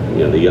for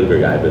the younger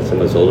guy, but some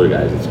of us older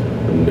guys, it's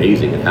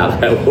amazing how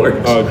that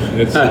works. Oh,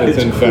 it's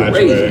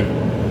infatuating.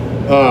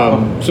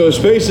 So the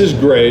space is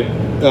great.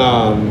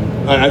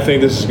 I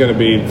think this is going to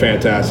be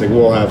fantastic.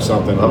 We'll have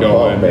something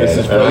going. Man. This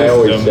is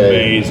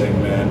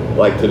amazing, man.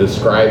 Like, to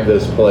describe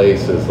this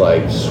place as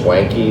like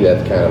swanky,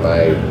 that's kind of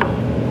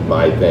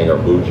my thing, or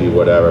bougie,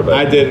 whatever. But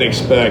I didn't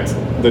expect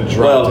the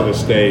drop to the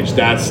stage.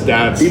 That's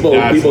people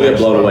get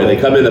blown away. They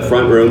come in the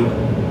front room.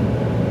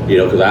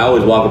 Because I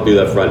always walk them through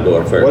that front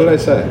door first. What did I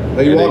say?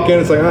 Like you walk in,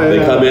 it's like,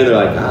 they come in, they're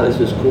like, this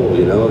is cool.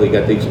 They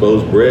got the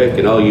exposed brick,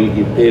 and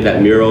you painted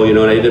that mural. And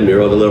I did the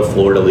mural, the little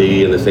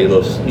fleur-de-lis and the St.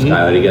 Louis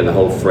skyline again, the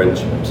whole French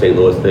St.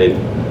 Louis thing.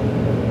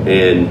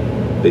 And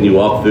then you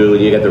walk through,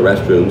 and you get the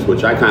restrooms,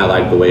 which I kind of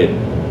like the way it,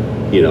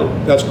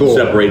 that's cool.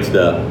 Separates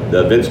the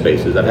event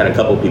spaces. I've had a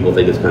couple people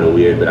think it's kind of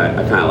weird, but I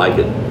kind of like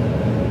it.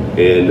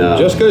 And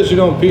Just because you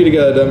don't pee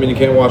together doesn't mean you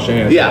can't wash your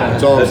hands. Yeah,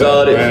 that's all. that's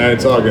all it is. And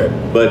it's all good.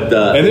 but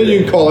And then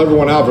you can call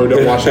everyone out who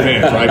don't wash their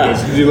hands, right?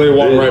 Because you literally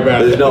walk right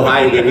back. There's no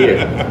hiding it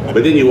here.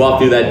 But then you walk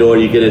through that door,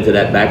 you get into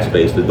that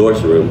backspace, the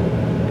dorsal room,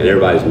 and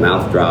everybody's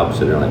mouth drops,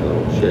 and they're like,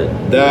 "Oh shit!"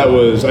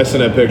 I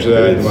sent that picture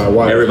of that to my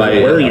wife.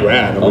 Everybody, Where are you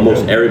at? I'm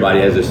almost like, everybody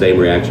has the same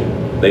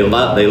reaction. They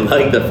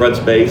like the front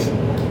space,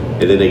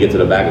 and then they get to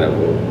the back, and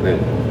they're like, "Oh man."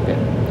 Okay.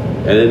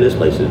 And then this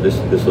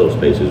little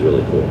space is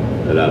really cool.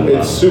 And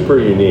It's super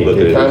unique.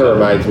 It kind of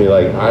reminds me,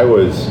 like, I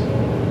was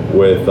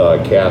with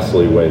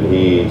Castley when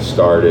he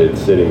started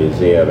City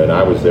Museum, and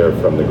I was there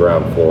from the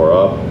ground floor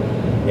up,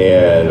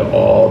 and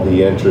all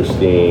the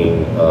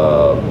interesting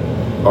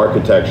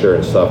architecture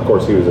and stuff. Of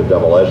course, he was a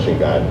demolition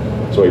guy,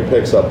 so he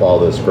picks up all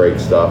this great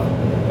stuff.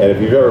 And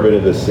if you've ever been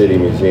to the City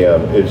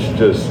Museum, it's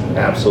just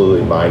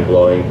absolutely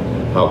mind-blowing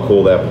how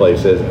cool that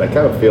place is. And I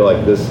kind of feel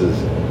like this is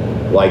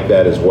like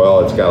that as well.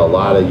 It's got a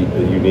lot of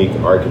unique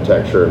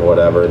architecture and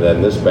whatever. And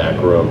then this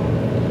back room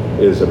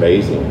is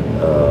amazing.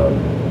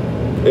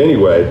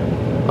 Anyway,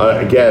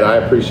 again, I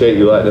appreciate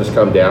you letting us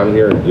come down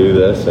here and do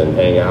this and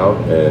hang out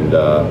and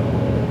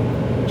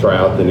try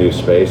out the new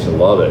space and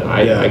love it.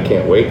 I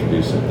can't wait to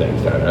do some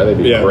things down there. I think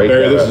it'd be great.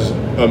 Barry, to have this is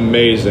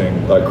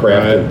amazing. a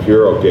craft and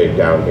Puro gig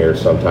down here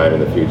sometime in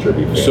the future. Would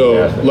be fantastic.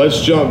 So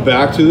let's jump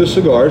back to the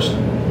cigars,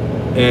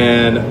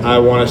 and I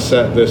want to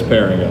set this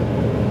pairing up.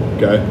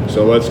 Okay,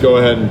 so let's go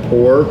ahead and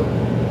pour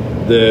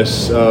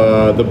this,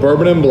 the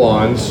Bourbon and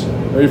Blondes.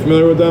 Are you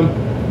familiar with them?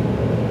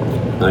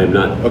 I am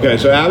not. Okay,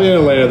 so Abby and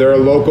Elena, they're a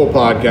local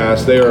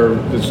podcast.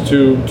 It's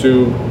two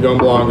young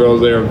blonde girls.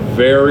 They are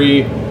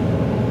very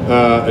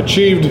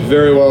achieved,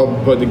 very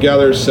well put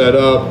together, set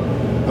up,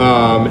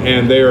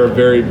 and they are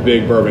very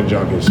big bourbon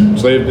junkies.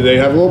 So they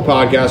have a little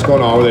podcast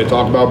going on where they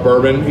talk about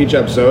bourbon each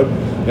episode,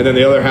 and then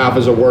the other half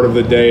is a word of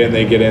the day, and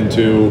they get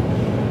into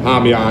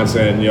ambiance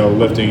and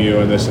lifting you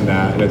and this and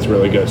that, and it's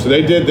really good. So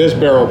they did this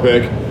barrel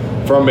pick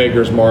from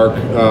Maker's Mark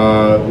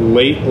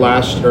early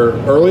last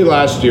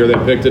year. They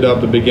picked it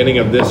up the beginning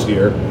of this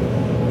year,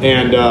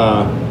 and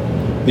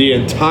the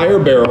entire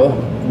barrel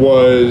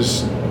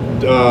was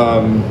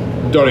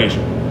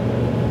donation.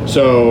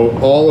 So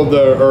all of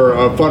the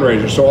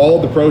fundraiser. So all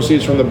of the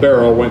proceeds from the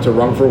barrel went to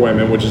Rum for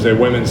Women, which is a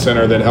women's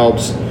center that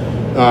helps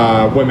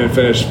women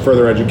finish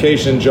further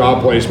education,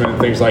 job placement,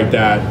 things like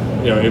that.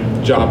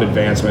 Job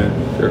advancement,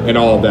 and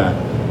all of that.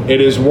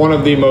 It is one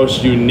of the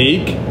most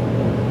unique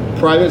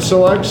private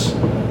selects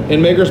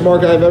in Maker's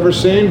Mark I've ever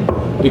seen,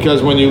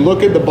 because when you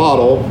look at the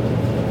bottle,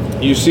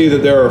 you see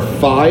that there are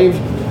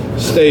 5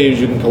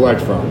 staves you can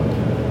collect from.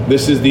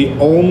 This is the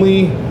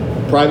only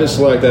private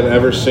select I've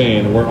ever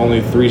seen where only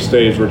 3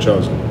 staves were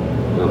chosen.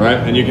 Right?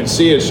 And you can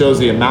see it shows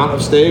the amount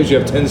of staves. You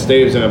have 10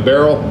 staves in a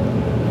barrel.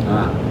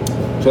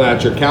 So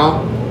that's your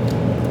count.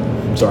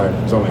 I'm sorry,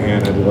 it's on my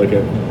hand, I had to lick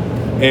it.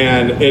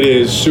 And it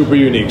is super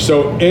unique.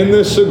 So in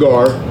this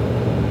cigar,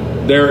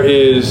 there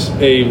is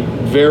a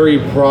very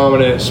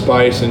prominent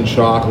spice and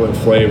chocolate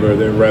flavor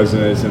that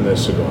resonates in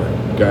this cigar.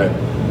 Okay,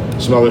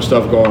 some other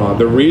stuff going on.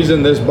 The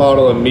reason this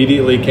bottle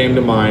immediately came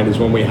to mind is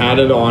when we had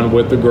it on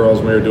with the girls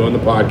when we were doing the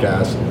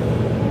podcast.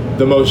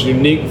 The most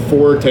unique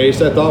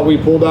foretaste I thought we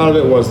pulled out of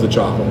it was the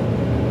chocolate,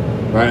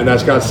 right? And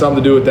that's got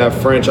something to do with that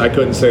French. I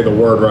couldn't say the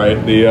word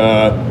right. The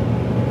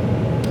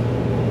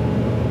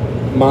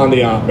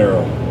Mendiant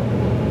barrel.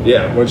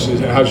 yeah, What'd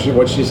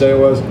she say it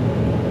was?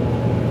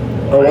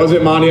 Or was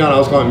it Mendiant? I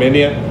was calling it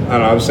Mendiant. I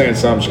don't know. I was saying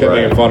something. She kept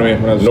making fun of me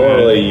when I was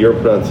normally your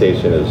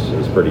pronunciation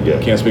is pretty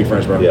good. Can't speak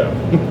French, bro. Yeah.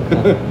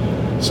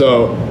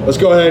 So let's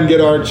go ahead and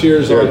get our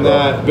cheers Cheers, on bro.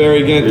 that.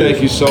 Barry, again,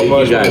 thank you so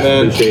much, you guys.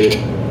 man. Appreciate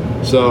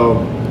it.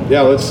 So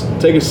yeah, let's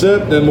take a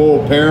sip, then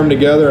we'll pair them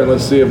together, and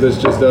let's see if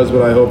this just does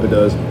what I hope it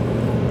does.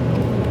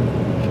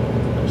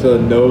 So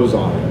the nose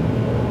on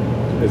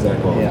it is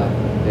that called? Yeah.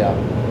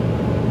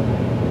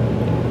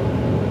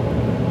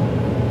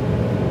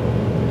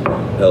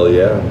 Hell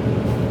yeah.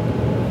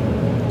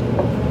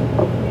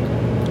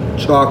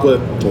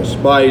 Chocolate, a little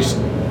spice,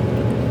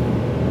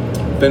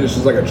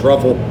 finishes like a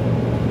truffle.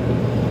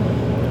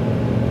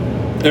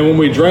 And when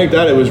we drank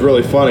that, it was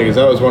really funny because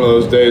that was one of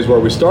those days where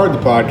we started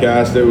the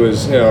podcast. It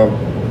was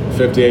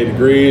 58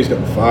 degrees,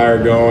 got the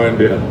fire going,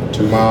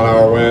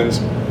 2-mile-an-hour winds.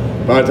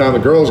 By the time the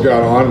girls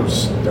got on, it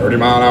was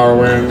 30-mile-an-hour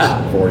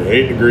winds,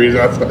 48 degrees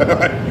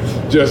outside.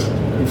 Just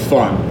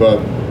fun, but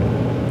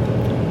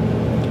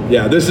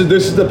yeah, this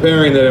is the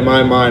pairing that in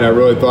my mind I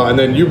really thought. And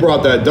then you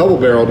brought that double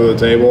barrel to the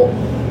table.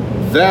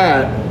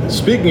 That,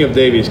 speaking of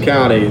Davies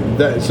County,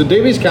 so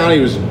Davies County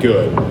was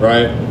good,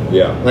 right?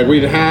 Yeah. Like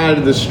we'd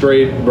had the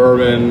straight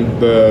bourbon,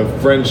 the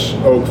French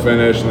oak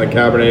finish, and the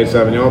Cabernet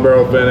Sauvignon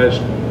barrel finish,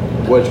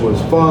 which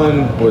was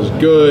fun, was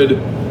good,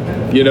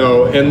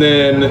 and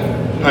then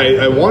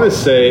I want to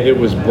say it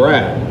was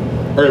Brad,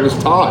 or it was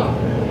Todd.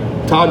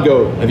 Todd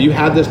have you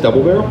had this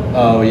double barrel?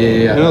 Oh,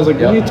 yeah. And I was like,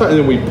 what are you talking? And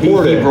then we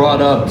poured He it.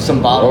 brought up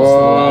some bottles.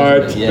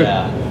 What?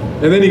 Yeah.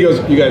 And then he goes,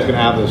 you guys can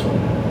have this one.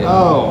 Yeah.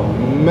 Oh,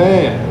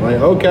 man. Like,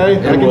 okay,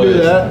 I can do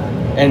that.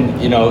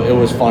 And, it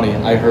was funny.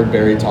 I heard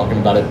Barry talking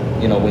about it,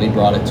 when he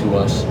brought it to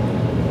us.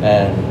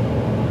 And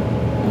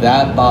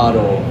That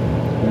bottle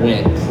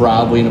went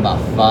probably in about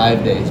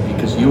 5 days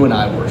because you and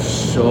I were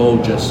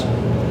so just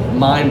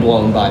mind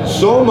blown by it.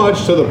 So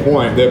much to the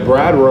point that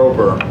Brad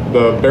Roper,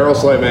 the barrel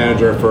slate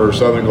manager for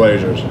Southern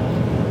Glaciers,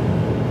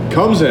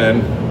 comes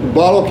in. The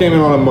bottle came in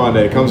on a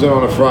Monday, comes in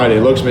on a Friday,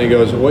 looks at me and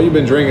goes, "What you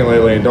been drinking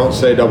lately? And don't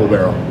say double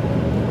barrel."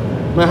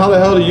 Man, how the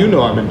hell do you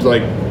know? I mean,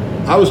 like,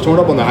 I was torn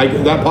up on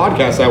that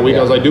podcast that week.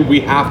 I was like, dude, we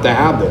have to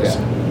have this.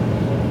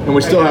 And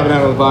we still haven't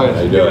had it on the podcast.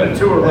 How you doing?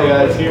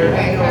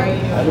 Hey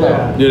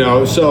guys. You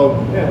know, so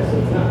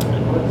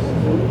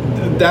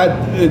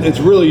it's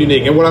really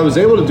unique. And what I was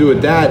able to do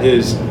with that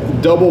is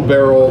double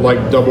barrel.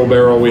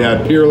 We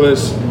had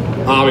Peerless.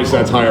 Obviously,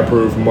 that's higher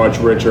proof, much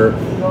richer.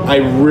 I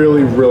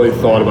really, really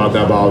thought about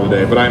that bottle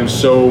today, but I'm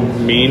so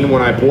mean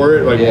when I pour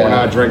it. Like, we're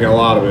not drinking a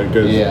lot of it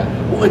because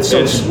well, it's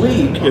so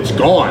sweet. It's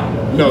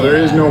gone. No, there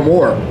is no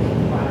more.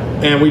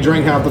 And we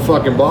drank half the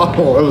fucking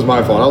bottle. It was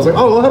my fault. I was like,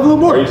 oh, we'll have a little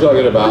more. Are you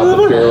talking about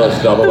the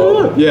Peerless Double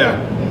Oak? Yeah.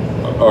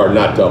 Or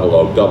not Double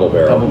Oak, Double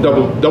Barrel.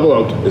 Double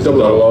oak. Is it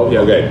Double Oak?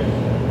 Yeah. Okay.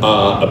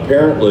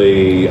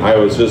 Apparently, I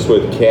was just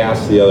with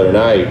Cass the other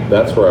night.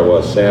 That's where I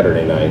was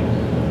Saturday night.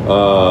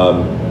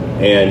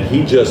 And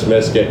he just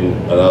missed getting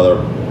another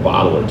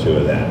bottle or two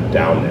of that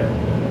down there.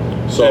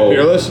 So At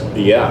Peerless?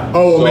 Yeah.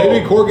 Oh, well, so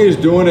maybe Corky's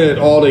doing it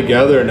all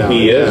together now.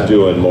 he is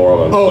doing more of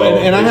them. Oh, so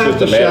and I it's have just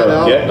to a matter shout of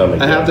out. getting them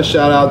again. I have to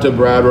shout out to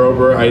Brad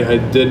Roper. I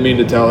did mean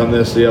to tell him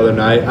this the other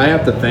night. I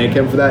have to thank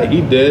him for that.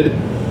 He did.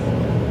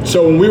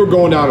 So when we were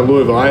going down to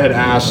Louisville, I had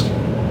asked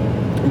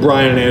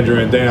Brian and Andrew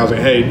and Dan. I was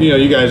like, hey, you know,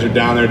 you guys are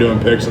down there doing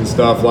picks and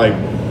stuff. Like,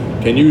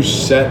 can you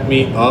set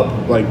me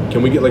up? Like,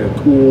 can we get like a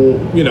cool,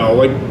 you know,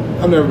 like,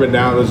 I've never been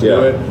down. Let's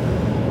do it.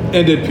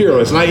 And did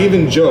Peerless. And I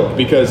even joked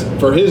because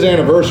for his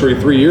anniversary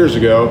 3 years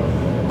ago,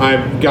 I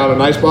got a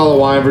nice bottle of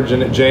wine for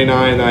J9,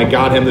 and I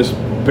got him this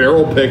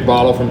barrel pick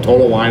bottle from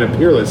Total Wine of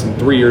Peerless, and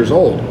 3 years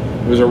old.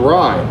 It was a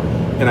rye.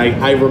 And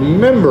I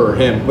remember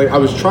him, like, I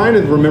was trying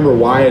to remember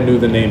why I knew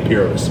the name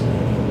Peerless.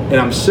 And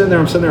I'm sitting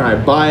there, I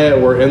buy it,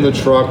 we're in the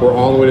truck, we're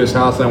on the way to his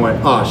house, and I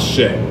went, oh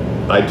shit.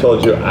 I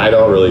told you I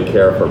don't really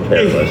care for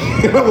Peerless.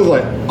 And I was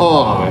like,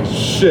 oh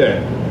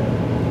shit.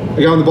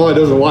 The guy on the ball I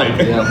doesn't like.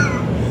 Yeah.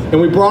 And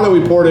we brought it,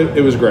 we poured it,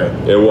 it was great.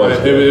 It was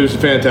Right? It was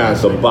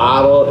fantastic. The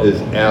bottle is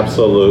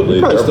absolutely,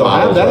 You probably their still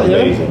have bottles are that, yeah?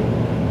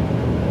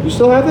 amazing. You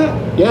still have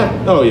that?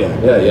 Yeah. Oh yeah.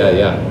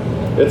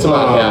 Yeah. It's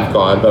about half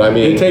gone, but I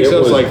mean, It takes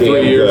us was like 3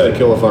 damn years good. to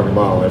kill a fucking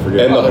bottle. I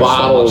forget. And the There's so much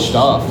bottles-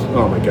 stuff.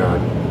 Oh my god.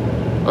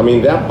 I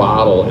mean, that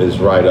bottle is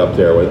right up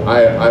there with.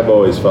 I've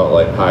always felt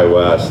like High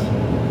West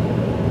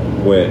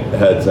went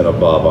heads and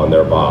above on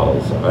their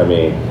bottles. I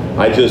mean,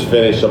 I just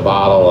finished a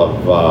bottle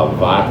of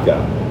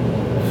vodka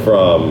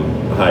from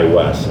High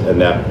West, and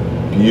that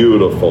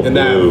beautiful And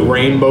blue. that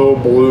rainbow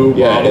blue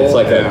Yeah, bottle. it's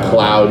like a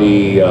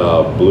cloudy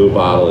blue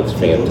bottle. It's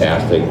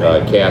fantastic.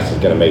 Cass is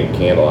going to make a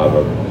candle out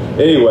of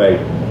it. Anyway,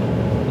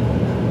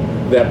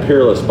 that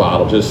Peerless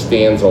bottle just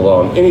stands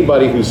alone.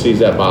 Anybody who sees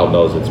that bottle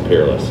knows it's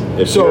Peerless.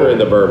 If So- you're in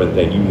the bourbon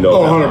thing, you know.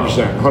 Oh, that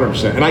 100%,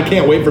 100%. And I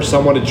can't wait for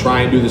someone to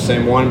try and do the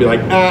same one and be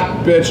like,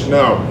 bitch,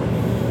 no.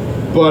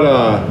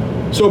 But,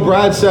 so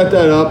Brad set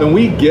that up, and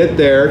we get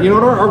there, you know,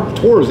 our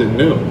tour is at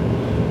noon.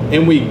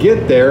 And we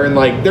get there, and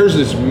like, there's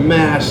this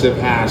massive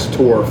ass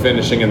tour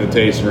finishing in the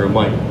tasting room,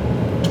 like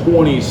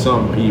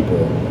 20-some people.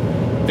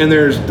 And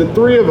there's the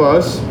three of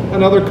us,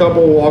 another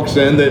couple walks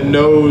in that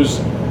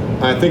knows,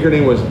 I think her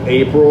name was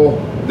April,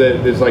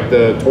 that is like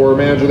the tour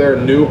manager there,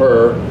 knew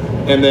her.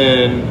 And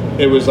then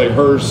it was like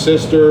her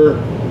sister,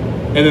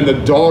 and then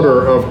the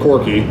daughter of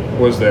Corky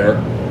was there.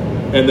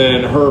 And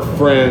then her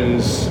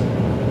friend's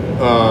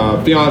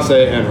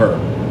fiance and her.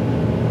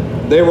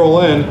 They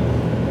roll in.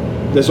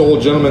 This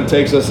old gentleman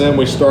takes us in.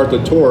 We start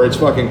the tour. It's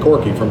fucking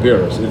Corky from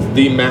Peerless.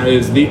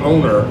 It's the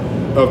owner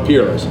of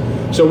Peerless.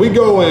 So we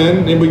go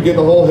in and we get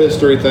the whole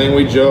history thing.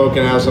 We joke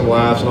and have some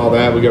laughs and all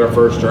that. We get our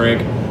first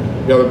drink.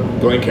 You know,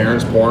 Glen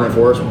Cairn's pouring it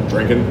for us,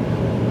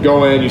 drinking.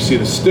 Go in. You see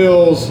the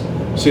stills.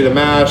 You see the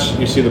mash.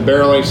 You see the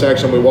barreling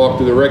section. We walk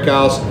through the rick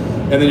house,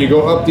 and then you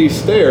go up these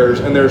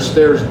stairs, and there's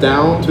stairs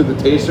down to the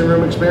tasting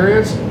room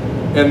experience,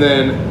 and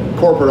then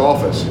corporate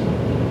office.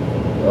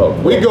 Oh,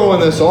 We go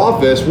in this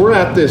office, we're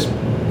at this,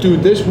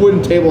 dude, this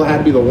wooden table had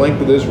to be the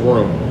length of this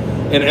room.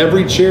 And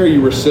every chair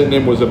you were sitting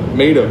in was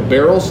made of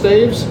barrel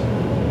staves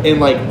and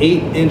like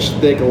 8-inch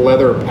thick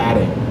leather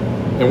padding.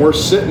 And we're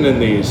sitting in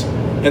these,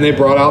 and they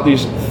brought out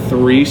these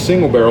 3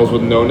 single barrels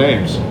with no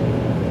names.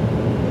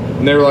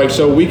 And they were like,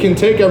 so we can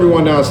take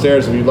everyone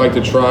downstairs if you'd like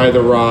to try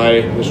the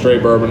rye, the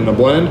straight bourbon, and the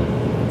blend,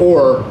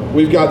 or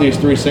we've got these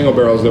 3 single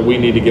barrels that we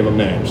need to give them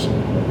names.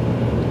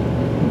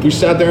 We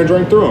sat there and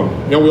drank through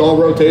them. You know, we all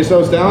wrote taste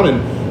notes down,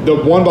 and the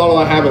one bottle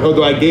I have,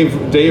 that I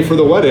gave Dave for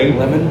the wedding,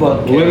 Lemon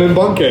bun cake. lemon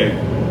bun cake.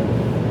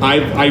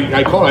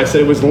 I called it, I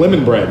said it was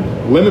lemon bread.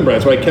 Lemon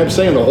bread. So I kept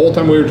saying the whole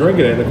time we were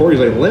drinking it, and the Corey's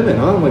like, lemon,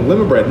 huh? I'm like,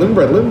 lemon bread, lemon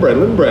bread, lemon bread,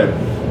 lemon bread.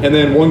 And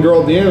then one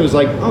girl at the end was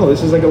like, oh,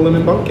 this is like a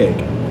lemon bun cake.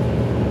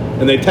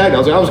 And they tagged. I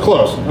was like, I was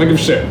close. I don't give a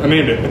shit. I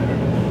named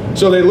it.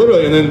 So they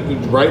literally, and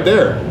then right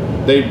there,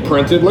 they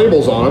printed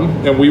labels on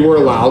them, and we were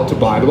allowed to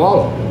buy the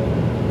bottle.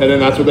 and then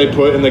that's what they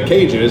put in the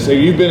cages. So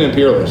you've been in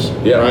Peerless,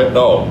 Yeah. right?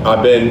 Oh,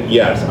 I've been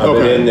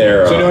in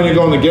there. So you know when you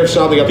go in the gift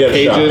shop, they got the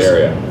gift shop cages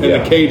area. and Yeah.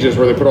 the cages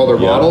where they put all their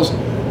Yeah. bottles.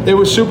 It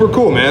was super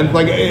cool, man.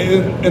 Like,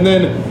 and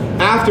then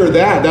after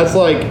that, that's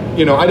like,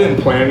 you know, I didn't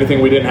plan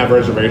anything. We didn't have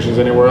reservations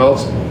anywhere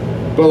else.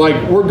 But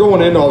like, we're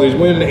going into all these.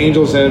 We went into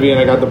Angel's Envy, and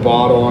I got the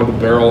bottle on the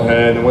barrel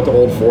head, and went to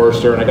Old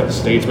Forester, and I got the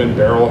Statesman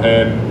barrel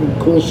head,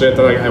 cool shit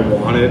that I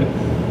wanted.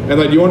 And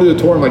like, you want to do the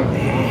tour? I'm like,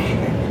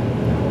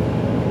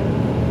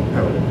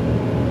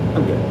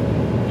 I'm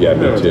good. Yeah,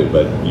 me too.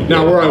 But you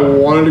Now, did. where I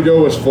wanted to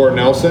go was Fort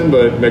Nelson,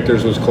 but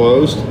Michter's was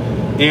closed.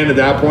 And at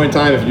that point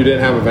in time, if you didn't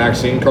have a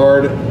vaccine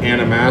card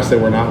and a mask, they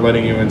were not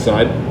letting you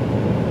inside.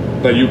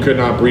 Like, you could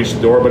not breach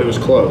the door, but it was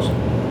closed.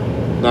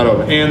 Not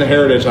open. And the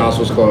Heritage House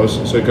was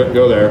closed, so you couldn't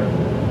go there.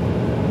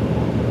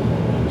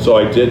 So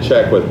I did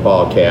check with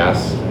Paul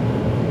Cass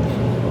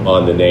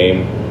on the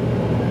name,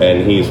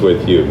 and he's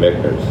with you,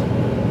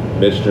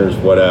 Michter's,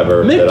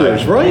 whatever.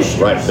 Michter's, right?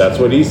 Right, that's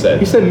what he said.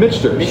 He said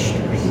Michter's.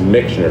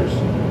 Michter's.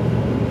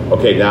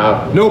 Okay,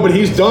 now. No, but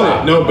he's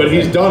done it. No, but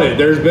he's done it.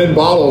 There's been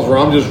bottles where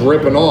I'm just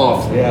ripping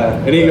off. Yeah.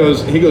 And he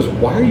goes,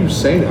 why are you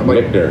saying that? I'm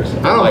like, Michter's.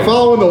 I'm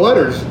following the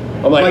letters.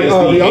 I'm like, is the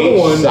other H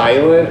one,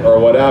 silent or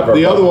whatever?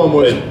 the other one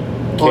was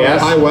But on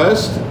Cass High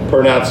West.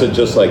 pronounce it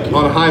just like you.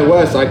 On High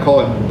West, I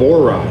call it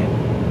Borai.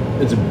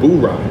 It's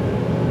Boorai.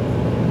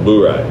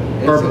 Bouray.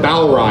 Or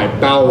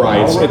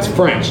Balrai. It's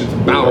French. It's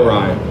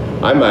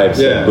Balrai. I might have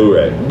said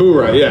Bouray.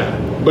 Bourai, yeah.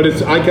 But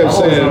it's I kept I've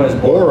always saying known it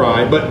as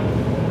Borai, but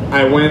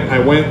I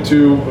went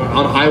to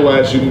on High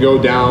West. You can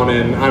go down,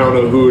 and I don't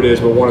know who it is,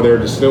 but one of their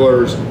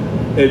distillers.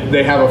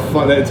 They have a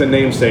fun. It's a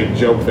namesake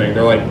joke thing.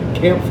 They're like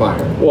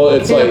campfire. Well,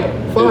 it's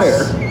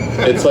Campfire.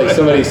 It's like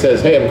somebody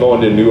says, "Hey, I'm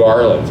going to New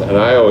Orleans," and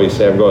I always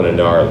say, "I'm going to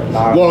New Orleans."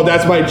 Well,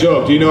 that's my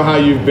joke. Do you know how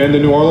you've been to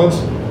New Orleans?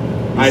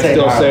 I say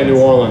still New say New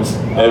Orleans.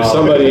 If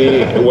somebody,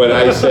 when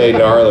I say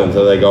New Orleans,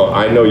 they go,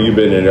 "I know you've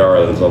been in New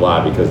Orleans a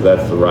lot because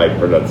that's the right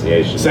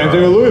pronunciation." Same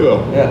thing with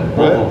Louisville. Yeah, Right?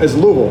 Louisville. It's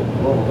Louisville.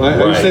 I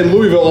Right. say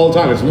Louisville all the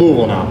time. It's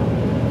Louisville now.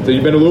 So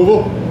you've been to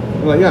Louisville?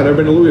 I'm like, yeah, I've never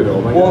been to Louisville.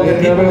 I'm like, Well, yeah, and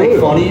people never been to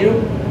make Louisville. fun of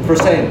you for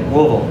saying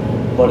Louisville,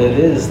 but it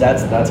is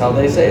that's how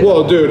they say it.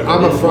 Well, dude,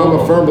 I'm It a is firm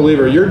Louisville.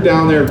 believer. You're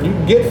down there, you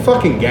get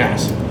fucking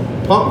gas.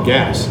 Pump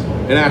gas.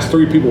 And ask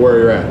 3 people where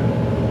you're at.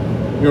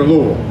 You're in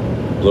Louisville.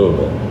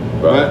 Louisville,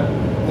 Right?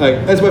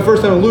 Like, that's my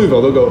first time in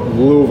Louisville. They'll go,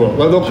 Louisville.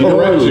 Like, they'll Do you know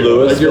where correct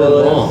you. Like, you're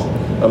Louisville wrong.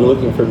 is? I'm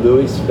looking for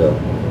Louisville.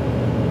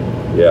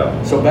 Yeah.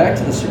 So back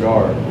to the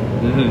cigar.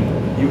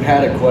 Mm-hmm. You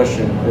had a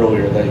question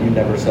earlier that you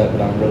never said,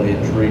 but I'm really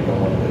intrigued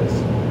on what it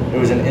is. It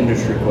was an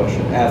industry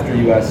question. After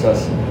you asked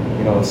us,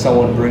 you know, if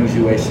someone brings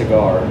you a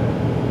cigar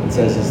and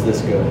says, "Is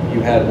this good?" You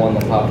had one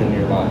that popped into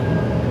your mind.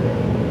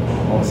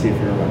 I want to see if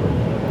you remember.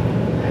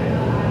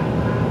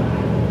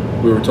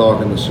 We were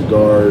talking the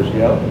cigars.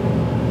 Yep.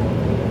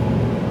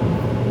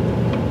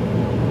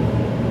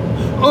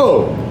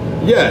 Oh,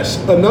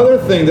 yes. Another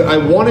thing that I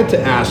wanted to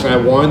ask, and I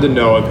wanted to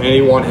know if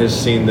anyone has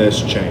seen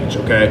this change,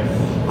 okay?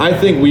 I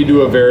think we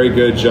do a very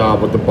good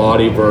job with the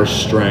body versus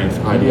strength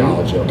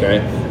ideology, okay?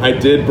 I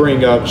did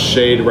bring up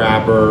shade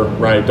wrapper,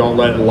 right? Don't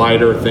let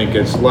lighter think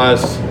it's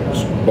less,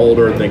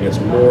 bolder think it's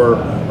more,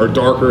 or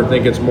darker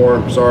think it's more,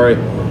 I'm sorry.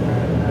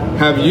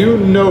 Have you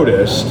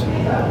noticed,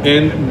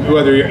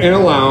 whether you're in a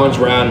lounge,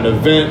 we're at an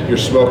event, you're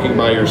smoking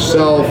by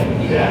yourself,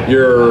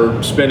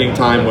 you're spending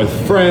time with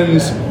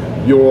friends,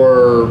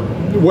 you're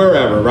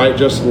wherever, right?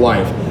 Just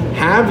life.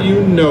 Have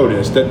you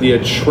noticed that the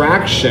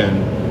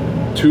attraction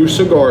to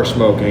cigar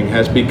smoking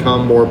has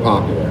become more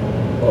popular?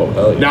 Oh,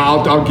 hell yeah. Now,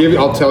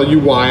 I'll tell you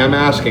why I'm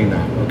asking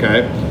that,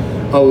 okay?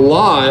 A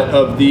lot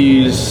of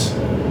these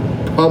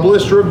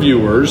published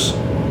reviewers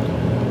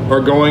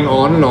are going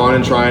on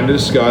and trying to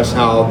discuss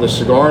how the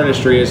cigar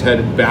industry is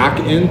headed back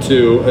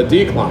into a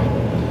decline,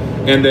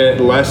 and that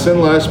less and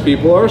less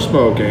people are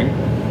smoking,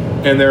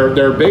 and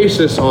their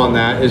basis on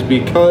that is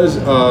because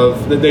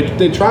of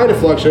they try to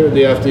fluctuate with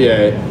the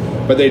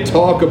FDA, but they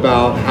talk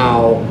about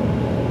how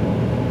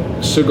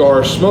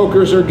cigar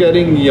smokers are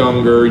getting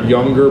younger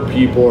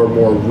people are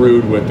more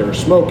rude with their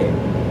smoking.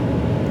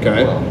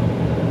 Okay?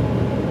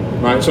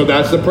 Right, so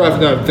that's the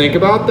preference. Now think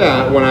about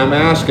that when I'm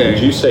asking.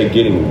 Did you say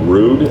getting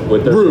rude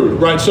with their Rude,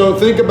 right? So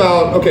think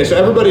about, okay, so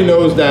everybody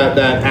knows that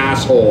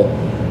asshole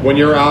when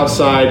you're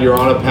outside, you're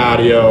on a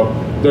patio,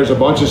 there's a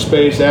bunch of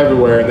space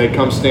everywhere, and they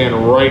come stand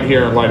right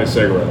here and light a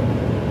cigarette,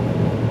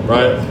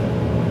 right?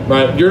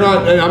 Right? You're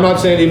not. And I'm not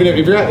saying even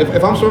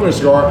if I'm smoking a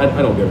cigar,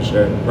 I don't give a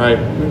shit, right?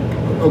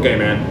 Okay,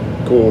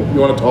 man, cool.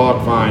 You want to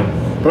talk, fine.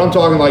 But I'm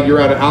talking like you're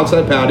at an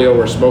outside patio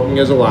where smoking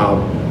is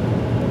allowed.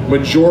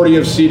 Majority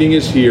of seating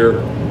is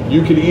here.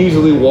 You could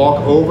easily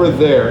walk over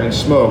there and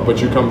smoke, but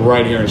you come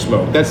right here and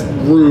smoke. That's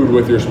rude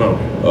with your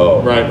smoking.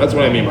 Oh. Right? That's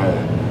what I mean by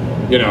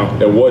that. You know.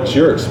 And what's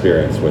your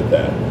experience with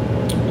that?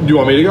 Do you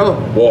want me to go?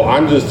 Well,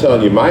 I'm just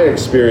telling you my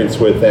experience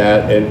with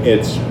that, and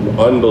it's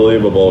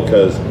unbelievable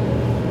because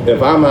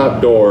if I'm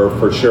outdoor,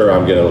 for sure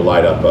I'm going to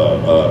light up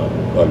a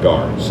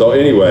cigar. So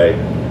anyway,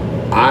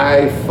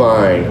 I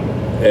find,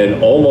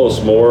 and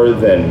almost more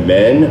than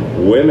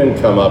men, women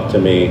come up to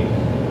me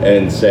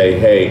and say,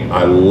 hey,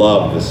 I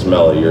love the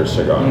smell of your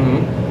cigar.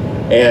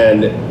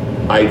 And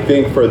I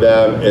think for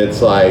them,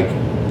 it's like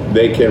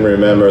they can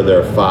remember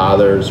their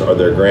fathers or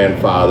their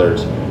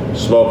grandfathers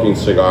smoking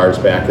cigars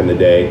back in the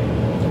day.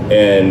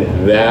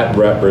 And that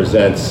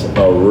represents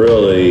a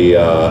really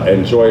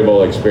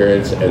enjoyable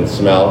experience and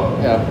smell.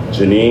 Yeah.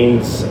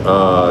 Janine's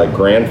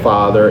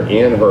grandfather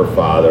and her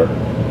father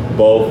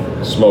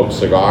both smoked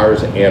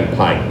cigars and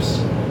pipes.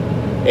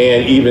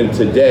 And even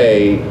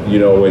today, you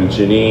know, when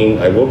Janine,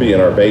 I will be in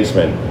our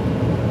basement,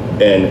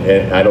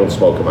 and I don't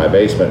smoke in my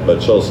basement,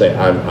 but she'll say,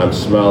 I'm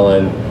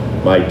smelling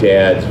my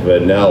dad's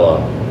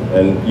vanilla.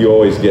 And you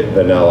always get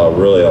vanilla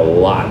really a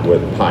lot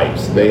with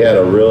pipes. They had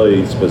a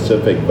really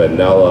specific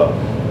vanilla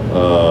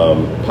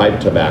pipe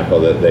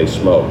tobacco that they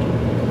smoked.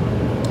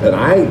 And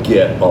I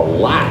get a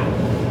lot,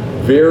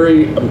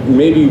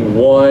 maybe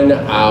 1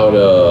 out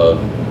of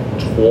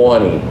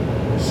 20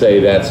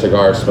 say that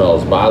cigar smell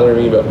is bothering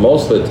me, but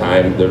most of the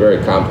time they're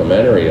very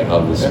complimentary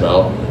of the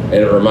smell, and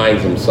it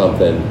reminds them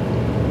something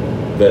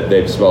that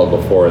they've smelled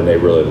before and they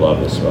really love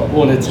the smell.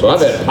 Well, so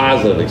I've had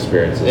positive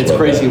experiences. It's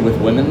crazy with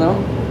women though.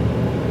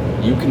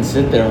 You can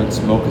sit there and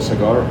smoke a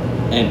cigar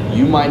and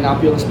you might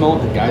not be able to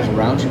smell it, the guys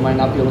around you might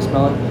not be able to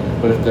smell it,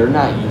 but if they're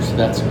not used to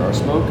that cigar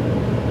smoke,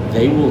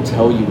 they will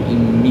tell you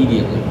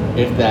immediately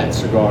if that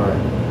cigar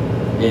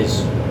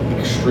is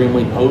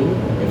extremely potent,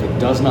 if it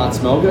does not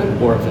smell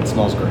good, or if it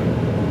smells great.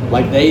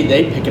 Like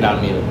they pick it out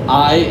immediately.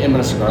 I am in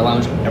a cigar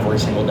lounge every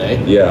single day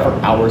for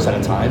hours at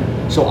a time,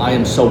 so I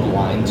am so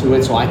blind to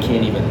it. So I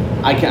can't even.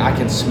 I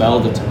can smell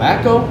the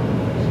tobacco.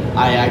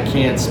 I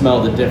can't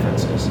smell the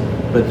differences,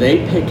 but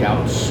they pick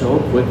out so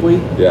quickly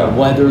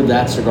whether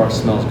that cigar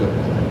smells good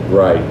or not.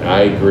 Right,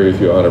 I agree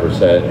with you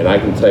 100%. And I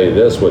can tell you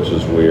this, which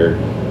is weird,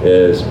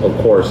 is of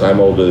course I'm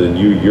older than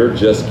you. You're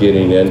just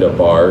getting into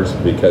bars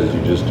because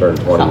you just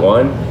turned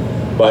 21.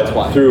 But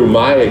through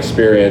my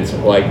experience,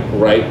 like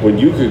when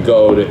you could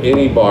go to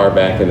any bar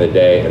back in the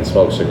day and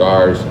smoke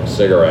cigars,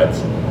 cigarettes,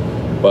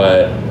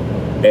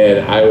 and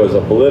I was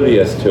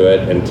oblivious to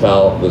it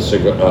until the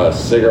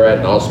cigarette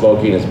and all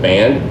smoking is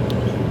banned,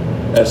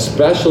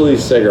 especially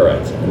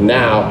cigarettes.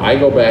 Now I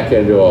go back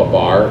into a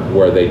bar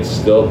where they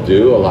still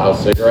do allow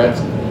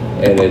cigarettes,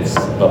 and it's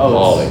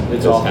appalling.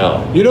 It's awful.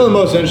 Hell. You know the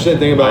most interesting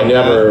thing about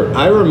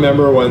I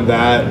remember when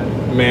that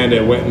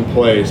mandate went in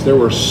place, there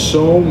were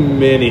so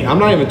many, I'm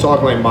not even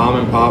talking like mom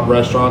and pop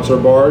restaurants or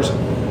bars,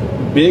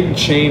 big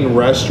chain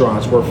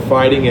restaurants were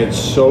fighting it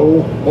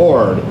so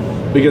hard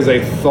because they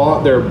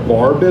thought their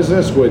bar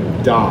business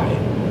would die.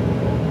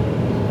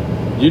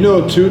 You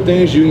know 2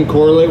 things you can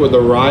correlate with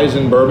the rise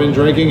in bourbon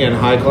drinking and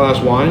high class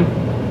wine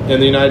in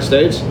the United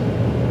States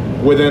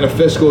within a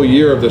fiscal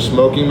year of the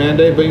smoking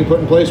mandate being put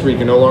in place, where you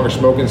can no longer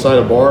smoke inside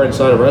a bar,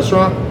 inside a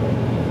restaurant?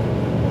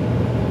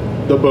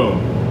 The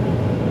boom.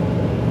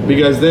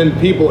 Because then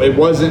people, it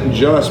wasn't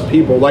just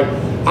people, like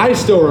I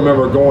still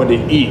remember going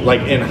to eat,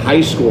 like in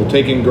high school,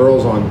 taking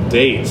girls on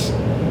dates,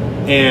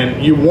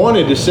 and you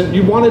wanted to sit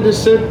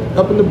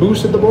up in the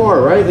booth at the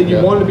bar, right? That you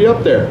wanted to be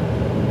up there.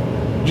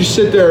 You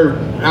sit there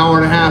an hour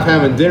and a half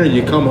having dinner,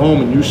 you come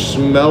home and you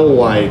smell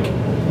like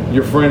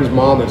your friend's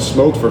mom that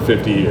smoked for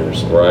 50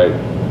 years. Right.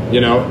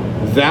 You know,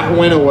 that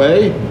went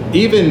away.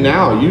 Even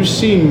now, you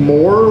see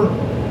more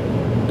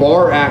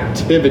bar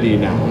activity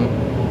now.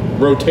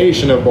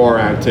 Rotation of bar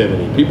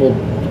activity, people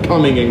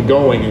coming and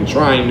going and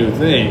trying new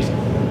things,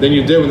 than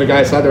you did when the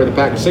guy sat there with a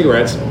pack of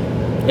cigarettes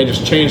and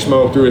just chain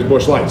smoked through his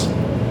Busch Lights.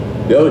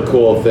 The other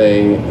cool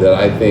thing that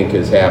I think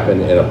has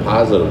happened in a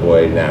positive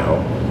way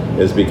now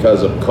is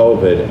because of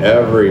COVID,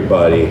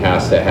 everybody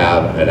has to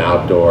have an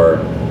outdoor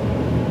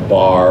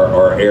bar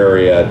or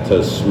area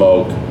to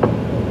smoke.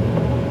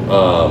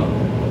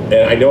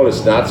 And I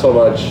noticed not so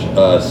much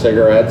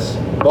cigarettes,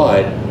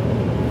 but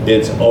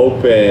it's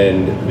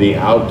opened the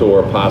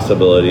outdoor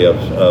possibility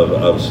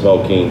of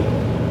smoking,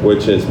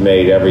 which has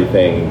made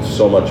everything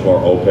so much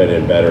more open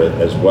and better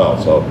as well.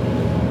 So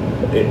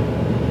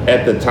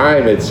at the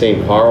time it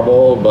seemed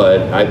horrible,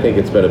 but I think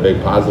it's been a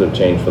big positive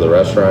change for the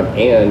restaurant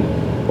and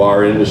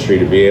bar industry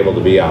to be able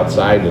to be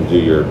outside and do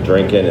your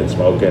drinking and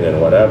smoking and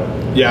whatever.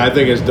 Yeah, I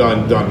think it's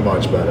done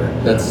much better.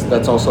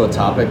 That's also a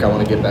topic I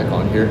want to get back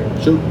on here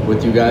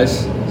with you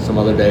guys some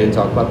other day and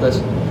talk about this.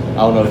 I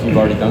don't know if you've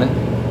already done it.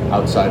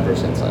 Outside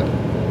versus inside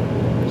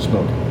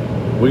smoking.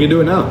 We can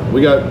do it now.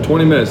 We got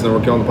 20 minutes and then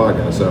we're killing the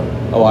podcast. So.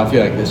 Oh, I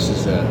feel like this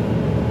is a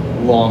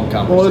long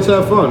conversation. Well, let's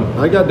have fun.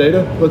 I got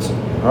data. Let's.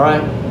 All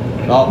right.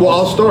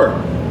 I'll start.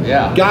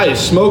 Yeah.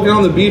 Guys, smoking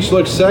on the beach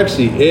looks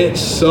sexy. It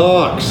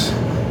sucks.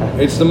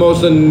 It's the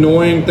most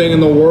annoying thing in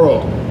the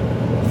world.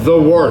 The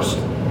worst.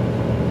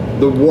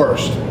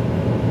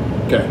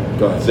 Okay,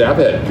 go ahead. See, I've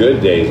had good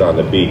days on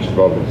the beach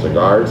smoking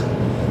cigars,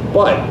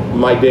 but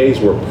my days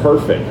were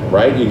perfect,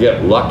 right? You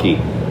get lucky.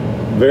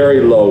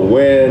 Very low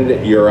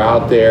wind, you're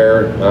out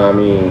there. I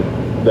mean,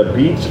 the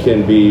beach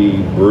can be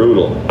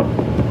brutal.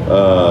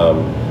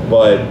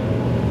 But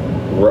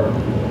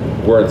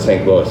we're in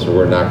St. Louis, so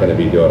we're not going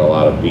to be doing a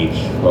lot of beach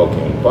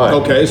smoking. But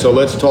okay, so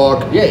let's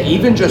talk. Yeah,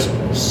 even just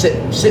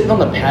sitting on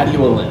the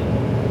patio alone.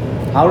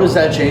 How does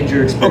that change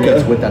your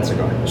experience Okay. with that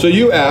cigar? So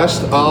you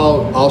asked,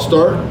 I'll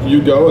start,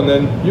 you go, and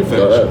then you Go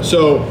finish. ahead.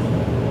 So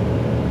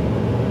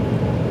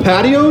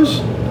patios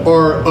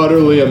are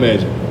utterly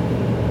amazing.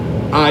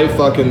 I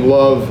fucking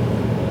love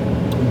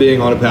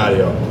being on a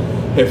patio.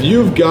 If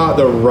you've got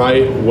the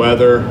right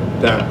weather,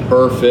 that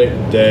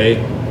perfect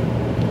day,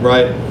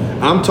 right?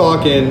 I'm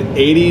talking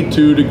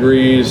 82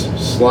 degrees,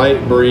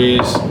 slight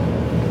breeze,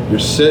 you're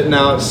sitting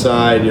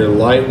outside, you're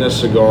lighting a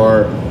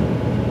cigar.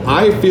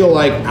 I feel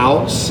like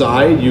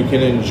outside you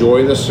can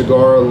enjoy the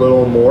cigar a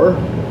little more.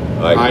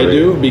 I agree.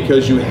 do,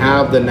 because you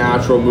have the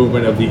natural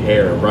movement of the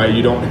air, right?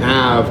 You don't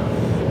have,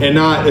 and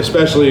not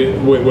especially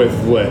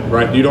with lit,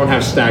 right? You don't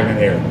have stagnant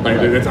air. Right?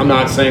 Right. I'm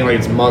not saying like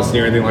it's musty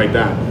or anything like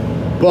that,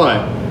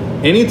 but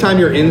anytime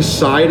you're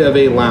inside of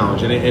a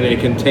lounge and in a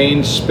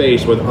contained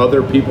space with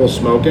other people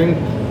smoking,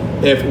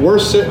 if we're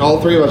sitting, all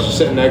three of us are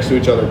sitting next to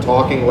each other,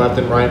 talking left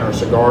and right, our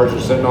cigars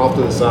are sitting off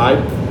to the side,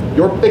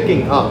 you're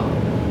picking up.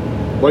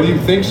 Whether you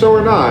think so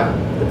or not,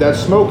 if that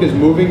smoke is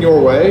moving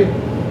your way,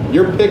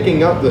 you're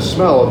picking up the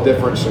smell of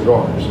different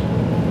cigars.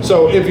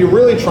 So if you're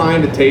really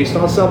trying to taste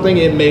on something,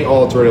 it may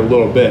alter it a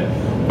little bit.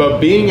 But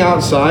being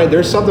outside,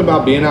 there's something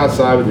about being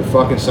outside with your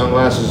fucking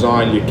sunglasses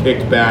on, you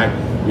kicked back,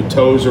 your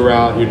toes are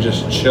out, you're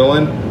just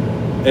chilling,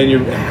 and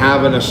you're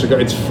having a cigar.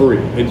 It's free.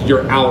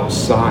 You're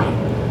outside.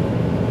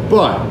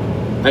 But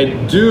I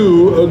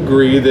do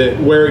agree that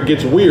where it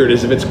gets weird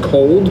is if it's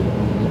cold,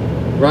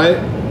 right?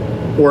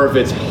 Or if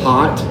it's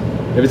hot,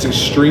 if it's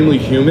extremely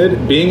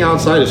humid, being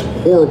outside is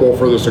horrible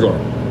for the cigar.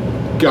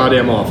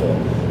 Goddamn awful.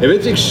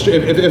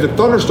 If a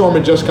thunderstorm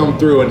had just come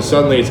through and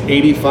suddenly it's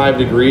 85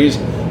 degrees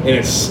and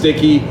it's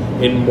sticky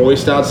and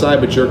moist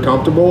outside, but you're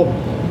comfortable,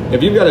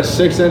 if you've got a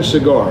 6-inch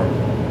cigar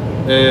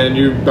and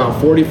you're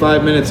about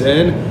 45 minutes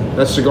in,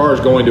 that cigar is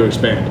going to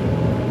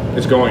expand.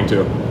 It's going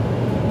to.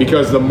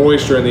 Because the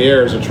moisture in the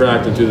air is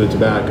attracted to the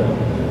tobacco.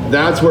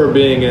 That's where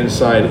being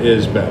inside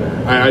is better.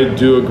 I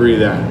do agree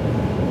that.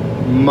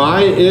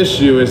 My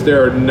issue is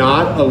there are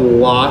not a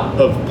lot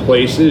of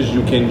places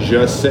you can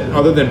just sit,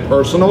 other than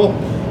personal,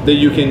 that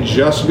you can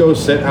just go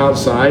sit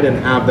outside and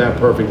have that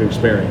perfect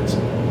experience,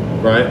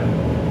 right?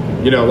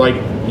 You know, like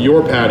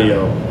your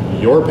patio,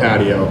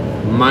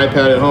 my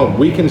patio at home.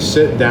 We can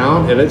sit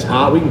down, if it's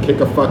hot, we can kick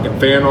a fucking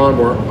fan on,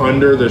 we're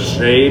under the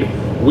shade.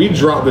 We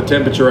drop the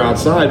temperature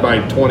outside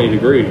by 20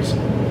 degrees,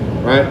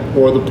 right?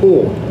 Or the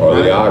pool. Or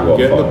right? the agua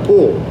Get in farm. the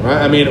pool,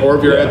 right? I mean, or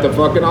if you're Yeah. at the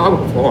fucking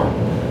agua farm.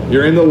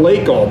 You're in the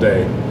lake all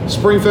day.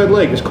 Spring-fed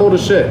lake, it's cold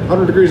as shit.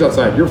 100 degrees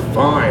outside, you're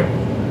fine.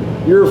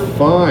 You're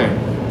fine.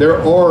 There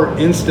are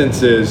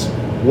instances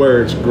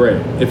where it's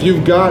great. If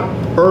you've got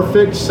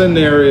perfect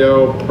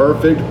scenario,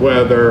 perfect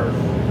weather,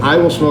 I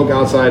will smoke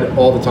outside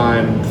all the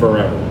time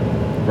forever,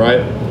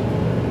 right?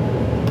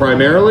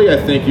 Primarily, I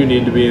think you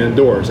need to be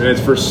indoors, and it's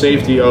for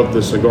safety of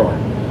the cigar.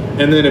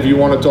 And then if you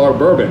want to talk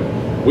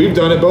bourbon, we've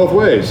done it both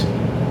ways.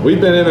 We've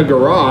been in a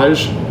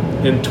garage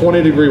in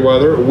 20-degree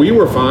weather. We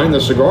were fine.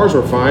 The cigars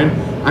were fine.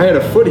 I had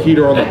a foot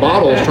heater on the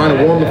bottles trying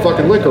to warm the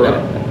fucking liquor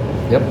up.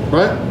 Yep.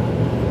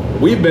 Right?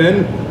 We've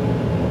been,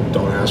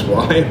 don't ask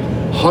why,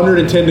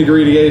 110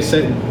 degree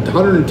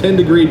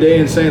day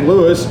in St.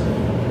 Louis.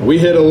 We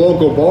hit a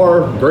local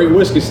bar, great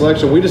whiskey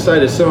selection. We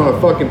decided to sit on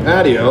a fucking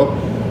patio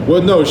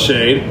with no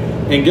shade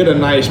and get a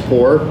nice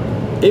pour.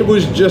 It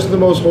was just the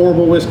most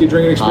horrible whiskey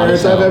drinking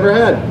experience Hot as I've hell. ever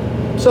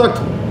had. Sucked.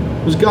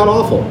 It was god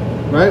awful,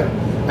 right?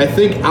 I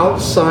think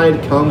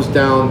outside comes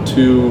down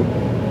to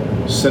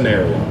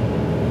scenario,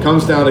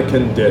 comes down to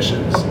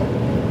conditions.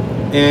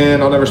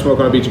 And I'll never smoke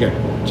on a beach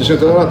again. Just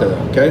gonna throw that out there,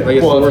 though, okay? Like,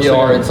 it's the Well, if worst you thing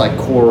are, ever. it's like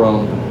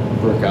Corum,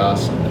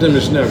 Brickhouse.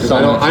 Just no, because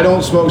I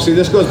don't smoke. See,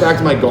 this goes back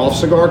to my golf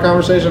cigar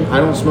conversation. I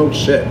don't smoke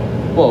shit.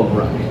 Well,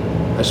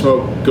 right. I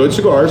smoke good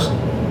cigars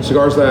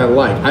that I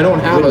like. I don't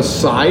have a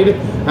side.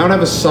 I don't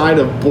have a side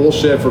of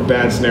bullshit for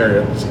bad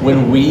scenarios.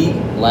 When we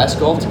last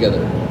golfed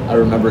together, I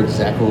remember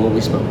exactly what we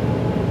smoked.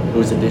 It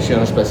was Edition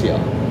Especial.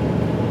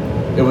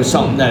 It was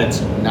something that it's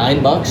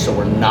 $9, so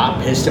we're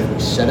not pissed if we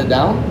set it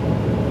down,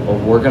 but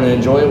we're gonna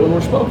enjoy it when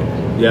we're smoking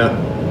it. Yeah.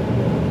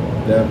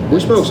 We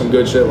smoked some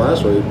good shit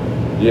last week.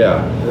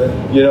 Yeah.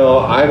 You know,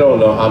 I don't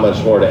know how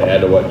much more to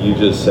add to what you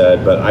just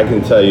said, but I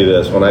can tell you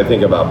this. When I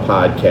think about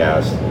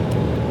podcasts,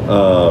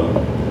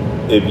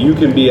 if you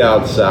can be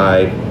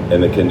outside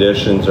and the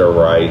conditions are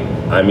right,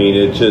 I mean,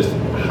 it just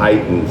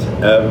heightens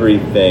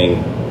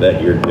everything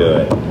that you're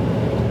doing.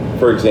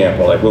 For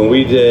example, like when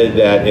we did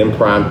that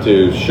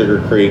impromptu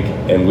Sugar Creek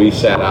and we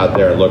sat out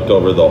there and looked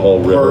over the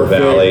whole river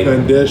Perfect valley.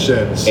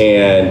 conditions.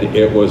 And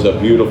it was a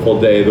beautiful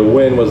day. The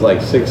wind was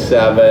like 6,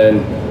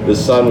 7. The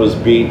sun was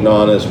beating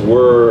on us.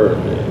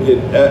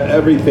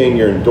 Everything,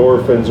 your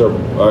endorphins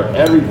are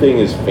everything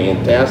is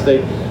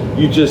fantastic.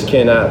 You just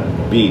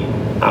cannot beat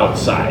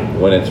outside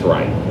when it's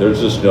right.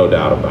 There's just no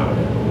doubt about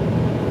it.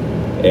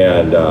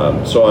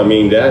 And so, I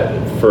mean,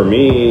 that for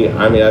me,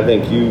 I mean, I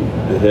think you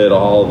hit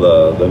all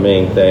the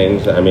main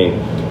things. I mean,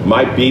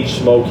 my beach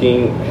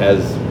smoking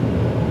has,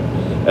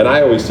 and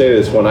I always say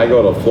this when I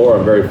go to Florida,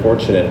 I'm very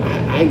fortunate.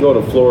 I go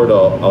to Florida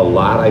a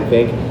lot, I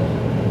think.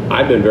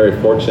 I've been very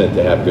fortunate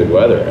to have good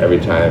weather every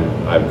time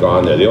I've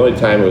gone there. The only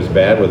time it was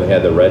bad when they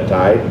had the red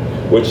tide,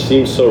 which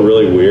seems so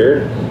really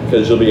weird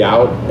because you'll be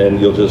out and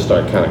you'll just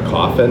start kind of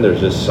coughing. There's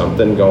just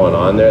something going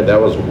on there.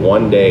 That was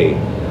one day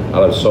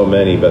out of so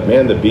many. But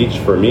man, the beach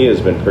for me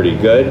has been pretty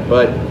good.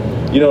 But,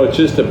 it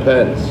just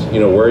depends,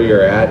 where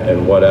you're at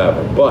and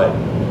whatever. But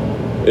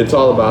it's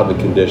all about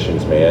the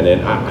conditions, man.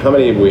 And how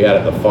many have we had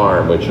at the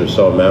farm, which are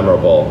so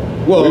memorable?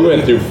 Well, we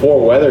went through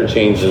 4 weather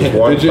changes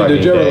one Did you ever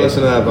day.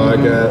 listen to that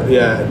podcast? Mm-hmm.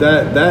 Yeah,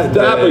 that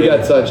That we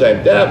got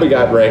sunshine. That we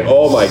got rain.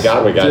 Oh my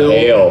God, we got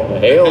hail.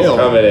 Hail's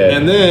coming in.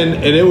 And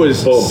it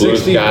was Full blue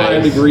 65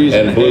 skies degrees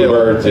and and hail.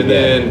 bluebirds And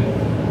again.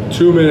 then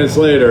 2 minutes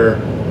later,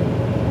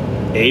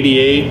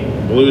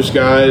 88, blue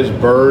skies,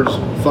 birds,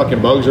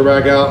 fucking bugs are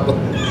back out.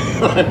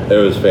 It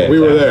was fantastic. We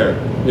were there,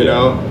 you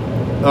know.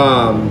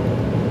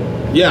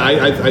 Yeah,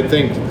 I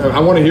think I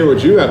want to hear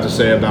what you have to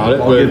say about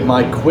it. I'll give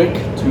my quick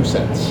 2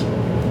 cents.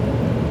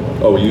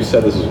 Oh, you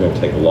said this was going to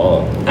take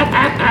long.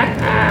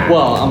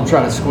 Well, I'm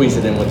trying to squeeze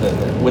it in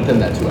within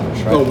that 2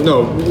 hours, right? Oh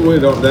no, we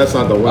don't. That's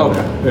not the limit.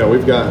 Okay. Yeah,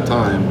 we've got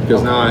time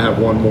because now I have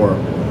one more.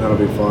 That'll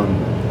be fun.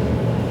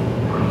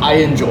 I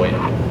enjoy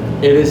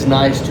it. It is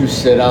nice to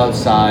sit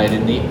outside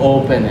in the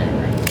open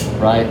air,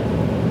 right?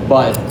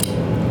 But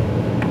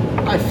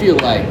I feel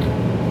like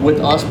with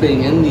us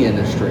being in the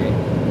industry,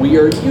 we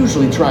are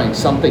usually trying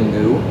something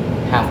new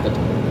half the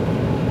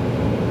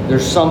time.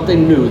 There's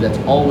something new that's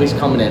always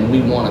coming in.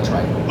 We want to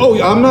try it.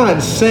 Oh, I'm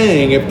not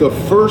saying if the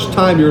first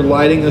time you're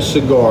lighting a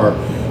cigar,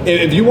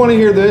 if you want to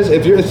hear this,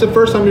 if it's the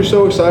first time you're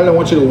so excited, I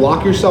want you to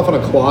lock yourself in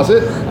a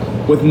closet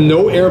with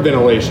no air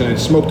ventilation and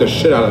smoke the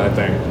shit out of that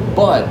thing.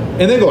 But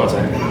And then go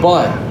outside.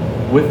 But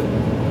with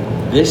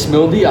this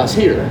Mil Diaz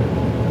here,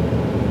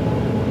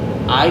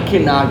 I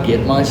cannot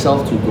get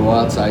myself to go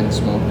outside and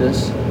smoke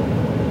this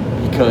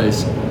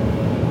because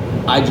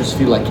I just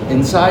feel like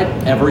inside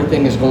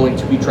everything is going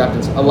to be trapped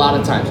inside. A lot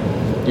of times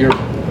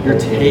you're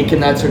taking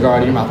that cigar out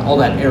of your mouth, all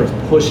that air is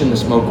pushing the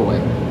smoke away.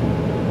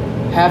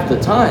 Half the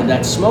time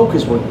that smoke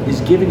is what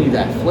is giving you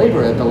that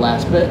flavor at the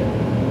last bit.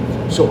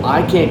 So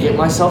I can't get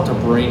myself to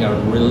bring a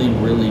really,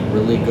 really,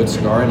 really good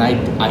cigar, and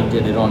I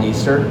did it on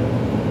Easter,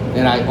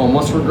 and I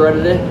almost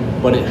regretted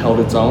it, but it held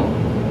its own.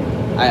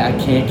 I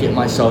can't get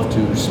myself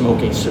to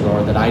smoke a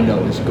cigar that I know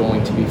is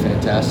going to be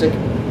fantastic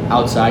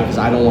outside because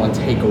I don't want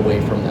to take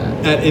away from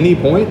that. At any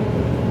point?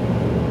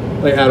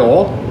 Like at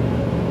all?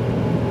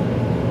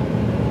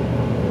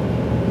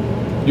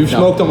 You've No.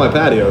 smoked on my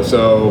patio,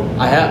 so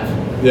I have.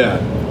 yeah.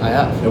 I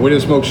have. And we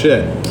didn't smoke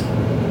shit.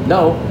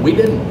 No, we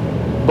didn't.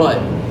 But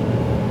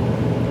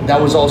that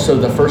was also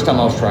the first time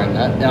I was trying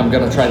that, and I'm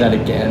going to try that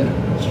again,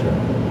 That's true.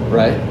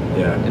 right?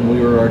 Yeah. And we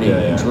were already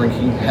Yeah.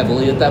 drinking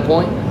heavily at that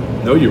point.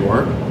 No, you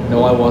weren't.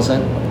 No, I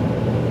wasn't.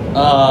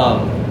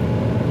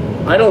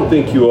 I don't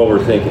think you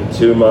overthink it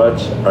too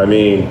much. I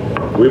mean,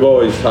 we've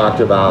always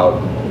talked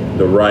about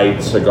the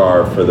right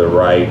cigar for the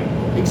right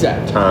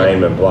Exactly.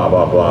 time and blah,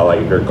 blah, blah. Like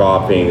if you're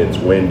golfing, it's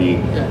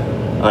windy. Yeah.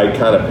 I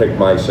kind of pick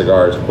my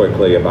cigars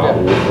quickly about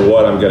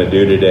what I'm going to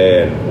do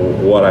today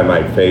and what I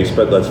might face.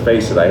 But let's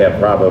face it,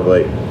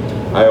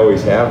 I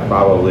always have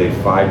probably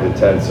 5 to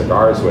 10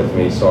 cigars with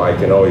me, so I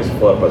can always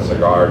flip a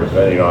cigar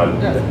depending on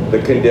the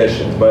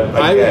conditions. But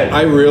again,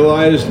 I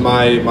realized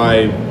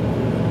my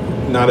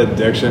not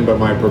addiction, but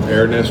my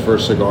preparedness for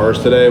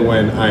cigars today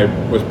when I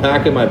was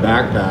packing my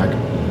backpack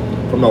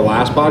from the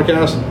last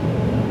podcast.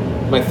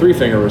 My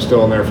 3-finger was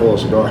still in there full of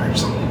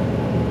cigars.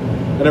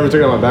 I never took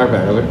it out of my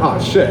backpack. I was like,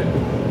 oh shit.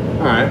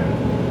 All right.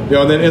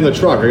 And then in the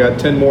truck, I got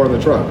 10 more in the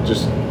truck.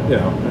 Just, they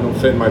don't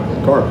fit in my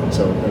carbon,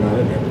 so they're not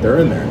in there, but they're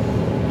in there.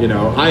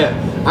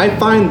 I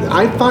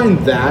find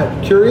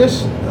that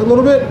curious a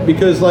little bit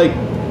because like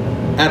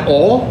at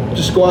all,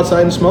 just go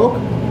outside and smoke.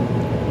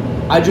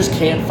 I just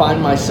can't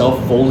find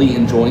myself fully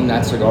enjoying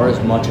that cigar as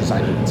much as I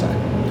do inside.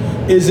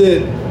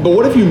 But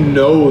what if you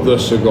know the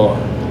cigar,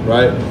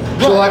 right?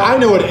 So like I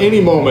know at any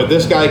moment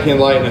this guy can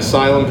light an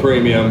Asylum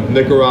Premium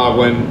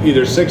Nicaraguan,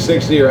 either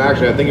 660 or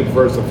actually I think he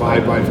prefers the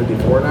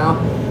 5x54 now.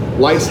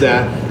 Lights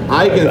that.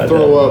 I can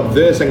throw up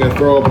this, I can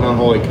throw up an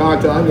Unholy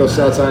Cocktail, I can go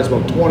outside and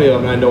smoke 20 of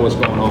them and I know what's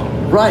going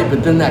on. Right,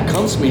 but then that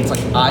comes to me, it's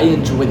like I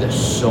enjoy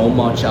this so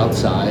much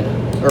outside,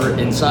 or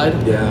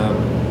inside,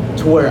 Yeah.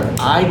 to where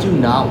I do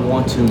not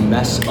want to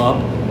mess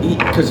up,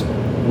 because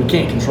we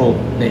can't control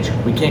nature,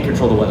 we can't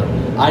control the weather.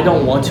 I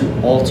don't want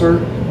to alter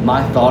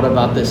my thought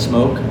about this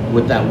smoke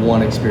with that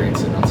one experience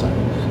sitting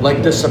outside.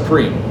 Like the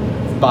Supreme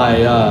by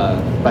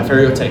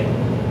Ferio Tape.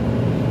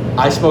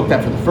 I smoked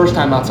that for the first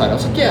time outside. I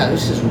was like, yeah,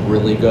 this is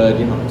really good.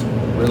 It's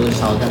really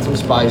solid. Got some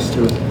spice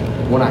to it.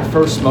 When I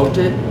first smoked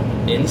it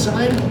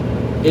inside,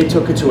 it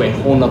took it to a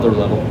whole nother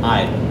level.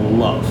 I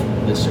love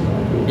this cigar.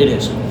 It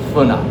is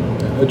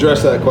phenomenal.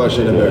 Address that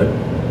question a bit.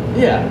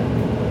 Yeah.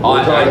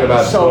 we're talking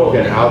about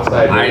smoking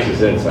outside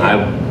versus inside.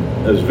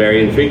 I was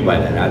very intrigued by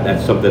that.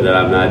 That's something that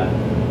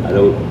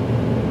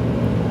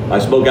I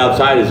smoke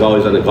outside is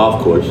always on the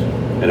golf course,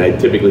 and I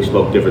typically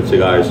smoke different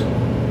cigars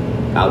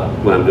out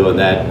when I'm doing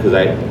that because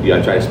I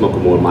try to smoke a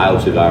more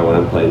mild cigar when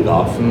I'm playing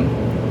golf.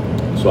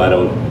 Mm-hmm. So I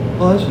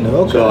Oh, that's new.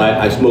 Okay. So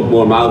I smoke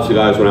more mild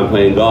cigars when I'm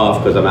playing golf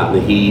because I'm out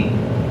in the heat,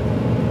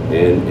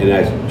 and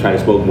I try to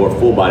smoke more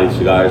full-bodied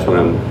cigars when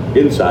I'm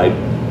inside.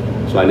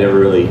 So I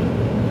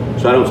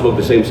don't smoke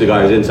the same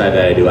cigars inside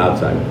that I do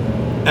outside.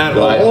 At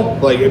So all?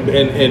 Like in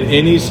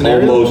any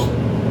scenario? Almost,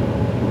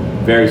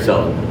 very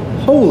seldom.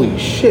 Holy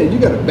shit, you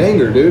got a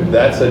banger, dude.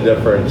 That's a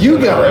different. You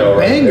got scenario a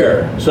right banger.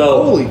 there.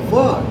 So, Holy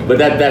fuck. but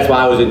that's why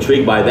I was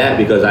intrigued by that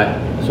because I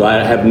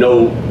have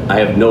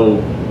no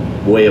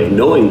way of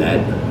knowing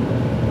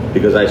that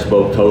because I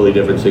smoke totally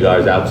different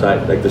cigars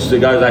outside. Like the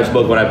cigars I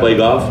smoke when I play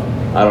golf,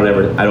 I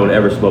don't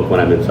ever smoke when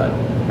I'm inside.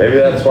 Maybe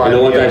that's why. And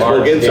the ones me I and smoke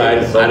Mark's inside,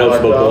 game is so I don't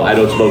fucked smoke. up. I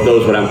don't smoke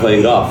those when I'm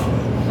playing golf.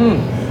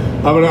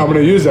 I'm gonna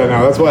use that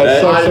now. That's why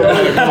it's so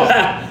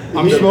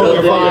I'm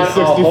smoking fucking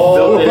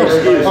 64.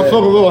 I'm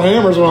smoking little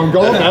hammers when I'm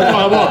golfing. That's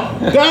why I'm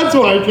on. That's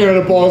why I carry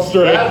the ball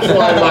straight. That's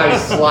why my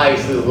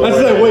slice is. That's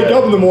I wake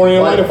up in the morning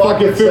and light a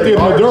fucking 50th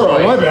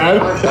Maduro. My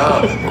bad.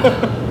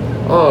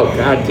 Oh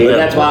god damn. But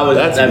that's why I was.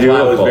 That's why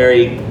I was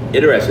very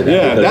interested. In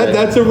Yeah, because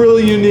that's a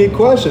really unique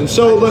question.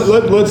 So let's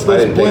didn't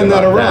blend think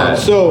that about around. that.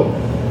 So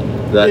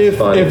That's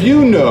funny. if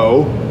you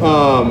know,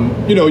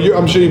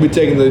 I'm sure you'll be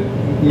taking the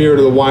mirror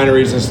to the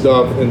wineries and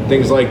stuff and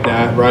things like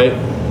that, right?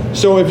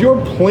 So if you're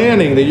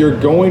planning that you're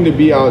going to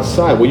be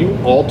outside, will you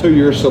alter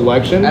your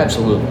selection?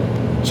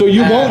 Absolutely. So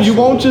you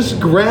won't just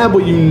grab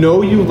what you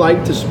know you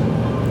like to.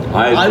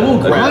 I will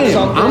grab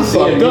something. I'm See,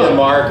 me fucked and up.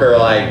 Mark are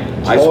like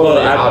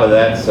totally out of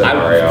that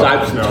scenario.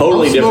 I'm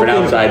totally I'm different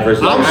smoking- outside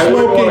versus. I'm I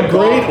wouldn't smoking wanna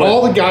great golf with-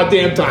 all the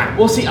goddamn time.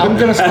 Well, see, I'm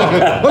gonna smoke.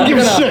 I don't give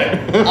a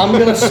shit. I'm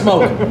gonna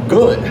smoke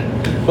good.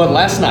 But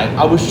last night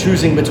I was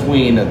choosing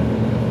between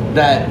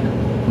that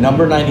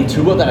number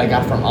 92 that I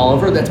got from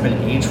Oliver that's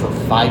been aged for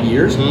 5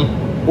 years,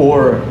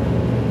 or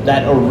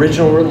that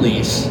original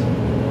release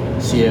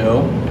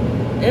CAO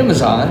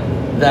Amazon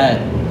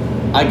that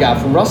I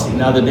got from Rusty.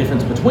 Now the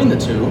difference between the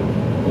two,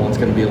 one's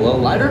gonna be a little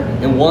lighter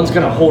and one's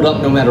gonna hold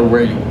up no matter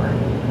where you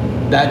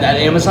are. That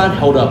Amazon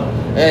held up.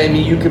 I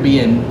mean, you could be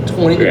in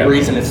 20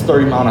 degrees and it's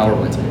 30-mile-an-hour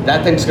winds.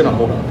 That thing's gonna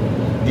hold up.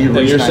 The And you're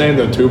original- saying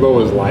the tuba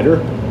was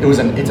lighter?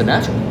 it's a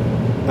natural.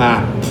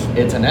 Ah,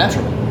 It's a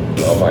natural.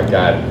 Oh my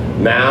god.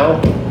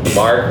 Now,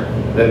 Mark,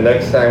 the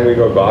next time we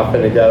go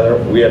golfing together,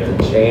 we have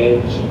to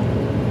change.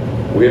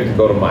 We have to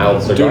go to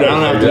mild cigars. dude, I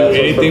don't have to do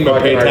anything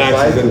but pay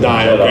taxes and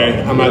die.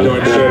 Okay, I'm not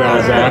doing shit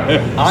outside.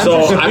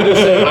 I'm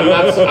just saying,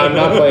 I'm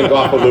not playing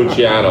golf with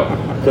Luciano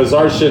because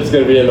our shit's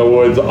gonna be in the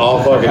woods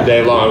all fucking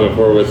day long if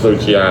we're with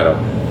Luciano.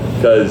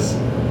 Because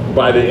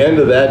by the end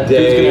of that Dude's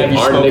day, gonna have you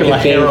our smoking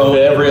like nicotine Hero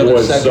every fit other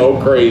was second. so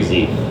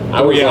crazy.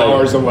 I was 3 like,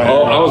 hours away.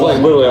 Oh, I was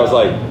like, literally, I was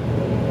like,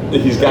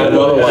 he's got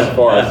another one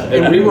for us.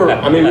 And we were-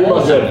 I mean, we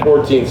must have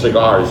 14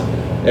 cigars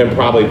in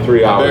probably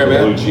 3 hours There, with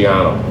man.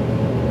 Luciano.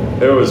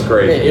 It was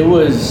crazy. It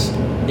was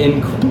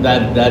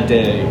that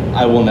day.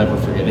 I will never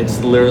forget.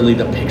 It's literally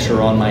the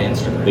picture on my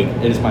Instagram.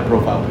 It is my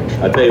profile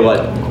picture. I tell you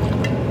what,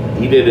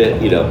 he did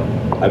it.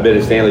 I've been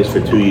at Stanley's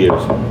for 2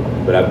 years,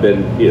 but I've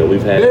been.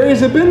 We've had Barry,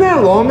 has it been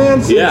that long, man?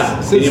 Since, Yeah.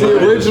 Since Can you the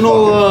believe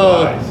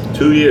original,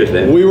 2 years,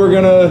 man. we were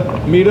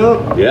gonna meet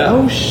up. Yeah.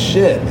 Oh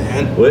shit,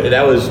 man.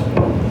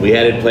 We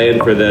had it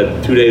planned for the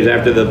 2 days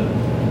after the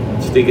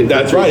stinking.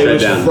 That's country right. It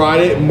was shut down.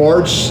 Friday,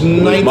 March 19th.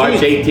 It was March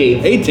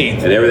 18th.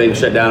 18th. And everything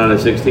shut down on the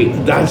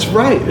 16th. That's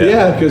right. Yeah.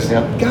 Yeah, because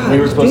Yep. God we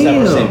were supposed to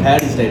have our damn. St.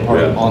 Patty's Day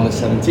party Yeah. on the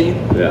 17th.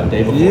 Yeah.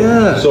 Day before.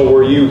 Yeah. So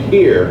were you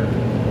here?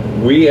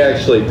 We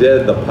actually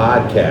did the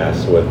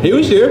podcast with. He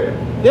was here.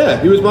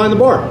 Yeah, he was behind the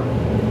bar.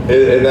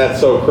 And that's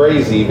so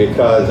crazy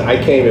because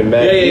I came and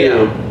met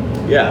you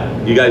Yeah,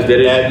 you guys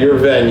did it. at your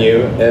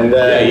venue, and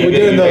then Yeah, we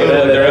did and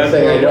then the next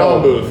thing I know,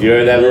 booth. You're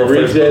in that we little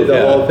first redid booth, the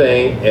yeah. whole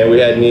thing, and we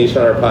had Niche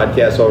on our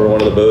podcast over one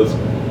of the booths,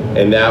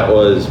 and that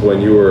was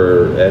when you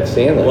were at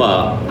Stanley.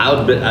 Well,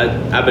 I've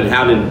been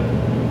hounding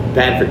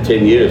Pat for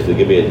 10 years to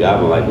give me a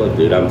job. I'm like, look,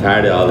 dude, I'm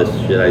tired of all this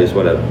shit. I just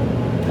want to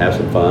have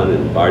some fun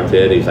and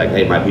bartend. He's like,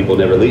 hey, my people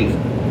never leave.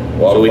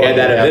 Well, So we had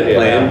that fucking happy event it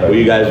planned happened. where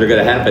you guys were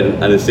going to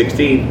happen on the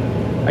 16th.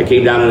 I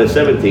came down on the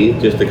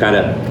 17th just to kind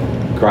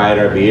of cry at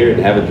our beer and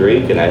have a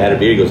drink. And I had a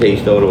beer. He goes, hey, you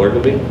still want to work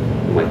with me?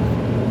 I'm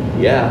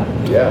like, yeah.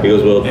 Yeah. He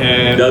goes, well,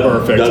 And Doug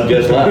perfect.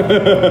 just left.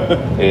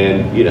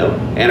 And,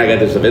 and I got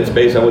this event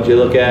space I want you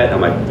to look at.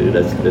 I'm like, dude,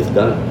 that's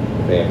done.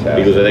 He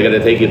Fantastic. goes, are they going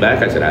to take you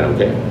back? I said, I don't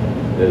care.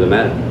 It doesn't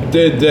matter.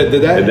 Did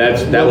that And that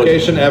was-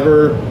 location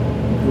ever?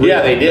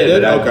 Yeah, they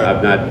did, but Okay.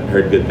 I've not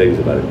heard good things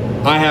about it.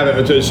 I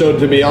haven't. So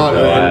to be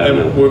honest, No, I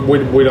don't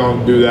and we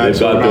don't do that. They've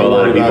so gone we're through a not lot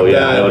of worried people. about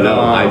Yeah, I don't know.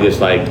 that. I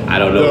just I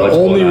don't know The what's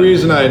only going on.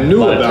 reason I knew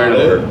A lot of about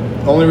turnover.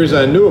 it, only reason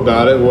I knew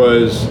about it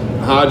was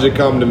Hodge had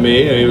come to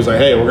me and he was like,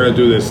 "Hey, we're gonna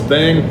do this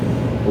thing."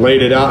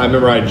 Laid it out. I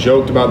remember I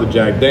joked about the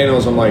Jack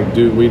Daniels. I'm like,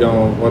 "Dude, we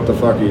don't. What the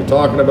fuck are you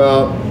talking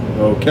about?"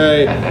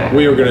 Okay,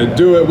 we were gonna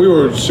do it. We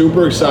were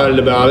super excited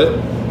about it.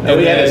 And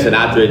we had a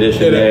Sinatra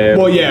edition there.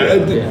 Well, yeah,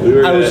 We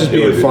were I was gonna- just it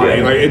being was- funny.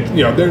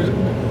 yeah. Like, there's.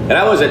 And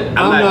I wasn't. I'm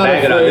I'm not not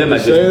bagging on afraid them. to I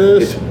say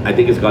this. I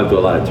think it's gone through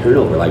a lot of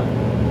turnover. Like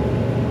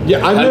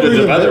Yeah, I never Hundreds of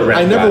even. other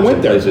I never restaurants went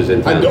and there. places in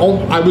I town.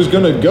 don't. I was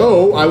gonna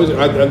go.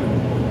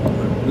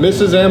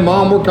 Mrs. and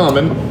Mom were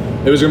coming,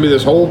 It was going to be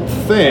this whole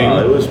thing.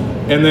 It was.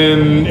 And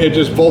then it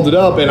just folded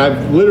up, and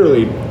I've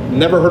literally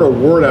never heard a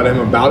word out of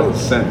him about it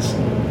since.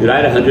 Dude, I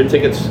had 100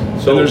 tickets.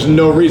 So And there's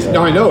no reason.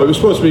 No, I know it was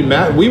supposed to be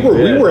Matt. We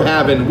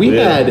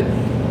had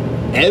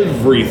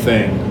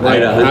everything. I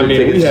had 100 we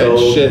tickets had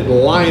sold. shit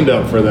lined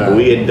up for that.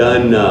 we had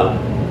done.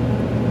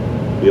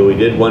 We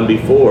did one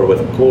before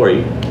with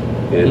Corey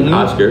and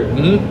Oscar,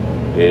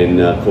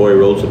 and Corey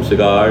rolled some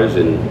cigars,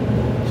 and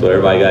so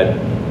everybody got.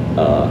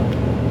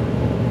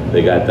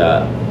 They got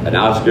an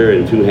Oscar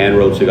and 2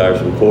 hand-rolled cigars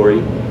from Corey,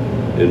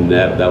 and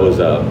that was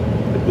a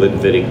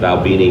Glenfiddich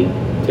Balbini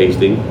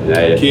tasting. And I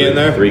had Kean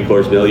there?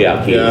 3-course meal.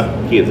 Yeah, Kean.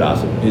 Yeah. Kean's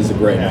awesome. He's a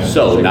great man.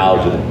 So He's a great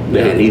knowledgeable. guy.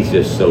 Man, Yeah. he's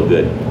just so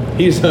good.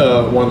 He's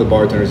one of the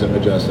bartenders at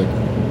Majestic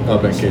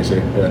up in KC.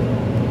 Yeah.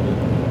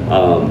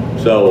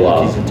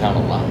 He's in town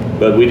a lot.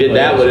 But we did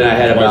that one, and I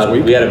had Twice a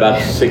week? we had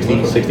about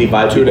 60,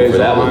 65 2 people days for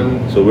that on,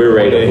 one. So we were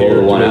ready one to day pull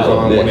the here, one 2 days out.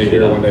 on, of one this, day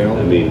here, one day home.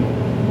 I mean,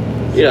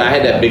 I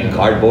had that big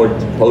cardboard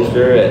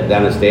poster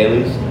down at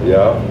Stanley's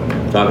Yeah.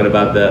 talking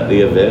about the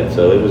event.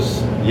 So it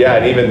was. Yeah,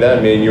 and even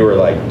then, me and you were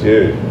like,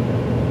 dude,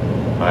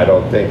 I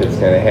don't think it's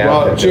going to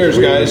happen. Well, cheers,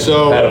 We guys.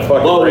 So- had a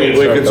fucking Well, we're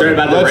rainstorm concerned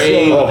coming. about the Let's,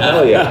 rain. Oh,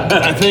 hell yeah.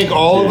 I think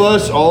all of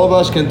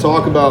us can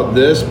talk about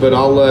this, but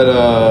I'll let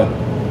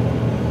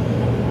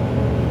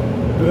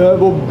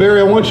well,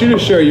 Barry, I want you to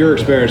share your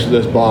experience with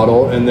this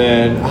bottle, and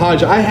then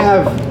Hodge,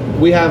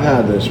 we have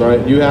had this,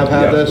 right? You have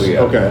had Yes, this? we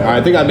have. Okay,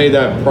 I think I made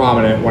that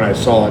prominent when I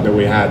saw it that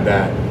we had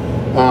that.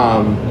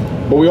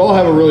 But we all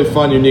have a really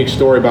fun, unique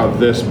story about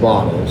this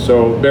bottle.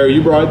 So, Barry,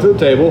 you brought it to the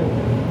table.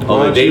 Oh, Why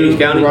the don't Davies you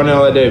County? Run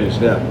out of Davies,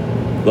 yeah.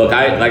 Look,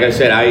 like I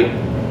said,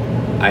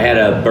 I had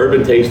a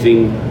bourbon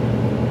tasting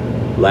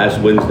last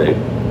Wednesday.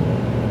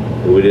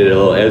 We did a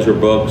little Ezra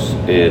Brooks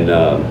and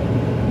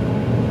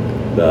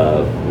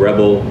the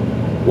Rebel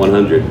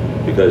 100,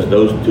 because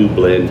those two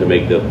blend to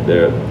make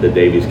the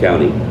Davies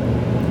County.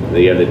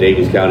 Then you have the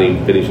Davies County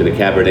finish in a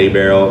Cabernet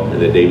barrel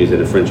and the Davies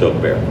in a French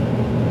oak barrel.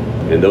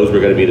 And those were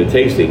going to be the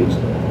tastings.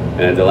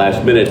 And at the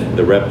last minute,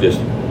 the rep just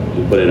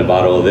put in a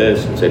bottle of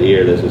this and said,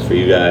 "Here, this is for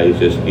you guys."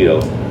 Just a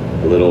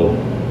little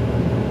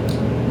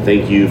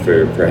thank you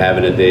for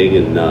having a thing.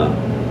 And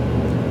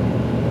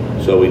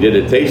so we did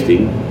a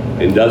tasting.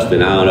 And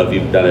Dustin, I don't know if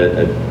you've done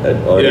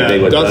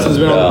anything with Dustin's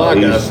been on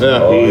the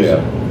podcast. He's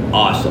yeah.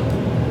 awesome.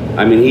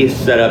 I mean, he's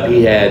set up.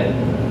 He had,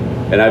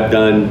 and I've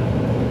done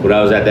when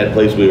I was at that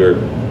place we were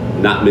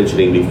not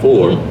mentioning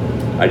before.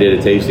 I did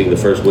a tasting the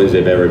first Wednesday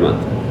of every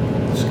month.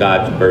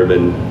 Scotch,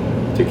 bourbon,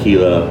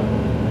 tequila.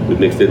 We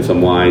mixed in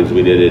some wines.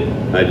 We did it.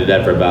 I did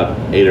that for about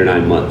 8 or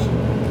 9 months.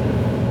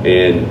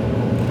 And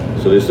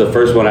so this is the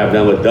first one I've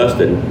done with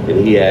Dustin,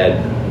 and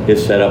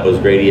his setup was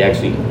great. He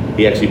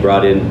actually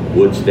brought in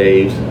wood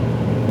staves.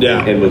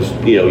 Yeah. And was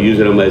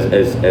using them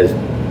as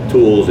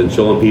tools and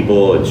showing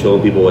people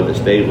what the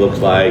stave looks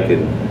like.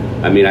 And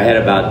I mean, I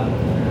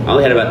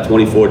only had about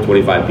 24,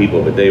 25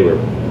 people, but they were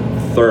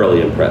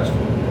thoroughly impressed.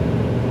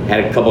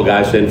 Had a couple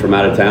guys in from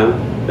out of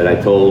town that I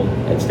told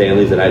at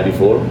Stanley's the night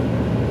before.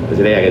 I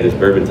said, "Hey, I got this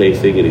bourbon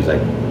tasting," and he's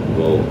like,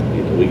 "Well,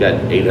 we got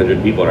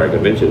 800 people at our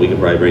convention. We could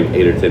probably bring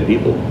 8 or 10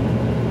 people."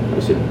 I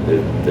said,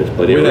 "There's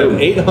plenty We of have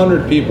room."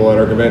 800 people at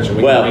our convention.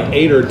 We can bring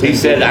 8 or 10. He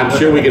said, "I'm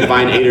sure we can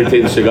find 8 or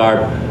 10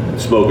 cigar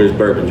smokers,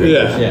 bourbon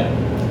drinkers." Yeah.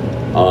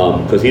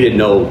 Because he didn't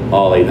know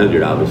all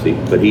 800, obviously.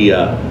 But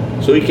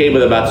so he came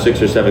with about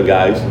 6 or 7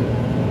 guys,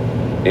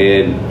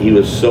 and he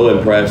was so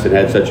impressed and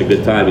had such a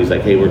good time. He's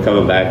like, "Hey, we're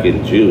coming back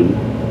in June,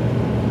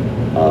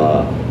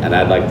 and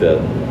I'd like to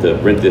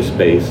rent this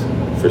space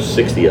for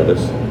 60 of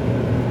us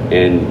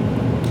and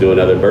do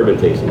another bourbon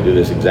tasting, do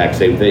this exact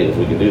same thing if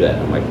we can do that."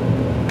 I'm like,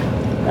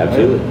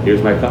 "Absolutely.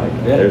 Here's my card.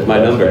 Yeah, There's my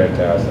That's number."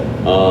 fantastic.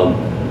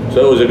 So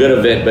it was a good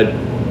event, but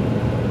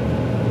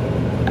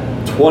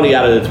 20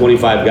 out of the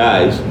 25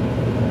 guys.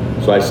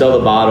 So I sell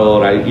the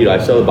bottle, and I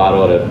sell the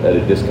bottle at a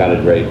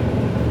discounted rate.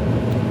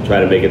 Try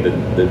to make it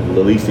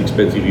the least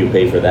expensive you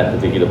pay for that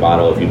particular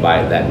bottle if you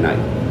buy it that night.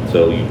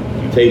 So you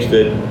taste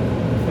it,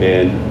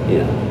 and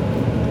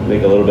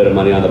make a little bit of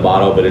money on the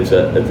bottle, but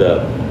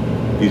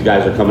these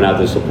guys are coming out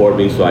to support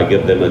me, so I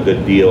give them a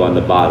good deal on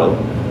the bottle.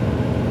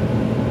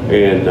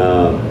 And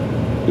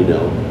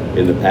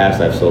in the past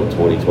I've sold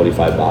 20,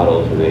 25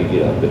 bottles, and they,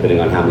 depending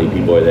on how many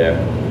people are there.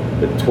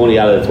 But 20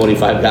 out of the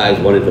 25 guys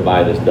wanted to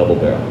buy this double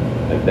barrel.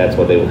 Like that's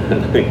what they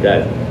wanted. Like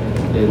that.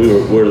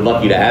 We're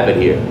lucky to have it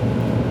here.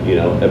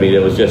 I mean,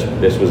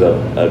 this was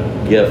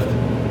a gift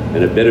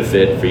and a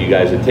benefit for you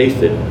guys to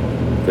taste it,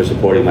 for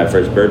supporting my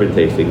first bourbon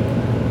tasting.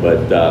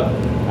 But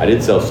I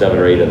did sell 7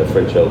 or 8 of the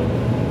French oak,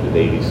 the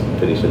Davies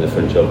finished in the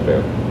French oak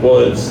barrel. Well,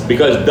 it's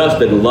Because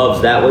Dustin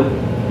loves that one,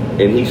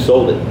 and he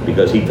sold it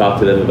because he talked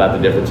to them about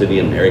the difference in the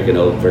American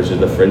oak versus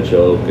the French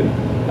oak, and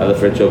how the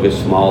French oak is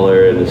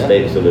smaller in the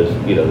staves, so there's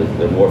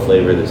more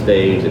flavor in the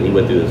staves, and he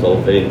went through this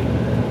whole thing.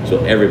 So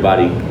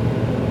everybody,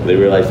 they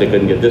realized they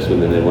couldn't get this one,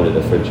 then they wanted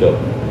the French oak.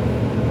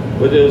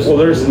 But it was, well,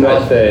 there's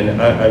nothing.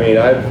 I mean,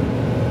 I've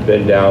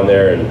been down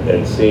there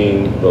and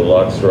seen the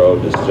Lux Row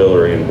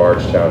Distillery in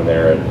Bardstown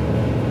there, and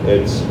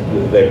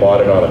They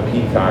bought it on a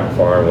peacock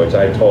farm, which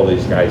I told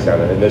these guys down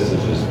there, and this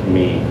is just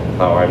me,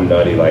 how I'm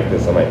nutty like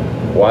this. I'm like,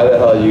 why the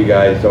hell you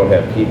guys don't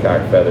have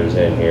peacock feathers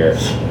in here?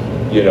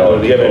 You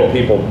know, giving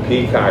people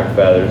peacock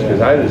feathers,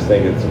 because I just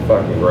think it's a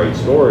fucking great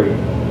story.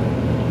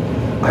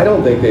 I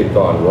don't think they've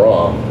gone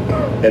wrong.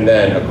 And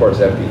then, of course,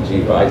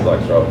 FPG buys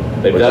Lexro.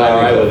 They've done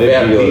all right with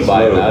FPG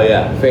buying now,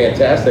 yeah.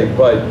 Fantastic,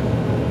 but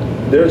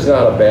there's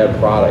not a bad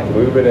product.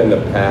 We've been in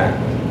the pack,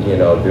 you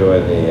know,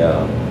 doing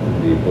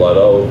the Blood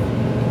Oath,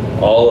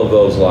 all of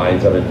those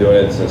lines. I've been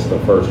doing it since the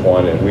first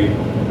one, and we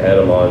had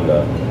them on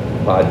the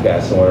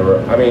podcast and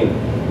whatever. I mean,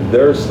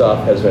 their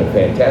stuff has been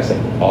fantastic.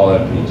 All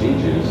FPG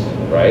juice,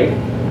 right?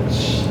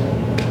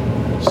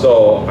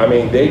 So, I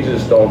mean, they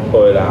just don't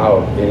put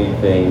out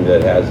anything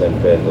that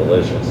hasn't been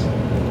delicious.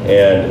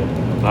 And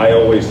I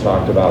always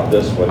talked about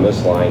this when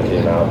this line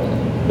came out,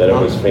 that it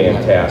was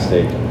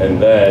fantastic.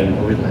 And then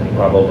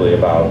probably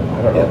about,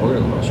 I don't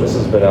know, this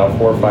has been out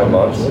 4 or 5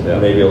 months,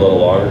 maybe a little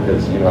longer,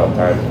 because you know how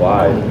time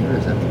flies.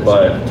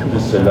 But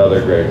just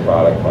another great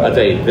product. I'll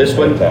tell you, this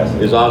one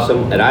is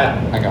awesome, and I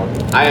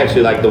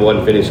actually like the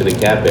one finished in the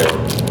cat barrel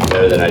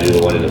better than I do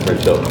the one in the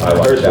French oak. I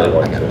like that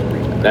one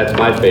too. That's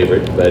my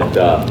favorite, but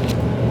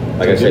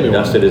like I said,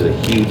 Dustin is a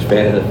huge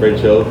fan of the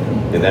French oak,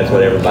 and that's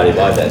what everybody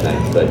bought that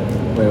night. But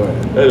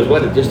it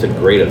was just a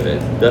great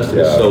event. Dustin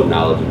is so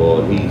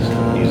knowledgeable, and he's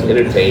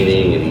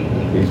entertaining,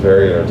 and he's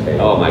very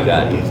entertaining. Oh my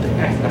God,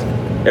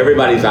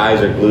 everybody's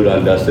eyes are glued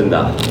on Dustin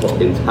the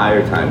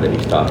entire time that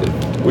he's talking.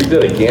 We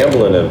did a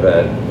gambling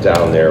event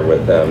down there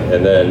with them,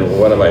 and then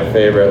one of my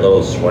favorite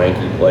little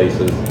swanky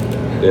places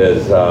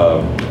is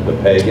the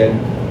Pagan.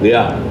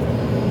 Yeah,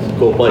 it's a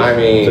cool place. I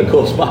mean, it's a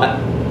cool spot.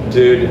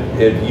 Dude,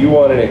 if you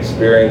want an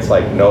experience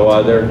like no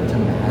other,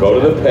 go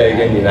to the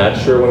Pagan. You're not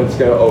sure when it's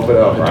going to open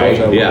up, right?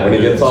 Yeah. When he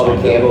gets all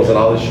the candles and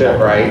all the shit,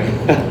 right?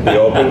 He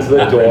opens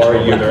the door,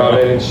 you come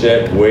in and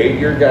shit, wait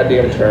your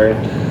goddamn turn.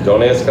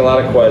 Don't ask a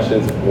lot of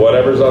questions.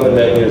 Whatever's on the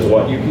menu is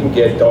what you can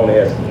get. Don't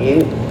ask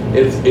any.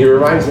 It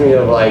reminds me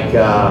of like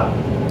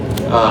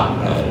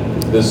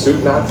the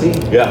Soup Nazi.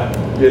 Yeah.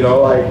 You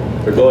know, like,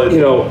 you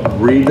know,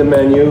 read the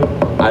menu.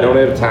 I don't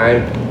have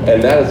time.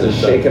 And that is a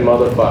shaking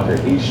motherfucker.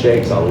 He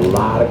shakes a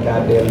lot of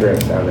goddamn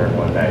drinks down there in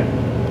one night.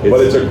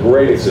 But it's a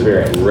great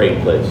experience. It's a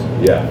great place.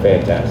 Yeah,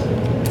 fantastic.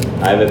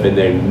 I haven't been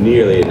there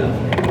nearly enough.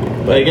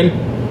 Pagan?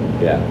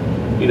 Yeah.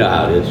 You know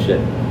how it is, shit.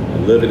 I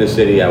live in the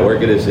city, I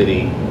work in the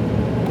city.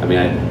 I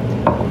mean,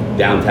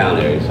 downtown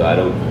area, so I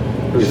don't...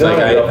 There's it's like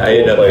I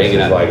end up hanging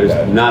out. like There's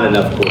that. not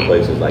enough cool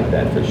places like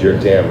that, for sure.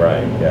 You're damn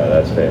right. Yeah,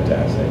 that's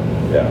fantastic.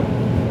 Yeah.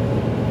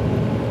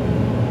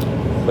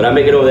 But I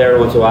make it over there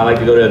once in a while. I like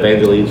to go to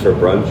Evangeline's for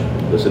brunch,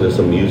 listen to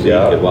some music,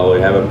 and while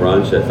we're having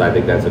brunch, I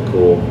think that's a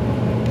cool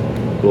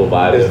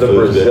vibe. Is the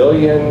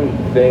Brazilian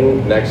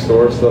thing next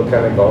door still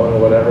kind of going or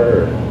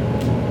whatever?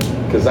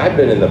 Because I've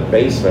been in the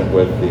basement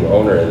with the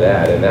owner of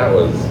that, and that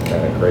was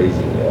kind of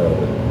crazy. You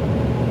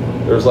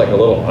know? There's like a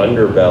little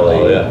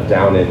underbelly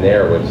down in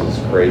there, which is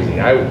crazy.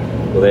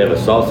 Well, they have a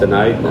salsa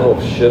night. Oh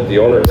shit! The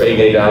owner took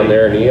me down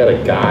there, and he had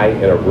a guy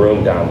in a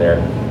room down there,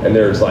 and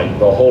there's like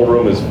the whole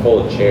room is full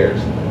of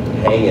chairs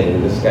hanging,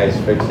 and this guy's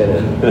fixing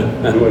and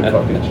doing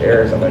fucking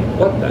chairs. I'm like,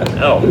 what the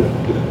hell?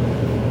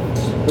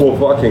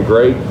 Well, fucking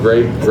great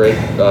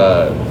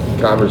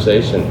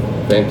conversation.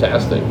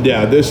 Fantastic.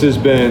 Yeah, this has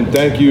been,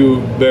 thank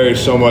you very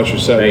so much for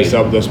setting this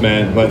up with us,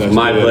 man. It's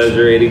my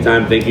pleasure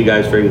anytime. Thank you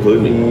guys for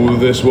including me.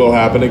 This will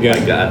happen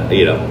again. I got,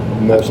 you know,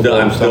 I'm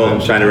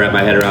still trying to wrap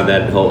my head around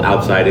that whole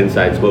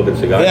outside-inside smoking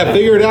cigar. Yeah,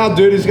 figure it out,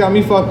 dude. He's got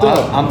me fucked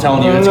up. I'm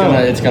telling you,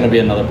 it's gonna be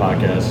another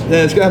podcast.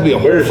 Yeah, it's gotta be a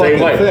whole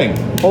fucking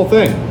thing. Whole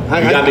thing.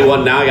 You got me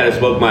one now. I gotta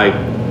smoke my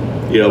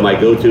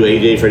go-to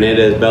AJ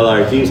Fernandez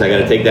Bella Artis. I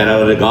gotta take that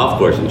out on the golf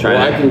course and try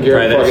that. I can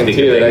guarantee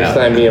you the next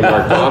time me and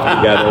Mark golf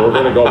together, we're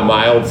gonna go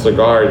mild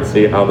cigar and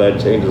see how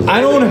that changes.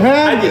 I don't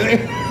have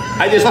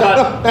I just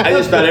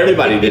thought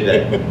everybody did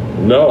that.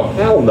 No,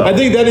 hell no. I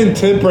think that in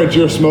temperature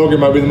you're smoking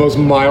might be the most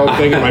mild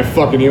thing in my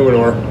fucking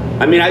humidor.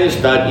 I mean, I just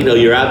thought,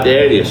 you're out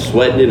there and you're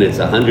sweating and it's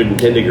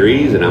 110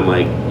 degrees, and I'm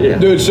like, yeah.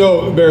 Dude,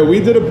 so, Barry, we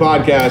did a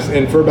podcast,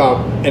 and for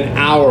about an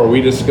hour,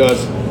 we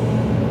discussed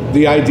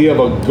the idea of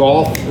a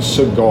golf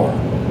cigar.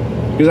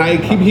 Because I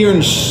keep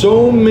hearing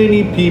so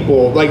many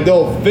people, like,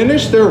 they'll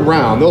finish their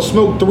round, they'll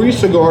smoke 3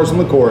 cigars on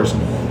the course,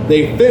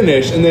 they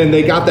finish, and then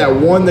they got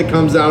that one that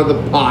comes out of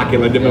the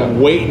pocket, like they've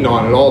been waiting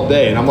on it all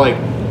day, and I'm like,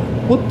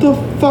 what the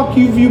fuck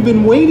have you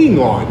been waiting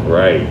on?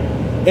 Right.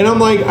 And I'm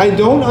like, I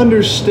don't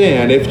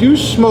understand. If you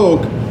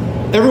smoke,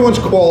 everyone's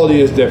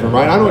quality is different,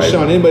 right? I don't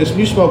shun anybody. So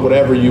you smoke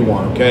whatever you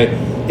want, okay?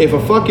 If a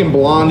fucking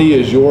blondie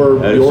is your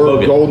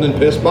golden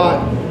piss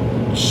pot,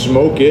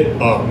 smoke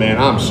it up, man.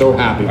 I'm so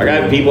happy. I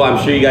got people, I'm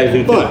sure you guys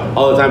do too,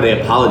 all the time. They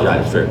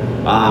apologize for,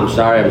 I'm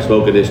sorry, I'm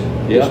smoking this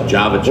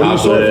Java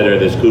chocolate or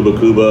this Cuba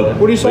Cuba.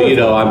 What are you saying?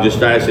 But, I'm just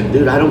trying to say,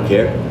 dude, I don't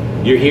care.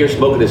 You're here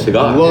smoking a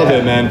cigar. Love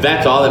it, man.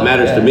 That's all that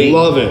matters to me.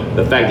 Love it.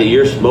 The fact that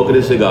you're smoking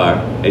a cigar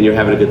and you're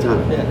having a good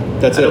time.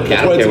 That's it. I don't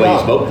care what you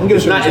smoke.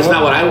 It's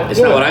not what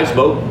I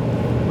smoke.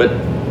 But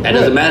That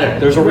doesn't matter.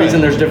 There's a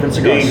reason there's different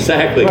cigars.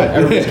 Exactly. Right.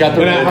 Everybody's got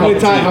their And own how many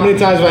cup of tea.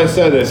 times have I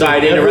said this? Sorry, I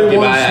If didn't interrupt you,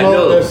 everyone but I smoked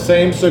know. the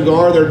same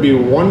cigar, there'd be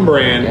one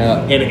brand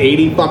Yeah. and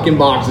 80 fucking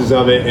boxes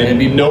of it, and it'd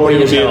be nobody boring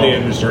would as be in hell. the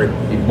industry.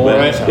 Be boring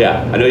Right? as hell.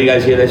 Yeah, I know you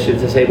guys hear that shit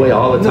the same way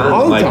all the No, time.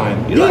 all the Like,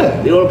 time. You don't,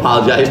 Yeah. you don't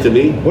apologize to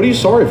me. What are you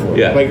sorry for?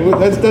 Yeah. Like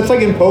that's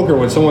like in poker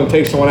when someone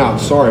takes someone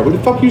out. Sorry. What the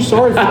fuck are you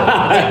sorry for?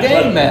 It's a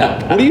game,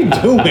 man. What are you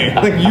doing?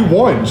 Like, you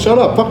won. Shut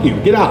up. Fuck you.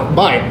 Get out.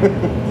 Bye.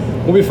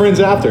 We'll be friends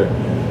after.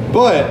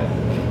 But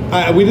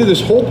we did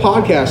this whole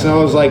podcast, and I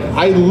was like,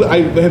 I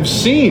have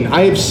seen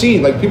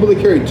like people that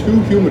carry 2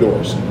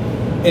 humidors,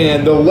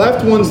 and the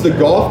left one's the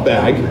golf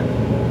bag,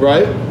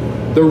 right?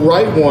 The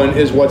right one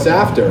is what's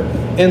after,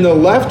 and the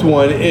left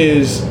one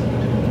is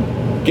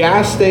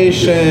gas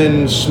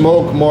station,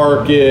 smoke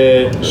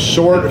market,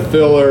 short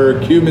filler,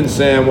 Cuban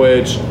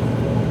sandwich.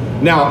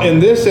 Now, in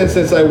this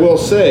instance, I will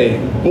say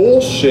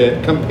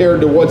bullshit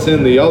compared to what's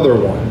in the other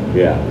one.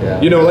 Yeah.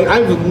 You know, like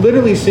I've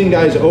literally seen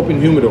guys open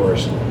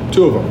humidors,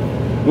 2 of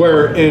them,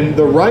 where in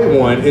the right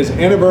one is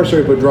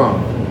Anniversary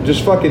Padron,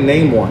 just fucking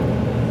name one,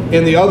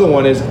 and the other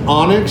one is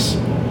Onyx,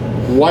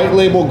 white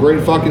label,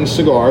 great fucking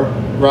cigar,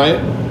 right?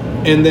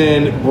 And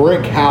then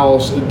Brick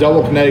House,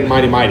 Double Kinetic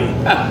Mighty Mighty.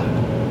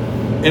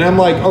 And I'm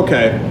like,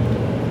 okay,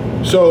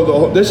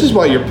 so this is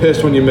why you're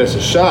pissed when you miss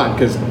a shot,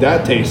 because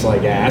that tastes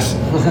like ass.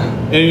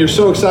 And you're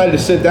so excited to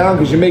sit down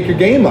because you make your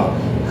game up,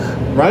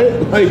 right?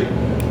 Like,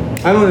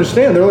 I don't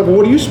understand. They're like, well,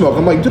 what do you smoke?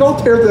 I'm like, dude, I'll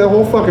tear that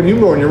whole fucking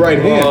humidor in your right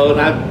hand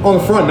Well, on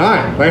the front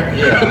 9. Like,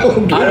 I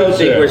don't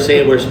think we're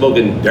saying we're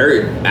smoking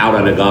dirt out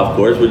on a golf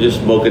course. We're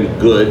just smoking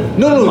good.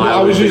 No.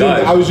 I was using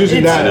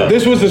It's- that.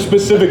 This was a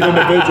specific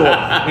individual,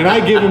 and I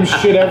give him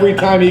shit every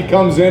time he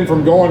comes in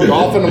from going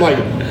golfing. I'm like,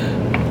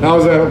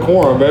 how's that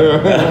quorum, baby?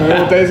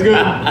 It tastes good.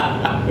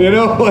 You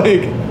know,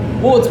 like.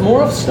 Well, it's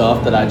more of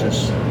stuff that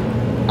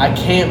I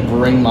can't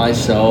bring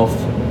myself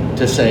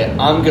to say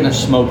I'm gonna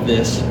smoke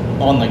this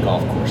on the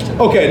golf course today.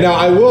 Okay, now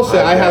I will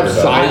say I have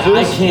sizes.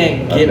 I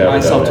can't I've get never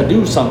myself done to that.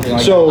 do something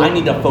like So- that. I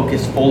need to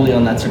focus fully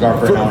on that cigar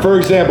for an hour. For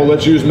example,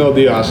 let's use Mil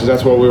Diaz, because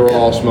that's what we were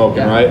all smoking,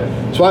 Yeah.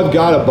 right? So I've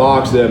got a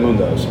box of the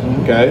Mundos,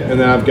 okay, and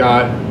then I've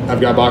got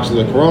boxes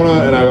of the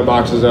Corona, and I've got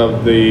boxes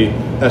of the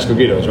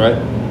Escogitos, right?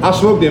 I'll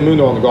smoke the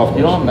Mundo on the golf course.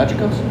 You don't have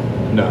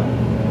Metricos? No,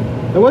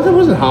 it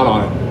wasn't hot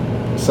on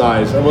it.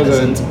 Size, it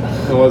wasn't.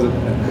 It wasn't.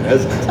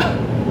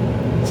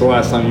 It's the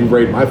last time you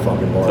raided my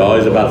fucking bar. It's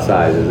always about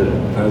size, isn't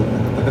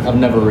it? I've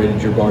never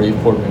rated your bar. You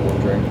poured me one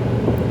drink.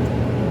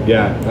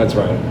 Yeah, that's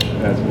right.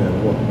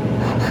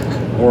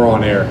 We're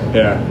on air.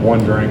 Yeah, one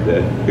drink.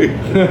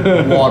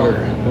 Water.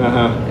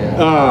 Uh-huh.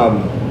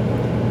 Yeah.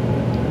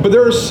 But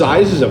there are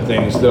sizes of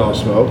things that I'll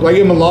smoke. Like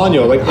in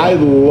Milano, like I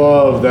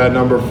love that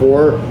number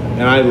 4,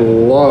 and I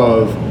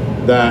love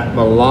that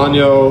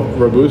Milano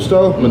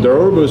Robusto,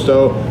 Maduro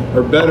Robusto,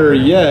 or better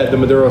yet, the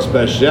Maduro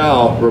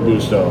Special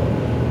Robusto,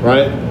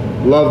 right?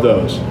 Love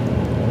those.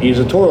 He's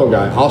a Toro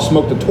guy. I'll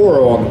smoke the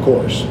Toro on the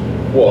course.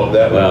 Well,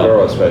 that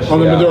Maduro Special. On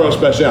the Maduro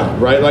Special,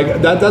 right?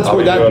 Like that's I'll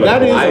where be doing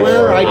that it. is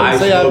where I can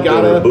say I've smoke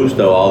got the a.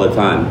 Robusto all the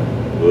time.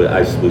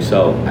 I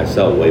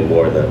sell way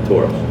more of the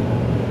Toros,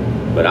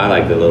 but I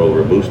like the little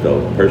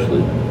Robusto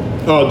personally.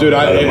 Oh, dude!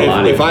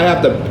 If I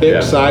have to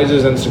pick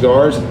sizes and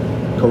cigars,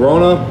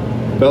 Corona,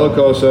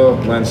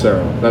 Bellicoso,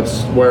 Lancero.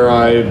 That's where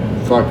I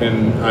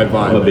vibe.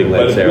 I'm a big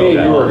But if Lancero me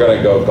guy. and you were going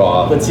to go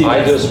golf, But see,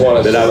 I just want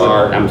a But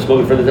cigar I'm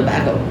smoking for the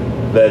tobacco.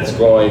 that's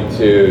going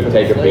to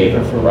take a beat,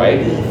 right?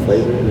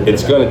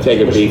 It's going to take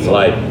a beat.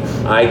 Like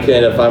I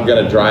can, if I'm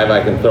going to drive,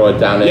 I can throw it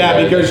down. Yeah,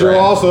 in because the you're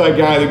grass. also that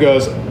guy that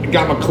goes,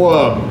 "Got my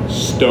club,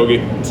 Stogie."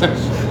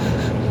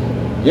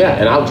 Yeah,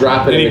 and I'll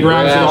drop it And in he the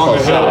grabs it grass, on I'll the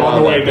set hill it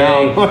on the way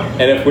thing, down.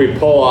 And if we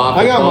pull off,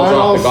 I it got pulls mine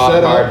off all the golf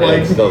set up, cart, and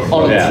like- it still Oh,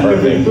 smells yeah.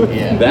 perfect.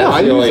 Yeah. That's No,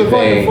 I the use only the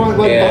fucking thing. front,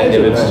 like, And visor,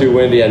 if it's man. too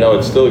windy, I know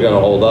it's still going to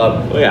hold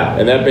up. Oh, yeah.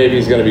 And that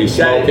baby's going to be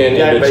smoking.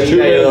 Yeah, if but it's you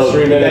 2 got your minutes, little,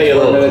 3 you got minutes, your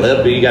 4 little minutes.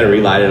 clip, but you got to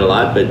relight it a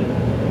lot. But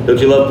don't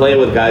you love playing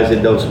with guys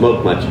that don't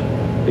smoke much?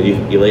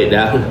 And you lay it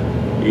down,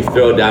 you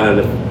throw it down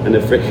in the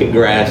freaking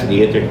grass, and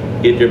you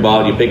hit your ball,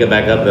 and you pick it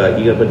back up. They're like,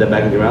 "You gonna put that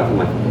back in your mouth?" I'm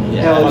like,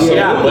 "Hell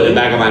yeah, I'm putting it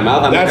back in my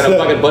mouth. I'm That's not gonna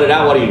the- fucking put it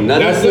out. What are you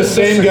nuts?" That's the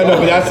same guy. No,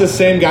 but that's the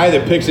same guy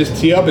that picks his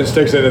tee up and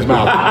sticks it in his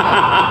mouth.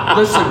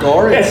 The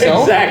cigar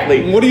itself?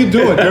 Exactly. What are you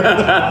doing?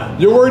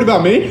 You're worried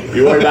about me?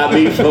 You worried about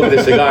me smoking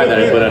the cigar that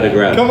I put on the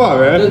ground? Come on,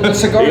 man. The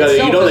cigar You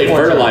itself know is they more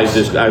fertilize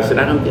generous. this. I said,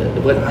 I don't get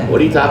it. What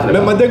are you talking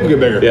Man, my about? dick will get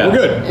bigger. Yeah. We're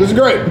good. This is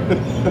great.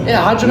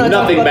 Yeah, Hodge and I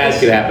talked Nothing about bad this.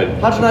 could happen.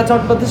 Hodge and I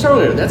talked about this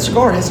earlier. That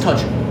cigar has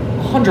touched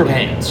 100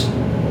 hands.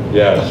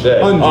 Yeah, shit.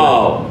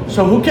 Oh,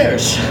 So who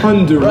cares?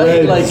 Hundreds.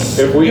 Right? Like,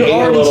 If we you're ate a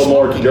already little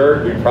more smoking.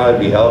 dirt, we'd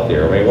probably be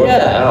healthier. I mean, what the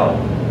Yeah. hell?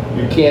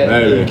 You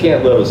Maybe.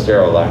 can't live a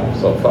sterile life,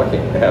 so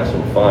fucking have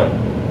some fun.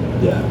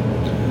 Yeah.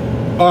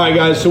 All right,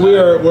 guys. So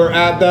we're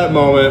at that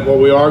moment. What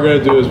we are going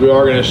to do is we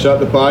are going to shut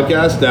the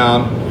podcast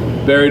down.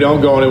 Barry,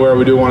 don't go anywhere.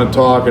 We do want to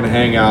talk and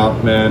hang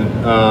out, man.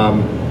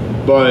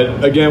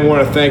 But again, we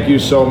want to thank you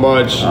so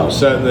much for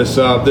setting this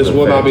up. This It's a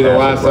will not be the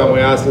last fantastic time we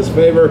run. ask this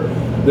favor.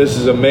 This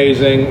is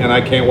amazing, and I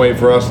can't wait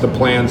for us to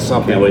plan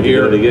something Can't wait to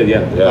here. do it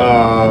again.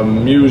 Yeah.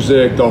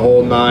 Music, the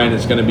whole nine.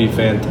 It's going to be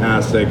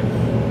fantastic.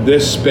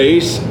 This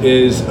space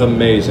is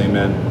amazing,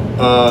 man.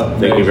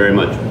 Thank you very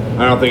much.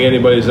 I don't think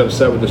anybody's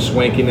upset with the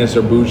swankiness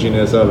or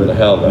bouginess of it. The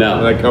hell no. No.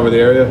 Did I cover the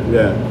area?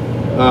 Yeah.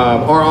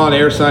 Our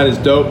on-air sign is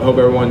dope. Hope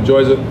everyone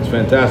enjoys it. It's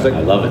fantastic.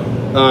 I love it.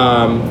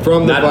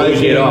 From the Not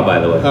bougie at all, by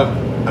the way.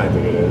 I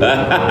think it is.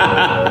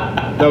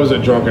 That was a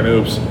drunken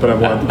oops, but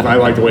I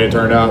like the way it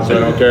turned out, so I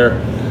don't care.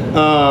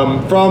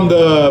 From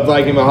the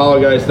Viking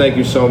Mahalo guys, thank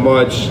you so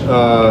much.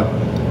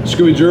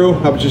 Scooby Drew,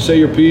 how about you say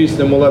your piece,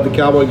 then we'll let the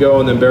cowboy go,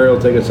 and then Barry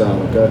will take us out,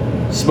 okay?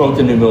 Smoke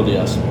the new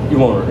Mildias. You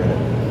won't regret it.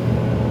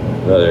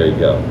 Oh, there you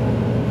go.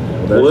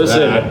 There's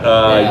Listen,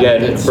 that.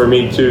 again, it's- for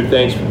me too,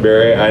 thanks,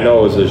 Barry. I know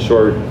it was a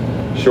short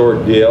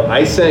deal.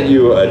 I sent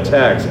you a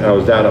text, and I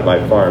was down at my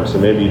farm, so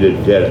maybe you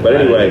didn't get it. But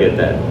anyway, I get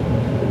that.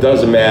 it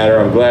doesn't matter.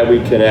 I'm glad we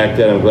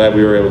connected. I'm glad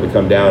we were able to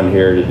come down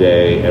here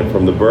today. And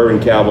from the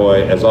Bourbon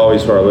Cowboy, as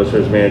always, for our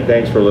listeners, man,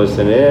 thanks for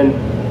listening in.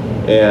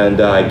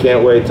 And I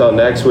can't wait till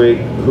next week.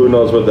 Who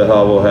knows what the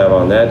hell we'll have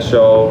on that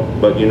show?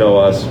 But you know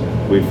us,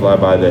 we fly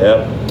by the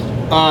hip.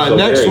 So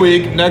next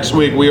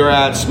Barry. week we are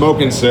at Smoke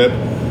and Sip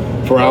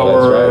for Oh,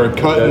 our that's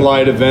right. cut and Okay.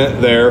 light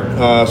event there.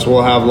 So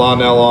we'll have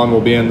Lonell on.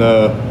 We'll be in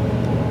the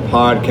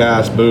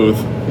podcast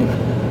booth.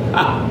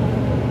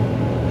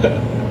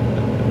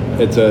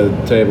 It's a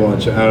table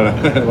and I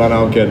don't know. Well,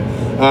 no, I'm kidding.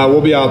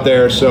 We'll be out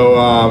there,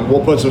 so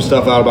we'll put some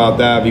stuff out about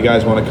that. If you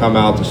guys want to come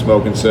out to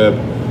Smoke and Sip,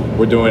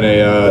 we're doing a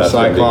That's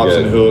gonna be Cyclops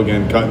good. and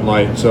Hooligan cut and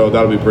light, so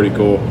that'll be pretty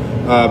cool.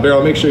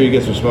 Beryl, make sure you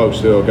get some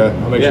smokes too, okay?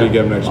 I'll make sure you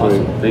get them next Awesome.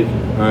 week. Thank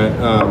you.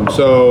 All right.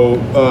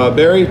 So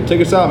Barry,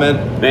 take us out,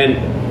 man.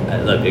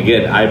 Man, look,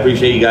 again, I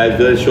appreciate you guys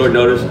doing short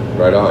notice.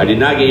 Right on. I did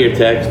not get your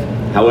text.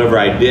 However,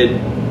 I did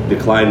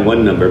decline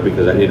one number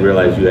because I didn't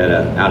realize you had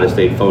an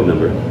out-of-state phone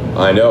number.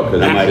 I know,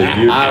 because I'm like,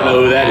 I don't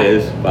know who that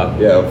is. Fuck.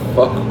 Yeah,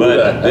 fuck. who the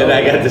But then hell?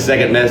 I got the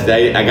second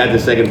message. I got the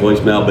second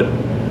voicemail. But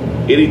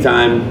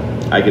anytime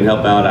I can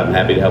help out, I'm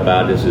happy to help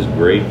out. This is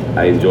great.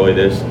 I enjoy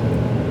this.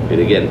 And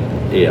again,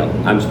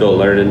 I'm still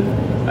learning.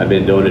 I've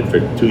been doing it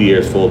for 2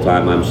 years full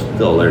time. I'm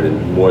still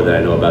learning more than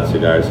I know about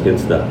cigars,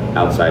 hence the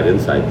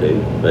outside-inside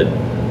thing. But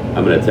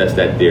I'm going to test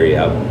that theory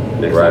out.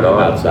 Next Right time I'm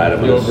on. outside, I'm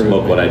going You'll to agree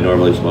smoke with what me. I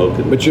normally smoke.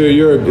 And But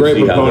you're a great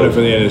see how it proponent goes.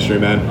 for the industry,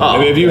 man. Oh, I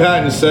mean, if you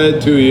hadn't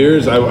said 2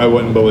 years, I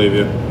wouldn't believe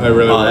you. I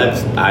really oh,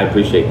 wouldn't. I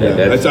appreciate that.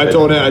 Yeah. That's, I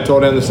told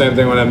him the same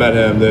thing when I met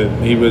him,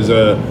 that he was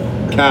a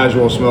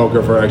casual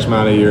smoker for X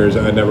amount of years.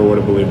 I never would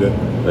have believed it.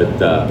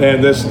 But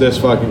And this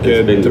fucking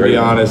kid, been to great. be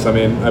honest, I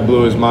mean, I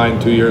blew his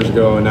mind 2 years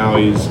ago, and now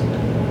he's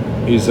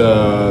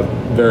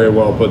very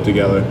well put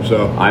together.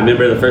 So I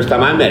remember the first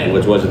time I met him,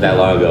 which wasn't that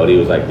long ago, and he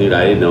was like, dude,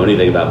 I didn't know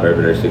anything about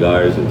bourbon or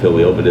cigars until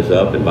we opened this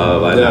up and blah, blah,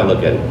 blah. And Yeah. I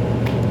look at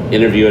it,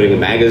 interviewing in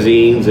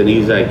magazines, and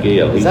he's like,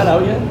 Is that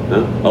out yet?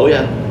 Huh? Oh,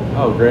 yeah.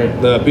 Oh, great.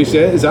 the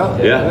PCA is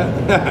out. Yeah.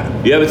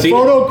 You haven't seen it?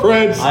 Photo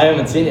creds. I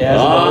haven't seen it. It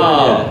hasn't been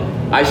Oh, ordered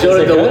yet. I showed Is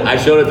it it to good? I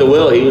showed it to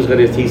Will. He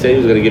said he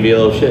was gonna give you a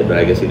little shit, but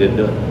I guess he didn't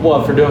do it.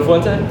 What, for doing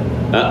Fuente?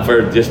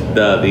 For just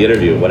the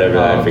interview, whatever.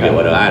 Oh, I forget okay.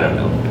 what. I don't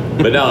know.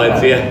 But no,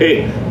 it's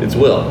it's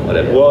Will.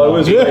 Whatever. Well, it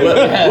was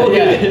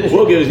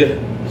We'll give you.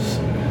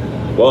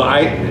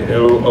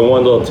 Well,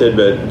 one little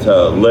tidbit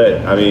to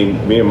Lit. I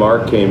mean, me and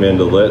Mark came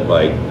into Lit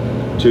like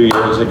 2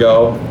 years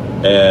ago,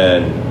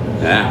 and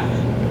Yeah.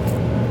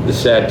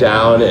 sat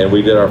down and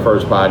we did our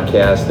first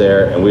podcast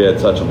there, and we had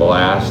such a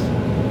blast.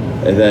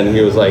 And then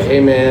he was like, "Hey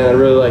man, I'd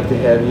really like to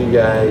have you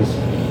guys,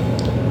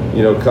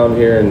 come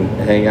here and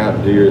hang out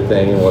and do your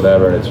thing and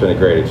whatever." And it's been a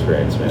great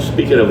experience, man.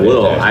 Speaking of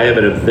Will, I have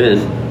an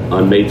event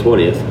on May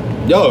 20th.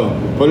 Yo,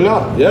 put it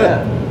out.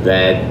 Yeah.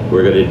 That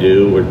we're gonna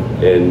do,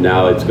 and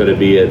now it's gonna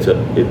be.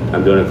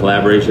 I'm doing a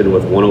collaboration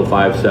with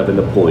 105.7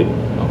 The Point.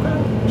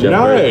 Okay.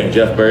 Nice.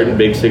 Jeff Burton,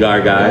 big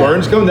cigar guy.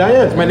 Burns coming down.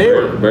 Yeah, it's my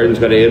neighbor. Burton's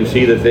gonna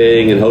MC the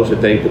thing and host the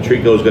thing.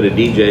 Patrico's gonna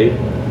DJ.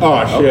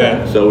 Oh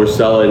shit. So we're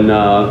selling.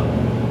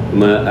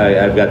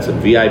 I've got some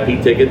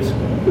VIP tickets,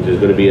 which is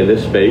gonna be in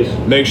this space.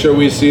 Make sure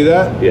we see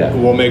that. Yeah.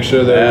 We'll make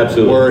sure that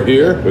Absolutely. we're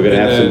here. We're gonna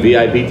And have some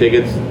then- VIP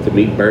tickets to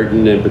meet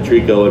Burton and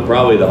Patrico and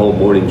probably the whole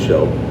morning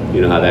show.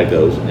 You know how that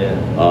goes. Yeah.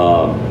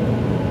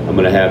 I'm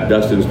gonna have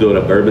Dustin's doing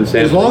a bourbon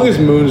sample. As long as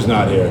Moon's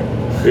not here.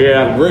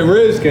 yeah.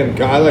 Riz can.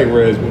 I like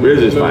Riz.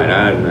 Riz is Moon- fine.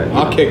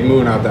 I'll kick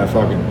Moon out that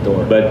fucking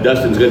door. But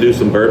Dustin's gonna do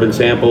some bourbon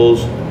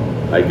samples.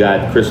 I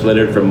got Chris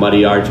Leonard from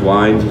Muddy Arch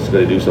Wines. He's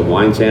gonna do some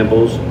wine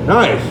samples.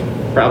 Nice.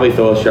 Probably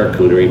throw a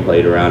charcuterie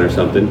plate around or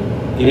something.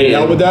 You need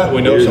help with that?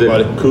 We know here's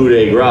somebody. The coup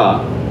de grace.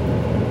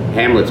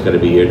 Hamlet's gonna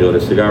be here doing a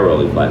cigar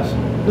rolling class.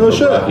 No From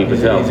shit. Rocky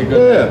Patel. He's a Yeah,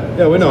 good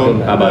yeah, we know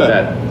him. How about Yeah.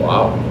 that?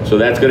 Wow. So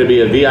that's going to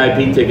be a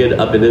VIP ticket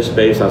up in this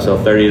space. I'll sell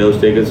 30 of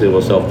those tickets, and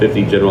we'll sell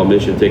 50 general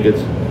admission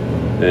tickets.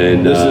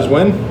 And This is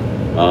when?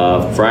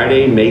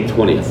 Friday, May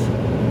 20th.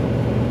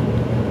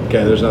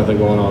 Okay, there's nothing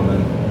going on then.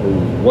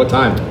 Ooh, what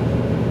time?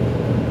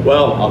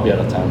 Well, I'll be out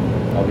of town.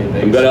 I'll be in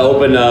Vegas. I'm going to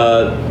open.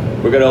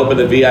 We're going to open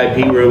the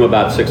VIP room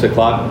about 6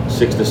 o'clock,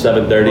 6 to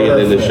 7:30,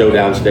 and then the show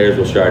downstairs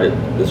will start at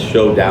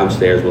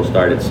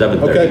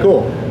 7:30. Okay,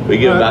 cool. We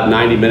give about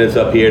 90 minutes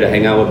up here to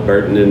hang out with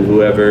Burton and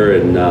whoever,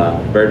 and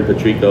Burton,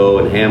 Patrico,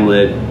 and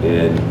Hamlet,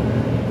 and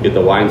get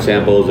the wine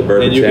samples, the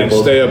bourbon And you samples.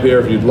 can stay up here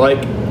if you'd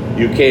like.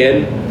 You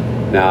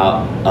can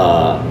now,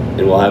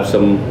 and we'll have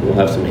some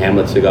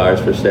Hamlet cigars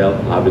for sale,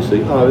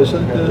 obviously. Obviously.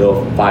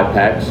 So 5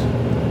 packs,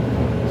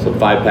 some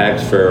 5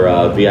 packs for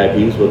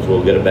VIPs, which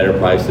will get a better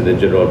price than the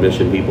general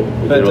admission people.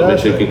 The general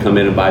admission Fantastic. can come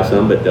in and buy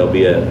some, but there'll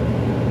be a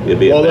Well,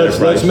 better let's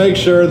price. make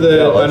sure that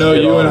Yeah, I let's know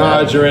get you all and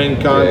that. Hodge are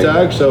in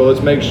contact, so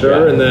let's make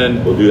sure, Yeah. and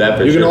then We'll do that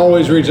for you sure. can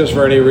always reach us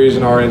for any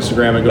reason. Our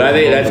Instagram and go. But I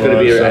think that's going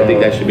to be. I think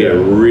that should be a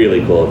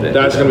really cool event.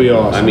 That's gonna be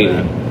awesome, I mean,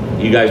 man.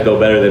 you guys know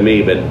better than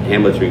me, but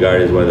Hamlet's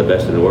regarded as one of the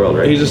best in the world,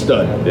 right? He's a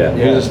stud. Yeah.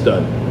 He's a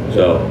stud.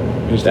 So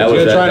He's that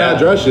gonna was try and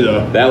outdress you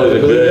though. That was a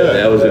Really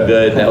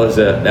good.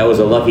 That was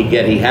a lucky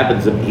get. He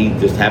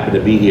just happened to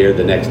be here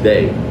the next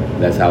day.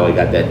 That's how I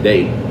got that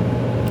date.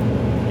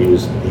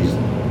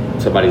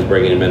 Somebody's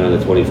bringing him in on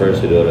the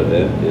 21st to do an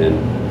event, and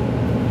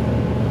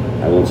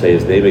I won't say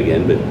his name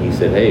again, but he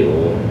said, "Hey,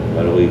 well,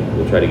 why don't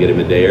we'll try to get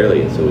him a day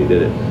early?" And so we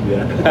did it.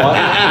 Yeah.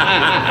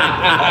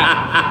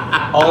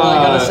 All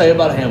I gotta say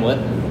about Hamlet,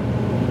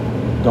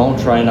 don't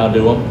try and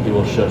outdo him. He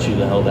will shut you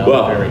the hell down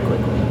Well, very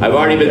quickly. I've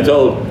already been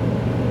told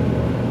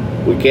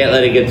we can't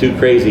let it get too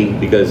crazy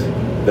because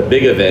the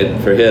big event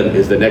for him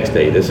is the next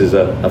day. This is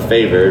a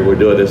favor. We're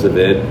doing this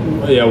event.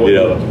 Yeah. Well, You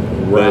know,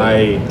 but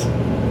right.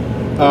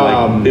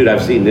 I'm like, dude,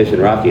 I've seen Nish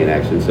and Rocky in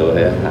action, so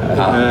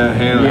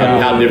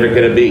how different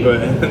could it be? But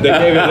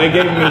they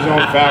gave him his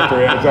own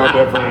factory. That's how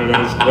different it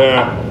is.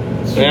 Yeah.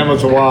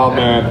 Hamlet's a wild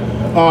man.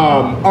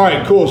 All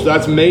right, cool. So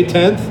that's May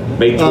 10th.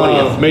 May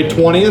 20th. May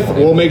 20th.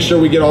 We'll make sure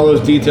we get all those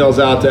details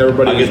out to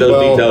everybody. I'll get as those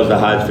well. details to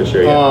Hodge for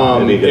sure. Yeah.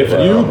 That'd be good If for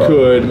you us.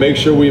 could make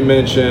sure we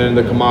mention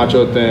the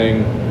Camacho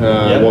thing,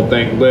 we'll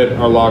thank Lit,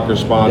 our locker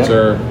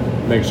sponsor.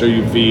 Make sure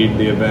you feed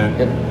the event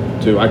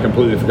too. I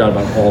completely forgot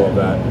about all of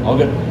that. All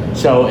good.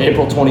 So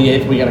April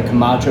 28th, we got a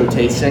Camacho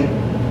tasting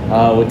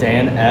with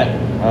Dan at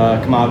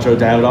Camacho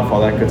Davidoff,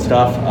 all that good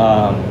stuff.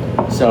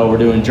 So we're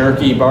doing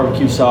jerky,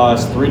 barbecue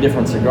sauce, 3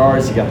 different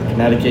cigars. You got the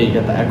Connecticut, you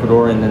got the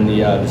Ecuador, and then the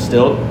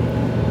distilled.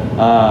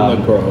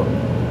 The Crow.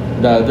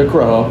 The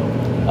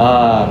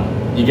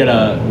Corojo. You get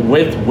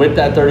with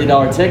that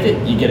 $30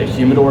 ticket, you get a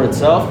humidor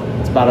itself.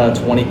 It's about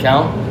a 20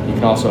 count. You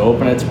can also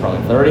open it. It's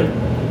probably 30.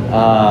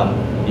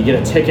 You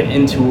get a ticket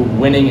into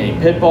winning a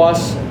Pit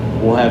Boss.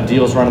 We'll have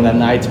deals running that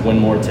night to win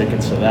more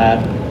tickets to that.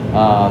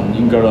 You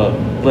can go to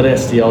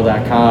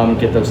blitstl.com,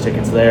 get those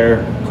tickets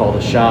there, call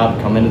the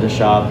shop, come into the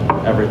shop,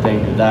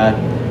 everything, do that.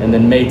 And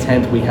then May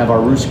 10th, we have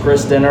our Roost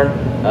Chris dinner.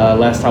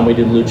 Last time we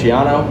did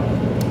Luciano.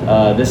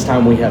 This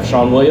time we have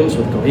Sean Williams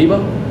with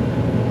Cohiba.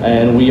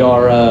 And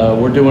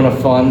we're doing a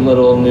fun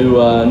little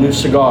new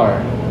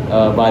cigar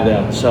by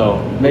them.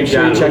 So make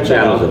sure you check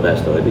that Luciano's the out.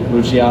 best, though, I think.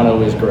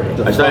 Luciano is great.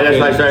 That's why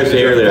I started to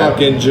say It's a earlier.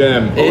 fucking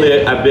gem.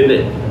 I've been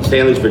at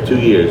Stanley's for 2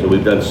 years, and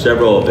we've done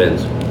several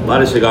events. A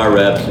lot of cigar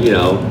reps, you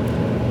know,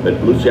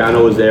 but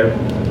Luciano was there,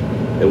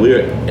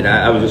 and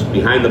I was just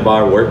behind the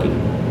bar working.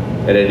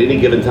 And at any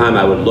given time,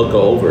 I would look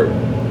over,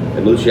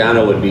 and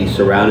Luciano would be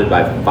surrounded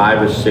by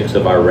 5 or 6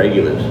 of our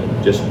regulars,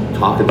 just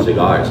talking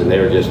cigars, and they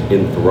were just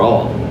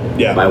enthralled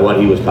by what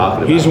he was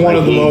talking about. He's one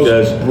of the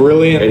most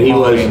brilliant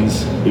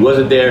minds. He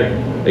wasn't there.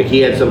 Like,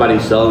 he had somebody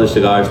selling the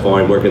cigars for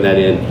him, working that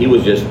in. He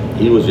was just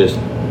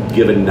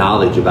giving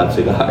knowledge about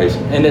cigars,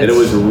 and it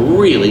was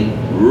really,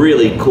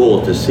 really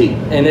cool to see.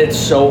 And it's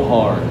so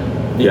hard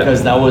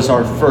because that was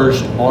our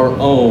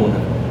own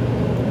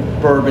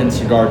bourbon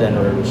cigar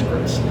dinner at Roost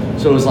Chris.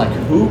 So it was like,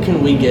 who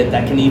can we get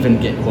that can even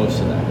get close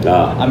to that?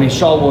 I mean,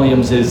 Shaw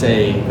Williams is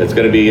it's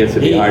going to be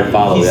hard to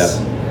follow.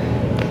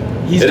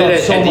 He's and done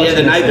then so at much. the end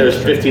of the night, there was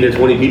 15 or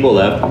 20 people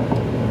left.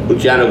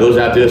 Luciano goes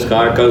out to his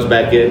car, comes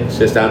back in,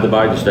 sits down at the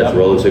bar, just starts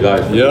rolling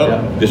cigars.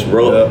 Just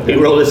roll. He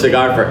rolled a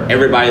cigar for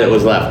everybody that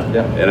was left.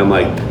 And I'm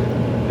like,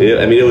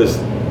 I mean,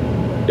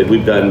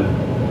 we've done,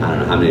 I don't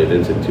know how many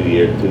events in 2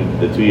 years.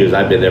 The 2 years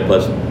I've been there,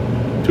 plus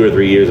 2 or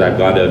 3 years I've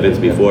gone to events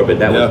before, but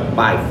that was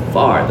by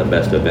far the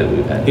best event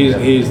we've had.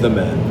 He's the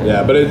man.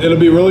 Yeah, but it'll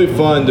be really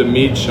fun to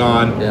meet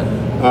Sean.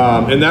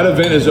 And that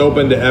event is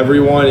open to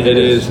everyone. It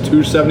is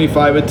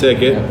 $275 a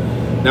ticket.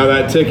 Now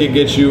that ticket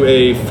gets you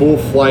a full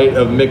flight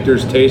of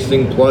Michter's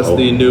tasting plus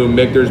the new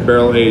Michter's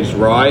Barrel Aged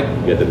Rye.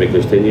 You got the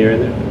Michter's 10 year in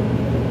there?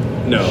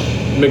 No,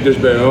 Michter's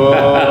Barrel.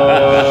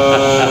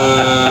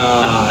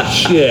 Oh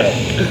shit!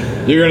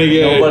 You're gonna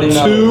get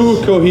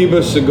two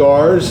Cohiba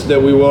cigars that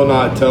we will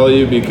not tell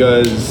you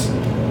because,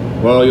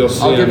 well, you'll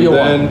see. I'll give you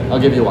then. one. I'll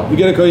give you one. You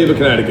get a Cohiba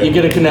Connecticut. You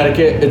get a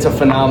Connecticut. It's a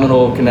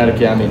phenomenal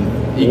Connecticut. I mean,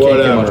 you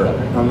can't get much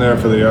better. I'm there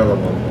for the other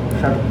one.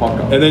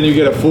 And then you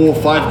get a full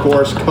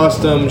 5-course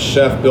custom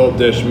chef-built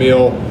dish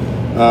meal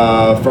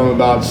from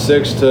about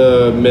 6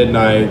 to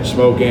midnight,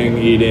 smoking,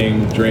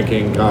 eating,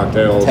 drinking,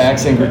 cocktails.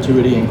 Tax and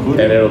gratuity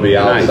included. And it'll be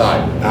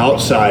outside.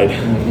 Outside.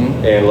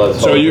 And let's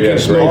so you can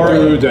smoke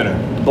through dinner.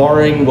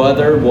 Barring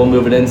weather, we'll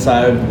move it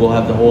inside. We'll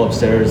have the whole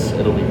upstairs.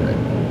 It'll be great.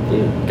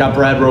 Got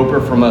Brad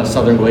Roper from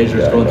Southern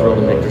Glazers going through all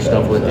the Michter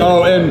stuff with him.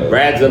 Oh, and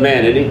Brad's the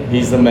man, isn't he?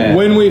 He's the man.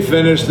 when we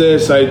finish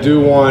this, I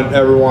do want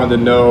everyone to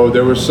know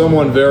there was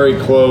someone very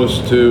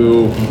close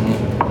to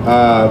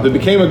that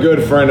became a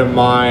good friend of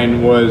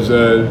mine. Was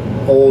an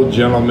old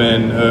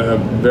gentleman, a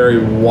very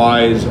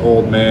wise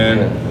old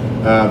man.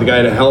 The guy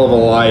had a hell of a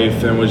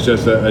life and was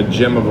just a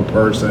gem of a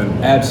person.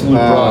 Absolute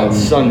bronze,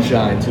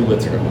 sunshine, 2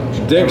 Litziger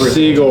bunch. Dick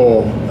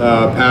Siegel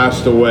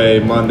passed away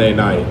Monday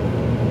night.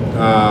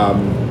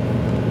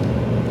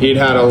 He'd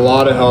had a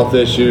lot of health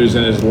issues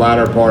in his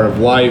latter part of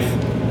life,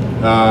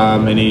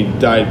 and he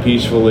died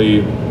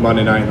peacefully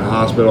Monday night in the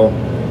hospital.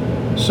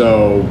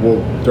 So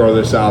we'll throw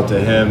this out to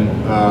him.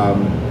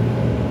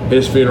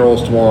 His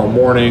funeral's tomorrow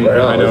morning. Right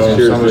on, I know let's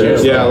cheers some of to you.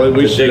 Dick. Yeah,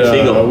 we To should. Dick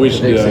Siegel. We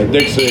should.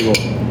 Dick Siegel. Dick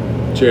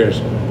Siegel.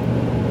 Cheers.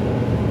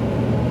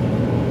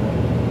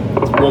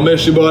 We'll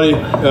miss you, buddy.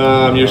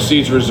 Your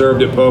seat's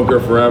reserved at poker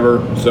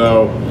forever.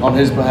 So On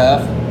his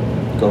behalf,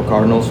 go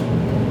Cardinals.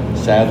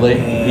 Sadly,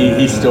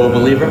 he's still a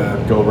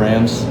believer. Go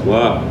Rams.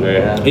 Wow.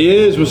 Yeah. Yeah.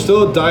 he was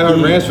still a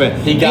diehard Rams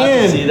fan. he got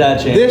to see that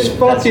championship. This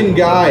fucking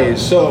guy.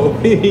 So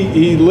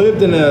he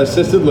lived in an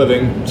assisted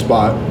living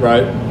spot,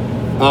 right?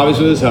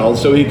 Obviously with his health,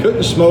 so he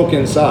couldn't smoke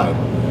inside.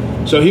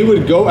 So he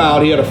would go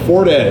out. He had a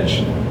Ford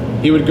Edge.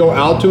 He would go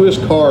out to his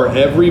car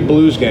every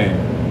Blues game,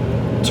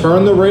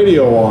 turn the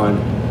radio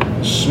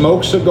on,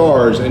 smoke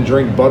cigars, and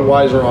drink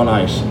Budweiser on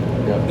ice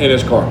in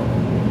his car.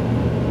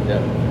 Yeah.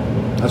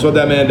 That's what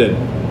that man did.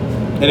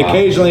 And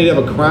occasionally he'd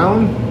have a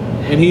Crown,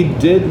 and he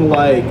did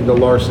like the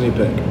larceny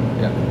pick.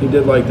 Yeah. He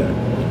did like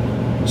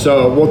that.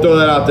 So we'll throw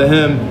that out to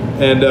him.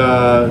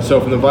 And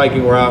so from the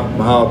Viking, we're out.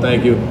 Mahal,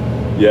 thank you.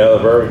 Yeah, the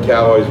Bourbon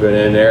Cowboy's been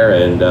in there,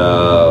 and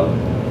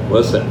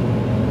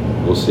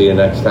listen, we'll see you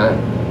next time.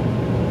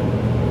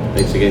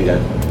 Thanks again,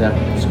 guys.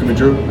 Yeah. Scooby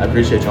Drew, I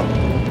appreciate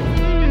y'all.